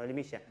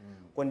tunaelimisha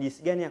kwa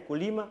jinsi gani ya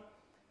kulima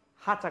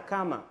hata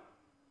kama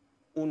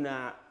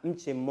una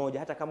mche mmoja,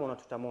 hata kama una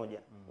tuta moja,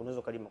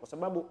 unaweza kulima. Kwa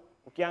sababu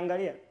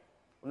ukiangalia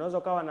unaweza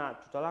ukawa na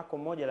tuta lako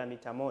moja la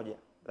mita 1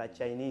 la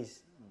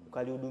Chinese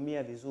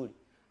ukalihudumia vizuri.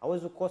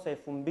 Hauwezi kukosa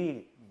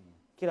 2,000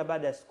 kila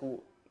baada ya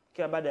siku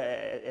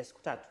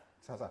 3.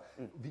 Sasa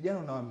vijana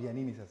unawaambia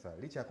nini sasa?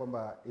 Licha ya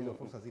kwamba hizo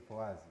fursa zipo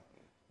wazi.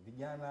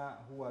 Vijana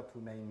huwa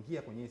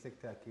tunaingia kwenye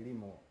sekta ya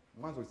kilimo.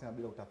 Mwanzo ulisema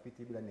bila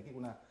utafiti bila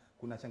nini.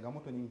 Kuna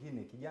changamoto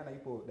nyingine. Kijana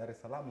yupo Dar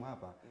es Salaam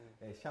hapa,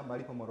 shamba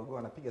lipo Morogoro,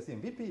 anapiga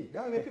simu, "Vipi?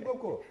 Dawa imepigwa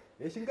huko?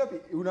 Shilingi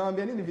ngapi?"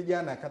 Unawaambia nini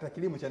vijana kata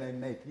kilimo cha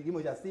Nanenane,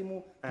 kilimo cha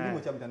simu, kilimo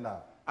cha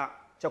mtandao?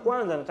 Cha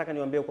kwanza nataka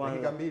niwaambie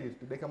kwanza.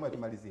 Dakika moja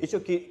tumalizie. Hicho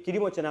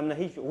kilimo cha namna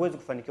hicho huwezi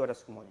kufanikiwa hata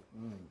siku moja.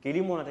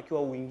 Kilimo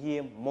unatakiwa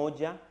uingie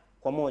moja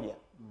kwa moja.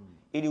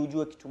 Ili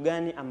ujue kitu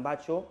gani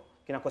ambacho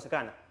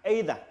kinakosekana.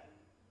 Either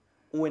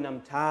uwe na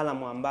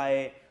mtaalamu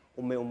ambaye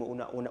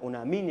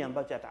unaamini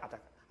ambacho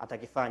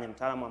atakifanya,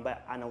 mtaalamu ambaye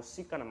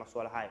anahusika na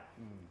masuala haya.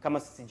 Kama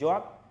sisi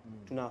Joab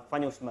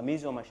tunafanya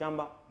usimamizi wa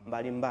mashamba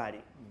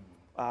mbalimbali.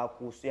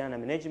 Kuhusiana na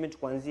management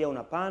kuanzia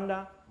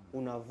unapanda,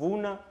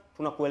 unavuna,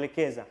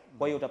 tunakuelekeza.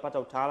 Kwa hiyo utapata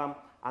utaalamu,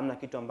 hamna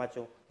kitu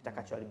ambacho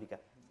kitakachoharibika.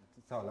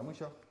 Sawa, la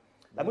mwisho?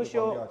 La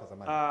mwisho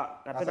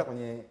napenda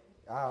kwenye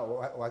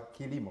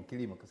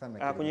kilimo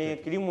sana kwenye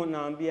kilimo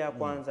naambia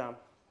kwanza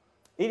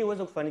ili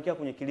uweze kufanikiwa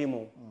kwenye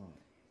kilimo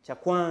cha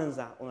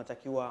kwanza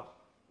unatakiwa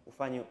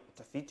ufanye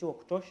utafiti wa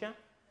kutosha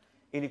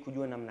ili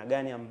kujua namna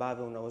gani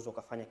ambavyo unaweza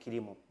ukafanya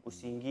kilimo.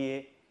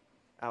 Usiingie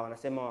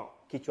wanasema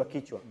kichwa.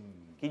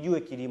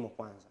 Kijue kilimo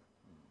kwanza.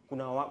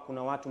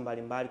 Kuna watu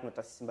mbalimbali, kuna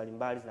taasisi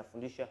mbalimbali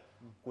zinafundisha,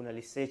 kuna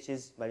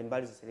researches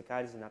mbalimbali za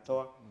serikali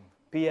zinatoa.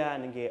 Pia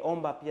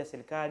ningeomba pia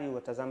serikali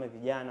watazame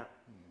vijana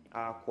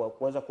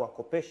kuweza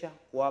kuwakopesha,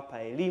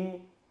 kuwapa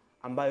elimu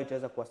ambayo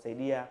itaweza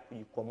kuwasaidia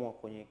kujikwamua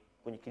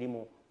kwenye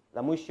kilimo.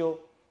 La mwisho,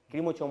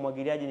 kilimo cha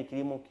umwagiliaji ni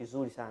kilimo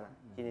kizuri sana,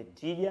 chenye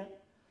tija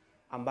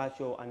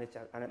ambacho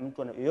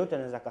mtu yeyote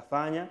anaweza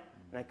kufanya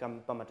na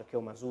ikampa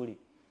matokeo mazuri.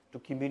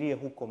 Tukimbilie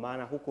huko,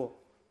 maana huko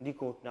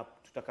ndiko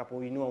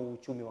tutakapoinua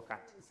uchumi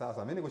wakati.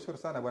 Sasa mimi nikushukuru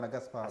sana Bwana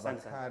Gaspar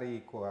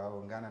Bakari kwa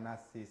kuungana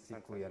nasi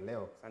siku ya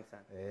leo.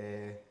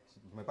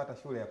 Tumepata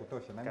shule ya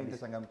kutosha na mimi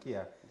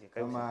nitachangamkia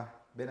kama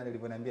Bernard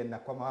alivyoniambia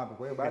ninakwama wapi.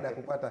 Kwa hiyo baada ya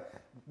kupata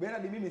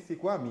Bernard, mimi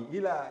sikwami,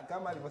 ila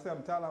kama alivyosema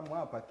mtaalamu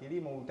hapa,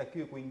 kilimo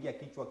utakiwe kuingia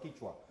kichwa.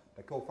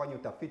 Utakiwa ufanye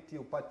utafiti,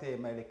 upate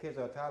maelekezo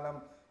ya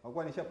wataalamu Kwa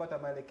kuwa nishapata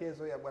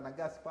maelekezo ya bwana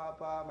Gaspar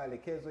hapa,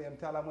 maelekezo ya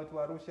mtaalamu wetu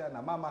wa Arusha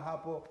na mama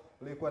hapo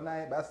ulikuwa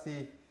naye,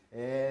 basi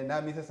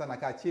nami sasa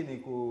nakaa chini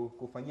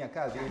kufanyia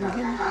kazi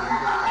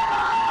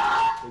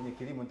kwenye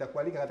kilimo.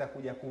 Nitakualika hata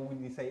kuja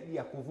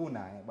kunisaidia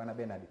kuvuna bwana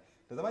Bernard.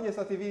 Mtazamaji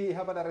wa TV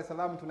hapa Dar es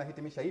Salaam,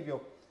 tunahitimisha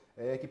hivyo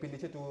kipindi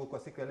chetu kwa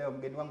siku ya leo.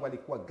 Mgeni wangu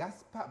alikuwa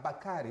Gaspar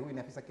Bakari, huyu ni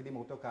afisa kilimo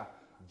kutoka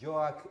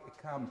Joak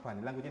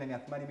Company. Langu jina ni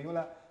Athmani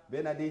Miula.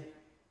 Bernard,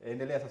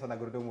 endelea sasa na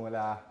gurudumu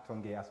la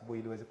Tuongee Asubuhi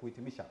ili uweze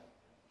kuhitimisha.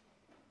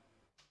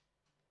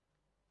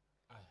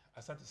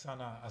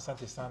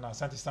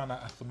 Asante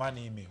sana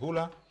Athmani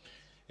Mihula.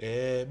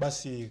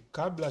 Basi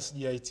kabla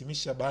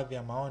sijahitimisha baadhi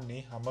ya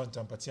maoni ambayo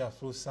nitampatia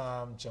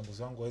fursa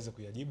mchambuzi wangu aweze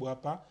kuyajibu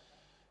hapa,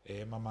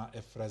 mama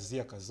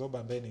Efrazia Kazoba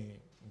ambaye ni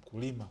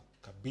mkulima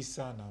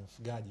kabisa na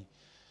mfugaji,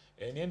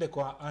 niende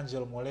kwa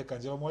Angelo Moleka.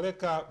 Angelo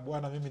Moleka,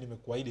 bwana, mimi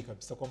nimekuahidi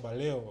kabisa kwamba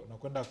leo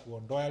nakwenda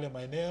kuondoa yale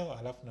maeneo,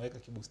 alafu naweka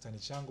kibustani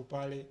changu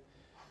pale.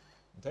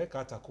 Nitaweka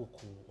hata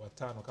kuku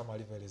 5 kama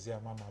alivyoelezea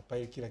mama hapa,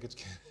 ili kila kitu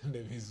kiende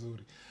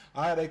vizuri.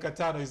 Haya, dakika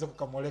 5 hizo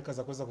kwa Moleka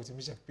za kuweza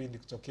kutimisha kipindi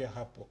kutokea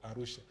hapo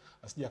Arusha.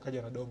 Asije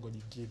akaja na dongo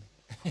jingine.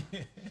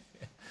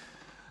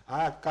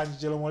 Haya,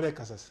 Angelo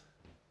Moleka sasa.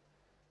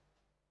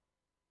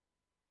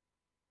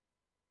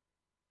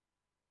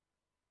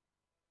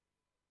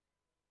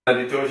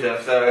 Nitosha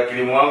afisa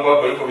kilimo wangu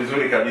hapa yuko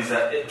vizuri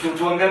kabisa.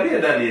 Tuangalie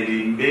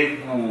Daniel,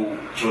 mbegu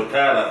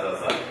chotara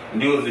sasa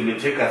ndio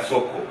zimeteka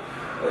soko.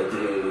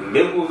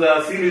 Mbegu za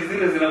asili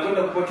zile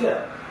zinakwenda kupotea.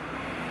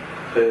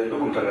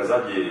 Ndugu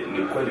mtangazaji,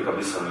 ni kweli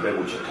kabisa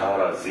mbegu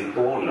chotara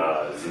zipo na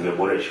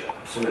zimeboreshwa.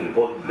 Tuseme ni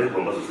mbegu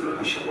ambazo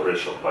zimekwisha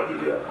boreshwa kwa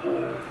ajili ya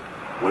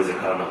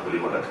kuwezekana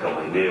kulima katika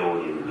maeneo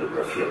yenye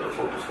jiografia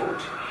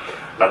tofauti.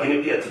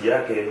 Lakini pia tija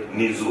yake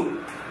ni nzuri.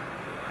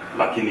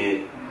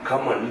 Lakini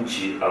kama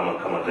nchi ama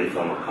kama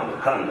taifa ama kama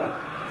kanda,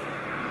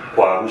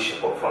 kwa Arusha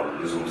kwa mfano,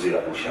 nizungumzia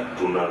Arusha,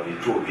 tuna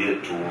vituo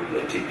vyetu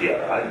vya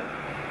TPRI,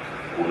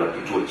 kuna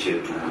kituo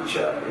chetu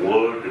cha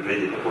World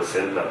Vegetable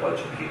Center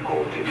ambacho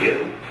kiko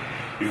Tegero.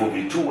 Hivyo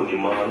vituo ni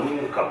maalum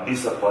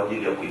kabisa kwa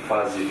ajili ya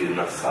kuhifadhi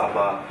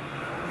vinasaba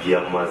vya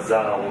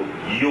mazao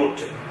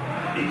yote,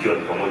 ikiwa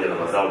ni pamoja na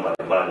mazao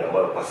mbalimbali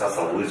ambayo kwa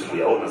sasa huwezi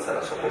kuyaona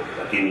sana sokoni,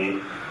 lakini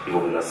hivyo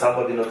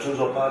vinasaba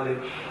vinatunzwa pale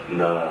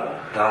na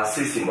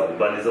taasisi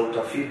mbalimbali za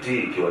utafiti.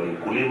 Ikiwa ni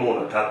mkulima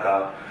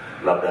unataka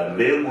labda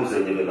mbegu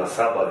zenye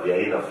vinasaba vya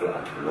aina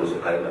fulani, unaweza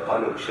kaenda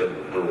pale ukishiriki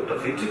kwenye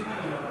utafiti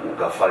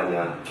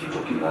ukafanya kitu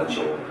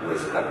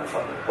kinachowezekana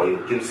kufanya. Kwa hiyo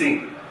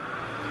kimsingi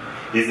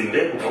hizi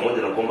mbegu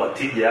pamoja na kwamba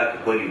tija yake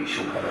kweli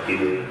ilishuka,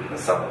 lakini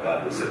vinasaba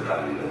bado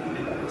serikali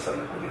inabidi kubwa sana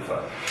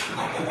kuhifadhi.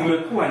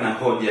 Kumekuwa na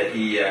hoja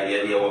hii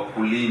ya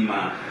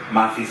wakulima,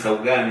 maafisa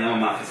ugani ama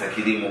maafisa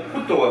kilimo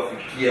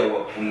kutowafikia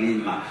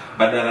wakulima,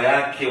 badala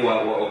yake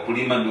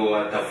wakulima ndio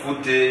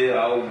watafute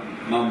au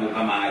mambo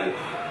kama hayo.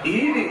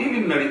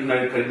 Hili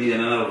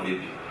mnalikaribiana nalo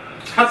vipi,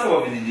 hasa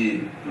wa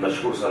vijijini?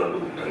 Nashukuru sana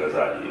ndugu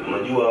mtangazaji.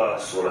 Unajua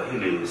swala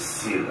hili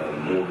si la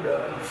muda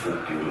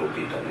mfupi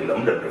uliopita, ni la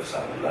muda mrefu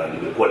sana na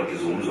limekuwa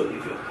likizungumzwa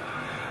hivyo.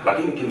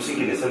 Lakini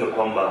kimsingi niseme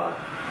kwamba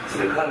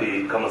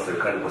serikali kama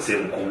serikali kwa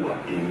sehemu kubwa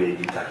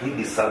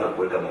imejitahidi sana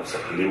kuweka maafisa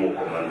kilimo,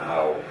 kwa maana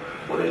hao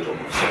wanaitwa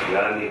maafisa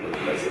gani kwenye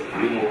ngazi ya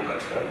kilimo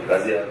katika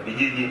ngazi ya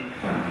vijiji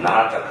na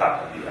hata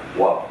kata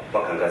pia wapo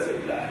mpaka ngazi ya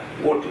wilaya,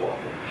 wote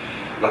wapo.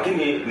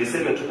 Lakini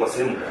niseme tu kwa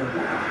sehemu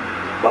kubwa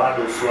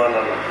bado swala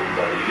la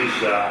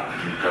kubadilisha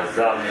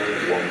mtazamo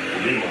wa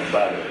mkulima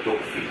ambaye anataka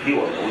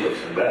kufikiwa na huyo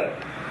mfugaji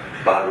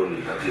bado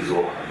ni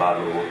tatizo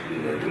ambalo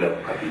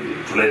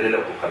tunaendelea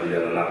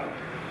kukabiliana nalo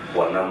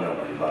kwa namna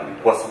mbalimbali,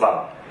 kwa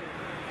sababu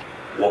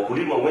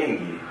wakulima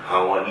wengi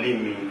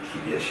hawalimi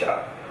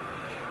kibiashara.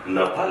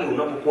 Na pale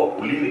unapokuwa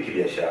kulimi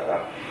kibiashara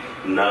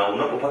na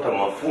unapopata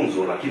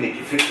mafunzo lakini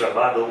kifikra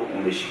bado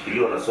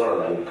umeshikiliwa na swala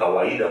la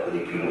ukawaida kwenye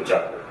kilimo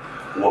chako,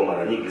 huwa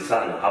mara nyingi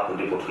sana hapo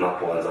ndipo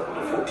tunapoanza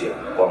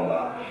kutofautiana,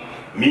 kwamba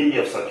mimi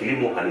afisa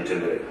kilimo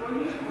anitendele,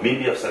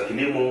 mimi afisa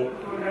kilimo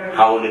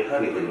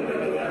haonekani kwenye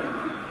maeneo yangu.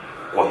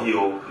 Kwa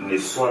hiyo ni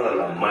swala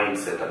la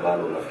mindset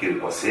ambalo nafikiri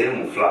kwa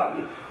sehemu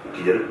fulani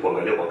ukijaribu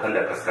kuangalia kwa kanda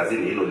ya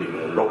kaskazini hilo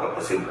limeondoka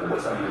kwa sehemu kubwa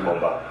sana,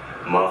 kwamba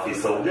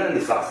maafisa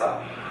ugani sasa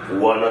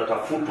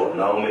wanatafutwa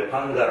na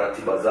wamepanga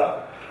ratiba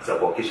zao za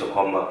kuhakikisha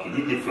kwamba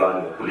kijiji fulani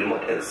wakulima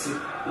X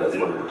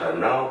lazima nikutane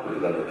nao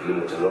kulingana na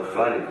kilimo cha zao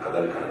fulani na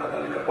kadhalika na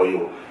kadhalika. Kwa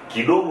hiyo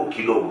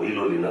kidogo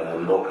hilo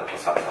linaondoka kwa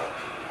sasa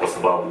kwa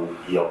sababu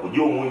ya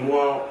kujua umuhimu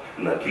wao,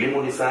 na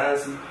kilimo ni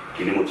sayansi,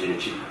 kilimo chenye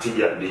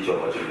tija ndicho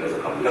ambacho kinaweza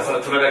kamilika. Sasa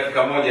tuna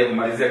dakika moja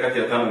kumalizia kati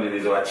ya 5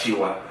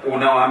 nilizoachiwa.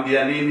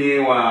 Unawaambia nini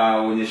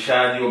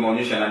waonyeshaji wa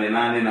maonyesho ya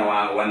Nanenane na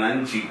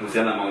wananchi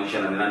kuhusiana na maonyesho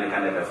ya Nanenane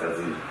kanda ya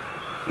kaskazini?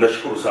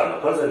 Nashukuru sana.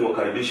 Kwanza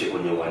niwakaribishe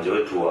kwenye uwanja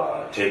wetu wa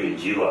Temi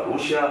Njiro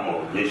Arusha.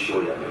 Maonyesho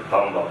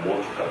yamepamba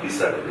moto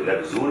kabisa, yanaendelea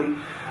vizuri.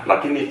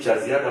 Lakini cha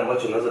ziada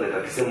ambacho naweza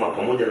nikakisema,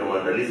 pamoja na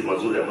maandalizi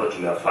mazuri ambayo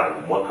tumeyafanya,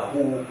 mwaka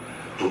huu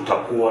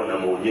tutakuwa na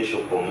maonyesho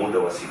kwa muda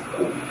wa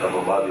siku 10 kama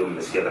ambavyo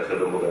mmesikia katika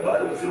vyombo vya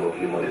habari, waziri wa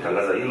kilimo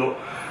alitangaza hilo.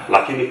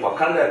 Lakini kwa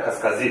kanda ya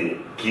kaskazini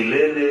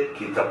kilele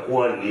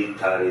kitakuwa ni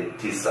tarehe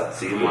 9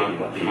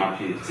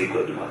 siku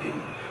ya Jumapili.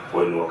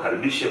 Kwa hiyo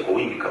niwakaribishe kwa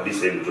wingi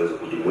kabisa ili tuweze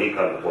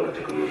kujumuika na kuona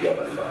teknolojia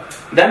mbalimbali.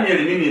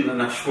 Daniel, mimi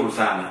nashukuru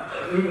sana.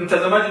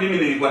 Mtazamaji, mimi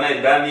nilikuwa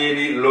naye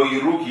Daniel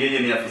Loiruki, yeye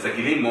ni afisa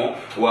kilimo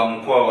wa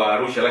mkoa wa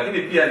Arusha,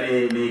 lakini pia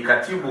ni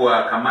katibu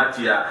wa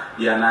kamati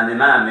ya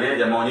Nanenane,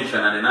 ya maonyesho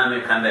ya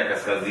Nanenane kanda ya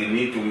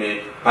kaskazini.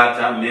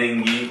 Tumepata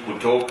mengi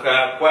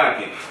kutoka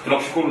kwake.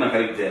 Tunakushukuru na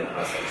karibu tena.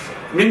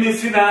 Mimi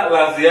sina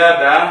la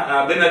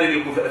ziada. Bernard,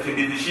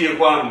 nikuthibitishie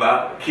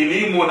kwamba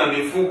kilimo na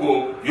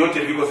mifugo vyote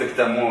viko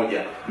sekta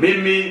moja.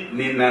 Mimi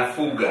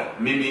ninafuga,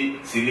 mimi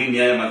silini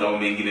haya mazao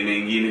mengine.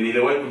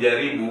 Niliwahi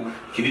kujaribu,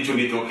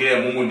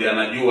 kilichonitokea Mungu ndiye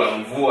anajua.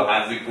 Mvua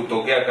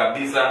hazikutokea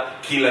kabisa,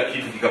 kila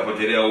kitu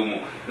kikapotelea humo.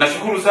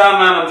 Nashukuru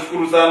sana,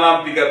 namshukuru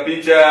sana mpiga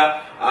picha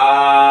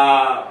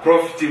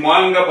Profit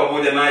Mwanga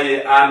pamoja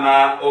naye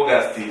Ana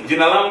Augusti.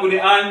 Jina langu ni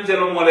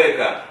Angelo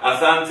Mwaleka.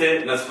 Asante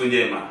na siku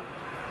njema.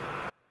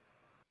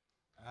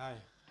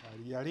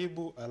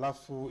 Alijaribu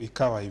alafu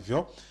ikawa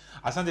hivyo.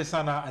 Asante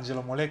sana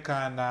Angelo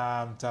Mwaleka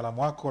na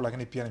mtaalamu wako,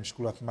 lakini pia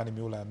nimshukuru Athmani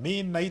Miula.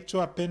 Mimi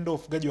naitwa Pendo,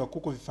 ufugaji wa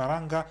kuku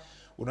vifaranga.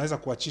 Unaweza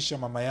kuachisha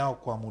mama yao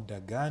kwa muda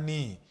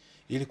gani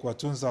ili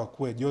kuwatunza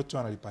wakue joto?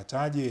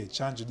 Analipataje?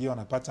 Chanjo je,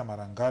 wanapata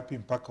mara ngapi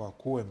mpaka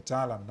wakue?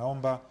 Mtaalamu,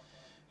 naomba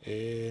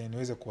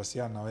niweze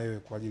kuwasiliana na wewe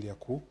kwa ajili ya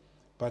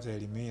kupata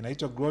elimu hii.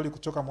 Naitwa Glory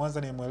kutoka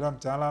Mwanza, nimeelewa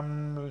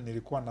mtaalamu,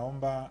 nilikuwa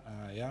naomba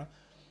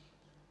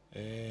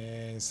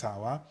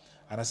sawa.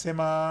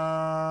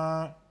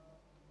 Anasema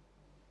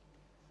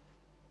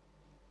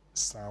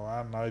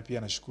sawa, nawe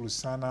pia nashukuru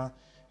sana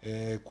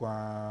kwa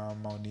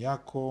maoni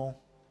yako.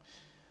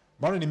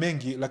 Maoni ni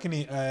mengi,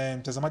 lakini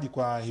mtazamaji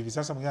kwa hivi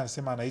sasa mwingine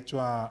anasema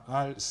anaitwa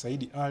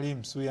Saidi Ali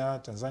Msuya,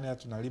 Tanzania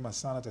tunalima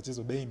sana,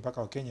 tatizo bei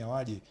mpaka wa Kenya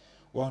waje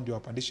wao ndio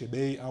wapandishe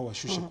bei au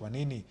washushe kwa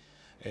nini?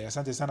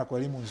 Asante sana kwa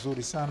elimu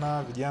nzuri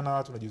sana.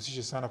 Vijana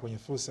tunajihusisha sana kwenye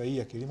fursa hii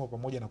ya kilimo,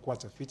 pamoja na kuwa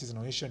tafiti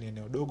zinaonyesha ni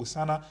eneo dogo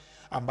sana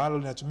ambalo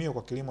linatumika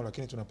kwa kilimo,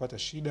 lakini tunapata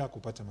shida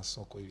kupata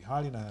masoko. Ili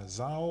hali na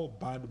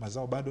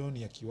mazao bado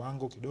ni ya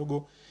kiwango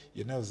kidogo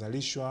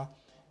yanayozalishwa.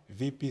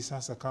 Vipi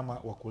sasa kama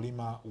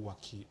wakulima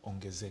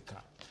wakiongezeka?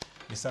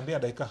 Ni saa 2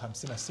 dakika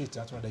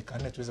 56, tuna dakika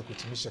 4 tuweze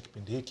kuhitimisha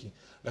kipindi hiki,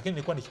 lakini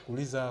nilikuwa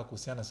nikikuuliza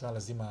kuhusiana na swala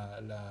zima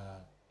la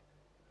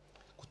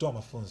kutoa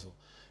mafunzo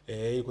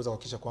ili kuweza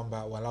kuhakikisha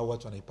kwamba walau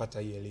watu wanaipata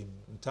hii elimu.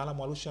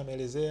 Mtaalamu Arusha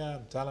ameelezea,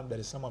 mtaalamu Dar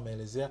es Salaam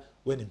ameelezea,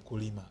 wewe ni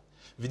mkulima.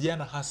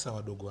 Vijana hasa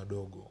wadogo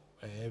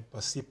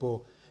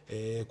pasipo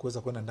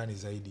kuweza kwenda ndani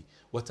zaidi,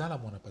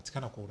 wataalamu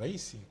wanapatikana kwa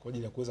urahisi kwa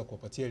ajili ya kuweza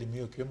kuwapatia elimu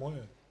hiyo kiwemo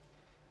wewe?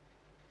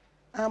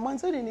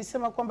 Mwanzoni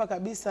nisema kwamba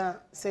kabisa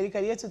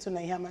serikali yetu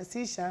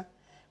tunaihamasisha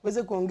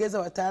uweze kuongeza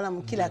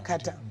wataalamu kila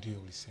kata. Ndio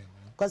ulisema.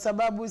 Kwa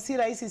sababu si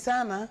rahisi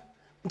sana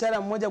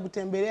mtaalamu mmoja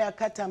kutembelea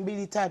kata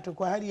 2-3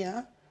 kwa hali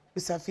ya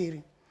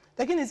usafiri.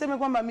 Lakini niseme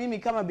kwamba mimi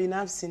kama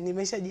binafsi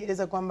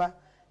nimeshajieleza kwamba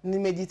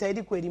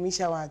nimejitahidi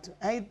kuelimisha watu.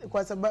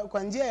 Kwa sababu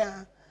kwa njia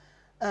ya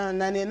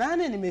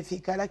Nanenane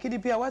nimefika, lakini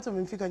pia watu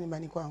wamefika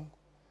nyumbani kwangu.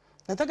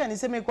 Nataka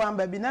niseme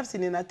kwamba binafsi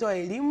ninatoa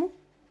elimu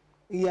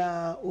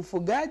ya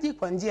ufugaji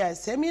kwa njia ya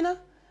semina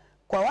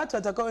kwa watu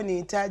watakao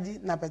nihitaji,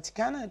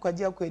 napatikana kwa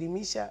ajili ya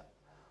kuelimisha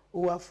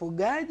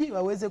wafugaji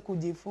waweze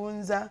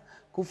kujifunza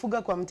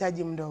kufuga kwa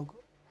mtaji mdogo.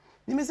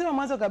 Nimesema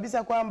mwanzo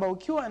kabisa kwamba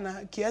ukiwa na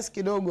kiasi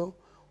kidogo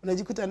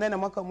unajikuta ndani ya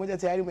mwaka mmoja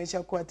tayari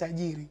umeshakuwa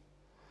tajiri.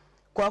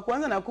 Kwa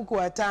kuanza na kuku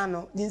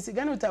 5, jinsi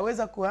gani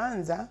utaweza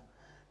kuanza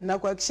na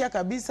kuhakikisha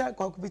kabisa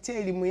kwa kupitia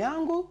elimu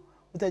yangu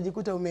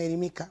utajikuta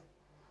umeelimika.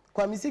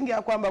 Kwa misingi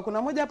ya kwamba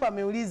kuna mmoja hapa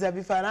ameuliza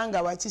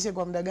vifaranga waachishe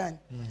kwa muda gani?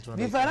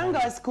 Vifaranga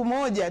wa siku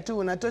moja tu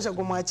unatosha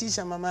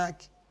kumwachisha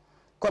mamake.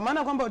 Kwa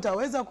maana kwamba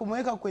utaweza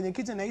kumweka kwenye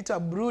kitu inaitwa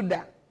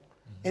brooder.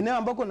 Eneo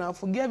ambako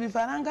unawafugia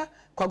vifaranga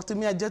kwa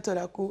kutumia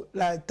joto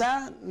la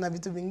taa na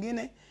vitu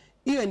vingine.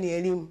 Hiyo ni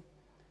elimu.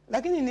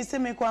 Lakini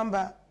niseme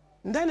kwamba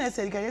ndani ya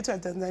serikali yetu ya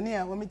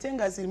Tanzania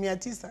wametenga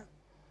 9%.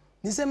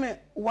 Niseme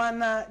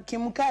wana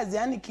kimkazi,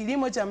 yani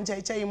kilimo cha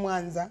mchaichai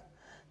Mwanza.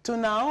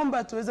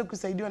 Tunaomba tuweze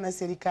kusaidiwa na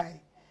serikali.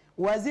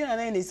 Waziri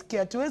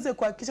anayenisikia tuweze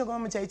kuhakikisha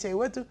kwamba mchaichai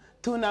wetu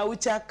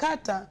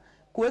tunauchakata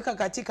kuweka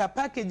katika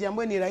package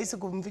ambayo ni rahisi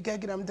kumfikia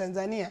kila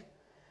Mtanzania.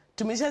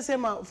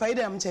 Tumeshasema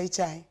faida ya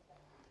mchaichai.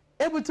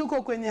 Hebu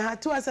tuko kwenye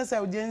hatua sasa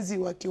ya ujenzi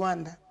wa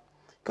kiwanda.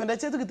 Kiwanda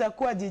chetu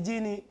kitakuwa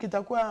jijini,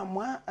 kitakuwa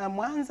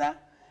Mwanza,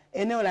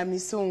 eneo la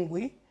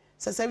Misungwi.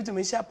 Sasa hivi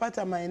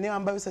tumeshapata maeneo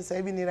ambayo sasa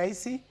hivi ni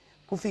rahisi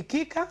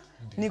kufikika.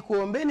 Ni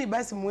kuombeni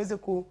basi muweze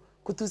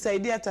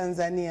kutusaidia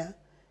Tanzania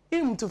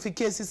ili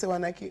mtufikie sisi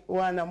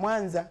wana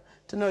Mwanza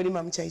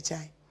tunaolima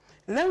mchaichai.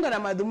 Lengo na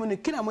madhumuni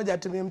kila mmoja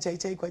atumie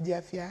mchaichai kwa ajili ya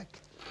afya yake.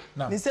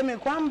 Niseme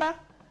kwamba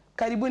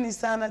karibuni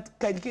sana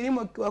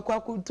kilimo,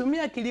 kwa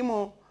kutumia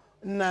kilimo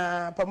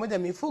na pamoja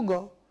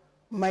mifugo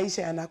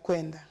maisha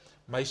yanakwenda.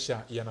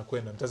 Maisha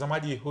yanakwenda.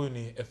 Mtazamaji, huyu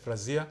ni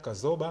Efrazia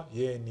Kazoba,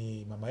 yeye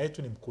ni mama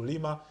yetu, ni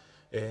mkulima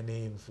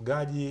ni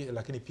mfugaji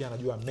lakini pia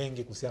anajua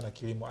mengi kuhusiana na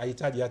kilimo.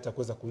 Hahitaji hata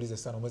kuweza kuuliza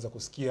sana, umeweza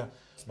kusikia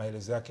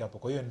maelezo yake hapo.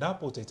 Kwa hiyo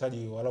endapo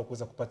utahitaji walau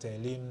kuweza kupata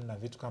elimu na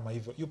vitu kama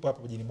hivyo, yupo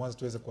hapa mjini Mwanza,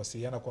 tuweze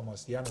kuwasiliana kwa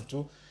mawasiliano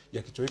tu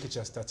ya kituo hiki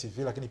cha Star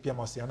TV, lakini pia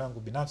mawasiliano yangu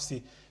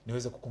binafsi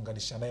niweze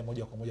kukunganisha naye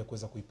moja kwa moja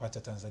kuweza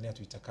kuipata Tanzania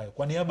tuitakayo.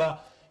 Kwa niaba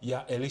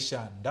ya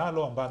Elisha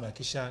Ndalo ambaye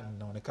amehakikisha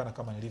ninaonekana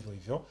kama nilivyo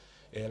hivyo,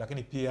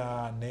 lakini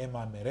pia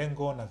Neema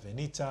Merengo na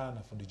Venita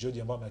na fundi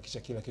George ambao amehakikisha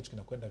kila kitu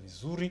kinakwenda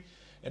vizuri.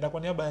 Na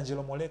kwa niaba ya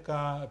Angelo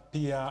Moleka,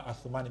 pia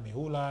Athumani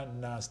Mihula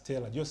na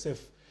Stella Joseph,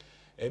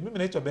 mimi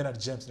naitwa Bernard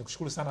James.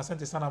 Nikushukuru sana,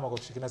 asante sana kwa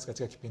kushiriki nasi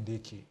katika kipindi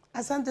hiki.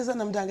 Asante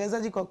sana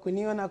mtangazaji kwa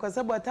kuniona, kwa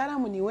sababu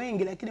wataalamu ni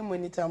wengi lakini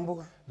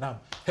mmenitambua. Naam.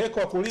 Heko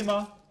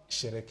wakulima,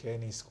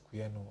 sherekeeni siku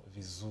yenu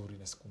vizuri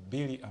na siku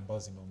 2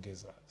 ambazo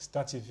zimeongezwa.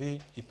 Star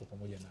TV ipo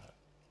pamoja nawe.